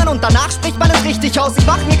reimen und danach spricht man es richtig aus. Ich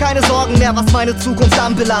mach mir keine Sorgen mehr, was meine Zukunft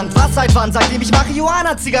anbelangt. Was seit wann? Seitdem ich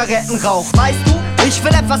Marihuana-Zigaretten rauch. Weißt du, ich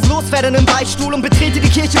will etwas loswerden im Beichtstuhl und betrete die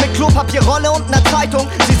Kirche mit Klopapierrolle und ner Zeitung.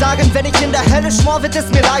 Sie sagen, wenn ich in der Hölle schmor, wird es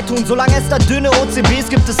mir leid tun. Solange es da dünne OCBs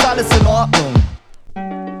gibt, ist alles in Ordnung.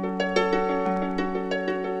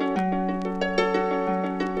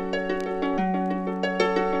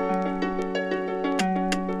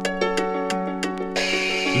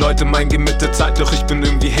 Leute meinen, geh mit der Zeit, doch ich bin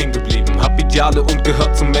irgendwie hängen geblieben. Hab Ideale und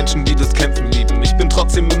gehört zu Menschen, die das Kämpfen lieben. Ich bin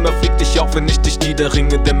trotzdem immer friedlich, auch wenn ich dich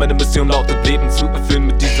niederringe. Denn meine Mission lautet, Leben zu erfüllen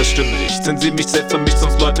mit dieser Stimme. Ich zensiere mich selbst, weil mich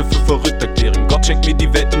sonst Leute für verrückt erklären. Gott schenkt mir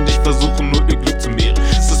die Welt und ich versuche nur ihr Glück zu mehren.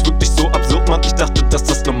 Ist das wirklich so absurd, Mann? Ich dachte, dass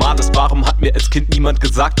das normal ist. Warum hat mir als Kind niemand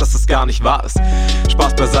gesagt, dass es gar nicht wahr ist?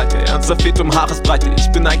 Spaß beiseite, ernster fehlt um Haaresbreite.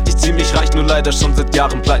 Ich bin eigentlich ziemlich reich, nur leider schon seit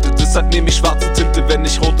Jahren pleite. Deshalb nehme ich schwarze Tinte, wenn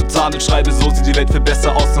ich rote Zahlen schreibe. So sieht die Welt viel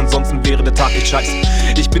besser aus, ansonsten wäre der Tag nicht scheiße.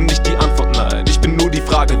 Ich bin nicht die Antwort, nein, ich bin nur die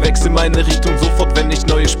Frage. Wechsel meine Richtung sofort, wenn ich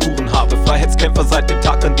neue Spuren habe. Freiheitskämpfer seit dem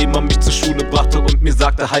Tag, an dem man mich zur Schule brachte und mir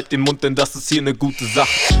sagte, halt den Mund, denn das ist hier ne gute Sache.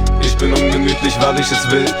 Ich bin ungemütlich, weil ich es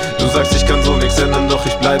will. Du sagst, ich kann so nichts ändern, doch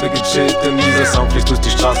ich bleibe gechillt. Denn dieser Sound fliegt durch die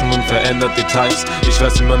Straßen und verändert Details. Ich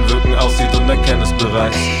weiß, wie man wirken aussieht und erkenne es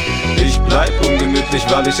bereits. Ich bleib ungemütlich,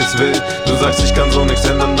 weil ich es will. Du sagst, ich kann so nichts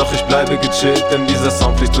ändern, doch ich bleibe gechillt. Denn dieser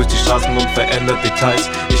Sound fliegt durch die Straßen und verändert Details.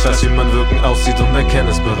 Ich weiß, wie man wirken aussieht und erkenne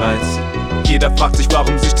es bereits. Jeder fragt sich,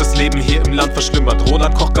 warum sich das Leben hier im Land verschlimmert.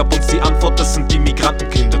 Roland Koch gab uns die Antwort, das sind die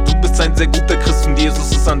Migrantenkinder. Du bist ein sehr guter Christ und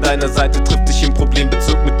Jesus ist an deiner Seite. Trifft dich im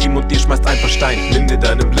Problembezirk mit ihm und dir schmeißt ein paar Steine. Nimm dir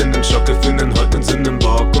deinen blinden Schocke, finden heute einen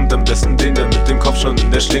Sündenbock. Und am besten den, der mit dem Kopf schon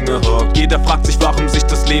in der Schlinge hockt. Jeder fragt sich, warum sich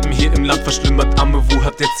das Leben hier im Land verschlimmert. Amewu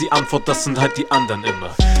hat jetzt die Antwort, das sind halt die anderen immer.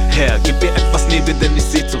 Herr, gib mir etwas Liebe, denn ich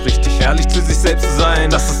seh so richtig. Ehrlich zu sich selbst zu sein,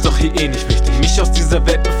 das ist doch hier eh nicht wichtig. Mich aus dieser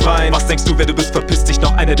Welt befreien. Was denkst du, wer du bist, verpiss dich.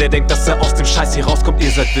 Noch einer, der denkt, dass er aus dem Scheiß hier rauskommt,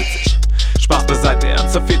 ihr seid witzig. Spaß beiseite,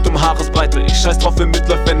 ernster fehlt um Haaresbreite. Ich scheiß drauf, wer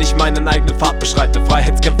mitläuft, wenn ich meinen eigenen Pfad beschreite.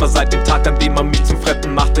 Freiheitskämpfer seit dem Tag, an dem man mich zum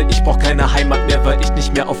Fremden machte. Ich brauch keine Heimat mehr, weil ich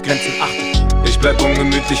nicht mehr auf Grenzen achte. Ich bleib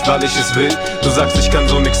ungemütlich, weil ich es will. Du sagst, ich kann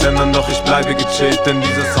so nichts ändern, doch ich bleibe gechillt. Denn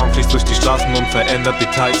dieser Sound fließt durch die Straßen und verändert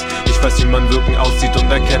Details. Ich weiß, wie man wirken aussieht und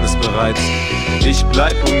erkenne es bereits. Ich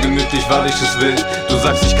bleib ungemütlich, weil ich es will. Du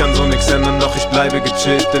sagst, ich kann so nichts ändern, doch ich bleibe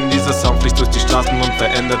gechillt. Denn dieser Sound fließt durch die Straßen und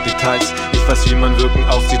verändert Details. Ich weiß, wie man wirken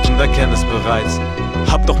aussieht und erkenne es bereits.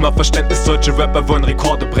 Hab doch mal Verständnis, deutsche Rapper wollen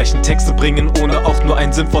Rekorde brechen. Texte bringen, ohne auch nur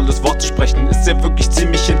ein sinnvolles Wort zu sprechen. Ist ja wirklich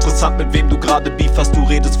ziemlich interessant, mit wem du gerade beef hast. Du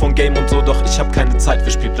redest von Game und so, doch ich hab keine Zeit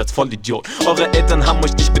für Spielplatz, voll Idiot. Eure Eltern haben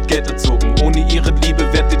euch nicht mit Geld erzogen. Ohne ihre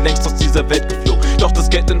Liebe wärt ihr längst aus dieser Welt geflogen. Doch das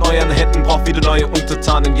Geld in euren Händen braucht wieder neue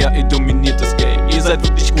Untertanen. Ja, ihr dominiert das Game. Ihr seid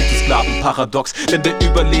wirklich gute Sklaven, paradox. Denn der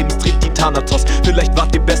Überlebenstrieb, die Thanatos. Vielleicht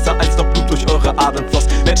wart ihr besser, als noch Blut durch eure Adern floss.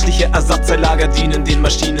 Menschliche Ersatzteillager dienen den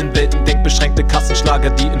Maschinenwelten. Denkt beschränkte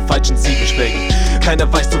Kassenschlager, die in falschen Ziegen schwelgen.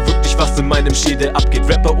 Keiner weiß so wirklich, was in meinem Schädel abgeht.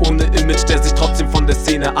 Rapper ohne Image, der sich trotzdem von der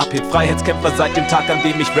Szene abhebt. Freiheitskämpfer seit dem Tag, an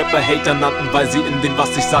dem mich Rapper Hater nannten, weil sie in dem,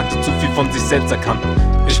 was ich sagte, zu viel von sich selbst erkannten.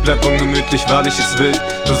 Ich bleib ungemütlich, weil ich es will.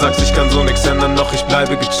 Du sagst, ich kann so nichts ändern, doch ich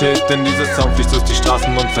bleibe gechillt. Denn dieser Sound fließt durch die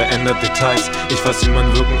Straßen und verändert Details. Ich weiß, wie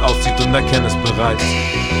man wirken aussieht und erkenne es bereits.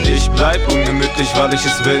 Ich bleib ungemütlich, weil ich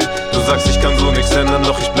es will. Du sagst, ich kann so nichts ändern,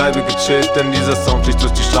 doch ich bleibe gechillt. Denn dieser Sound fließt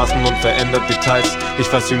durch die Straßen und verändert Details.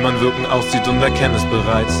 Ich weiß, wie man wirken aussieht und erkenne es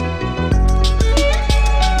bereits.